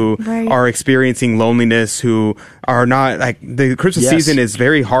season who are experiencing loneliness, who are not, like, the Christmas season is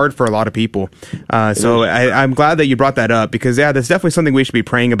very hard for a lot of people. So I'm glad that you brought that up because, that's definitely something we should be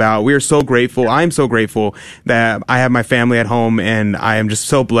praying about. We are so grateful. I'm so grateful that I have my family at home and I am just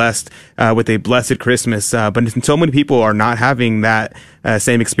so blessed with a blessed Christmas. But so many people are not having that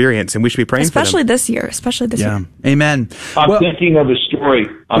same experience, and we should be praying for them. Especially this year. Amen. I'm thinking of a story.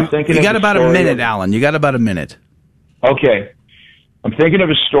 You got about a minute, Alan. You got about a minute. Okay. I'm thinking of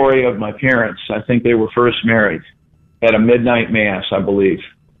a story of my parents. I think they were first married at a midnight mass, I believe.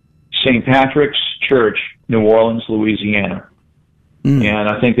 St. Patrick's Church, New Orleans, Louisiana. And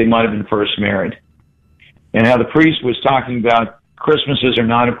I think they might have been first married. And how the priest was talking about Christmases are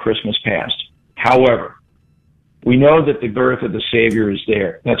not of Christmas past. However, we know that the birth of the Savior is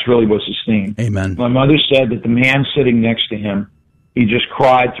there. That's really what's his theme. Amen. My mother said that the man sitting next to him, he just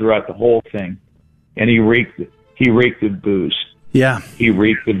cried throughout the whole thing. And he reeked of booze. Yeah. He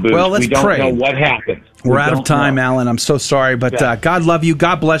reeked of booze. Well, let's pray. We don't know what happened. We're out of time, Alan. I'm so sorry. But God love you.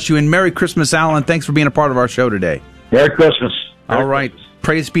 God bless you. And Merry Christmas, Alan. Thanks for being a part of our show today. Merry Christmas. All right.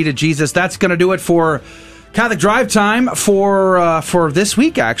 Praise be to Jesus. That's going to do it for Catholic Drive Time for this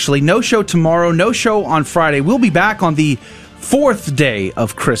week, actually. No show tomorrow, no show on Friday. We'll be back on the fourth day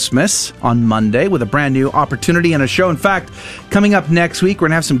of Christmas on Monday with a brand new opportunity and a show. In fact, coming up next week, we're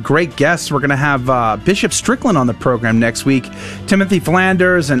going to have some great guests. We're going to have Bishop Strickland on the program next week, Timothy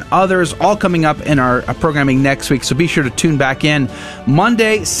Flanders and others, all coming up in our programming next week. So be sure to tune back in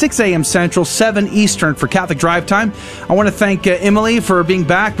Monday, 6 a.m. Central, 7 Eastern for Catholic Drive Time. I want to thank Emily for being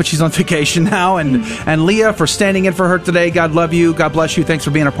back, but she's on vacation now, and Leah for standing in for her today. God love you. God bless you. Thanks for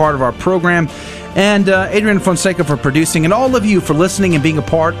being a part of our program. And Adrian Fonseca for producing, and all of you for listening and being a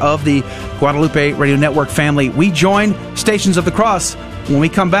part of the Guadalupe Radio Network family. We join Stations of the Cross when we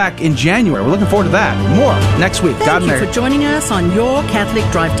come back in January. We're looking forward to that. More next week. Thank you for joining us on Your Catholic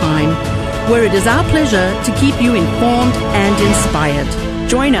Drive Time, where it is our pleasure to keep you informed and inspired.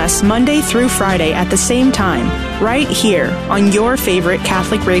 Join us Monday through Friday at the same time, right here on your favorite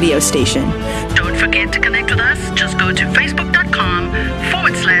Catholic radio station. Don't forget to connect with us. Just go to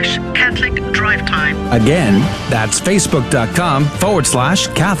facebook.com/Catholic Drive Time. Again, that's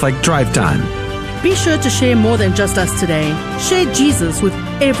facebook.com/Catholic Drive Time. Be sure to share more than just us today. Share Jesus with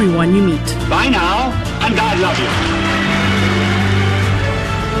everyone you meet. Bye now, and God love you.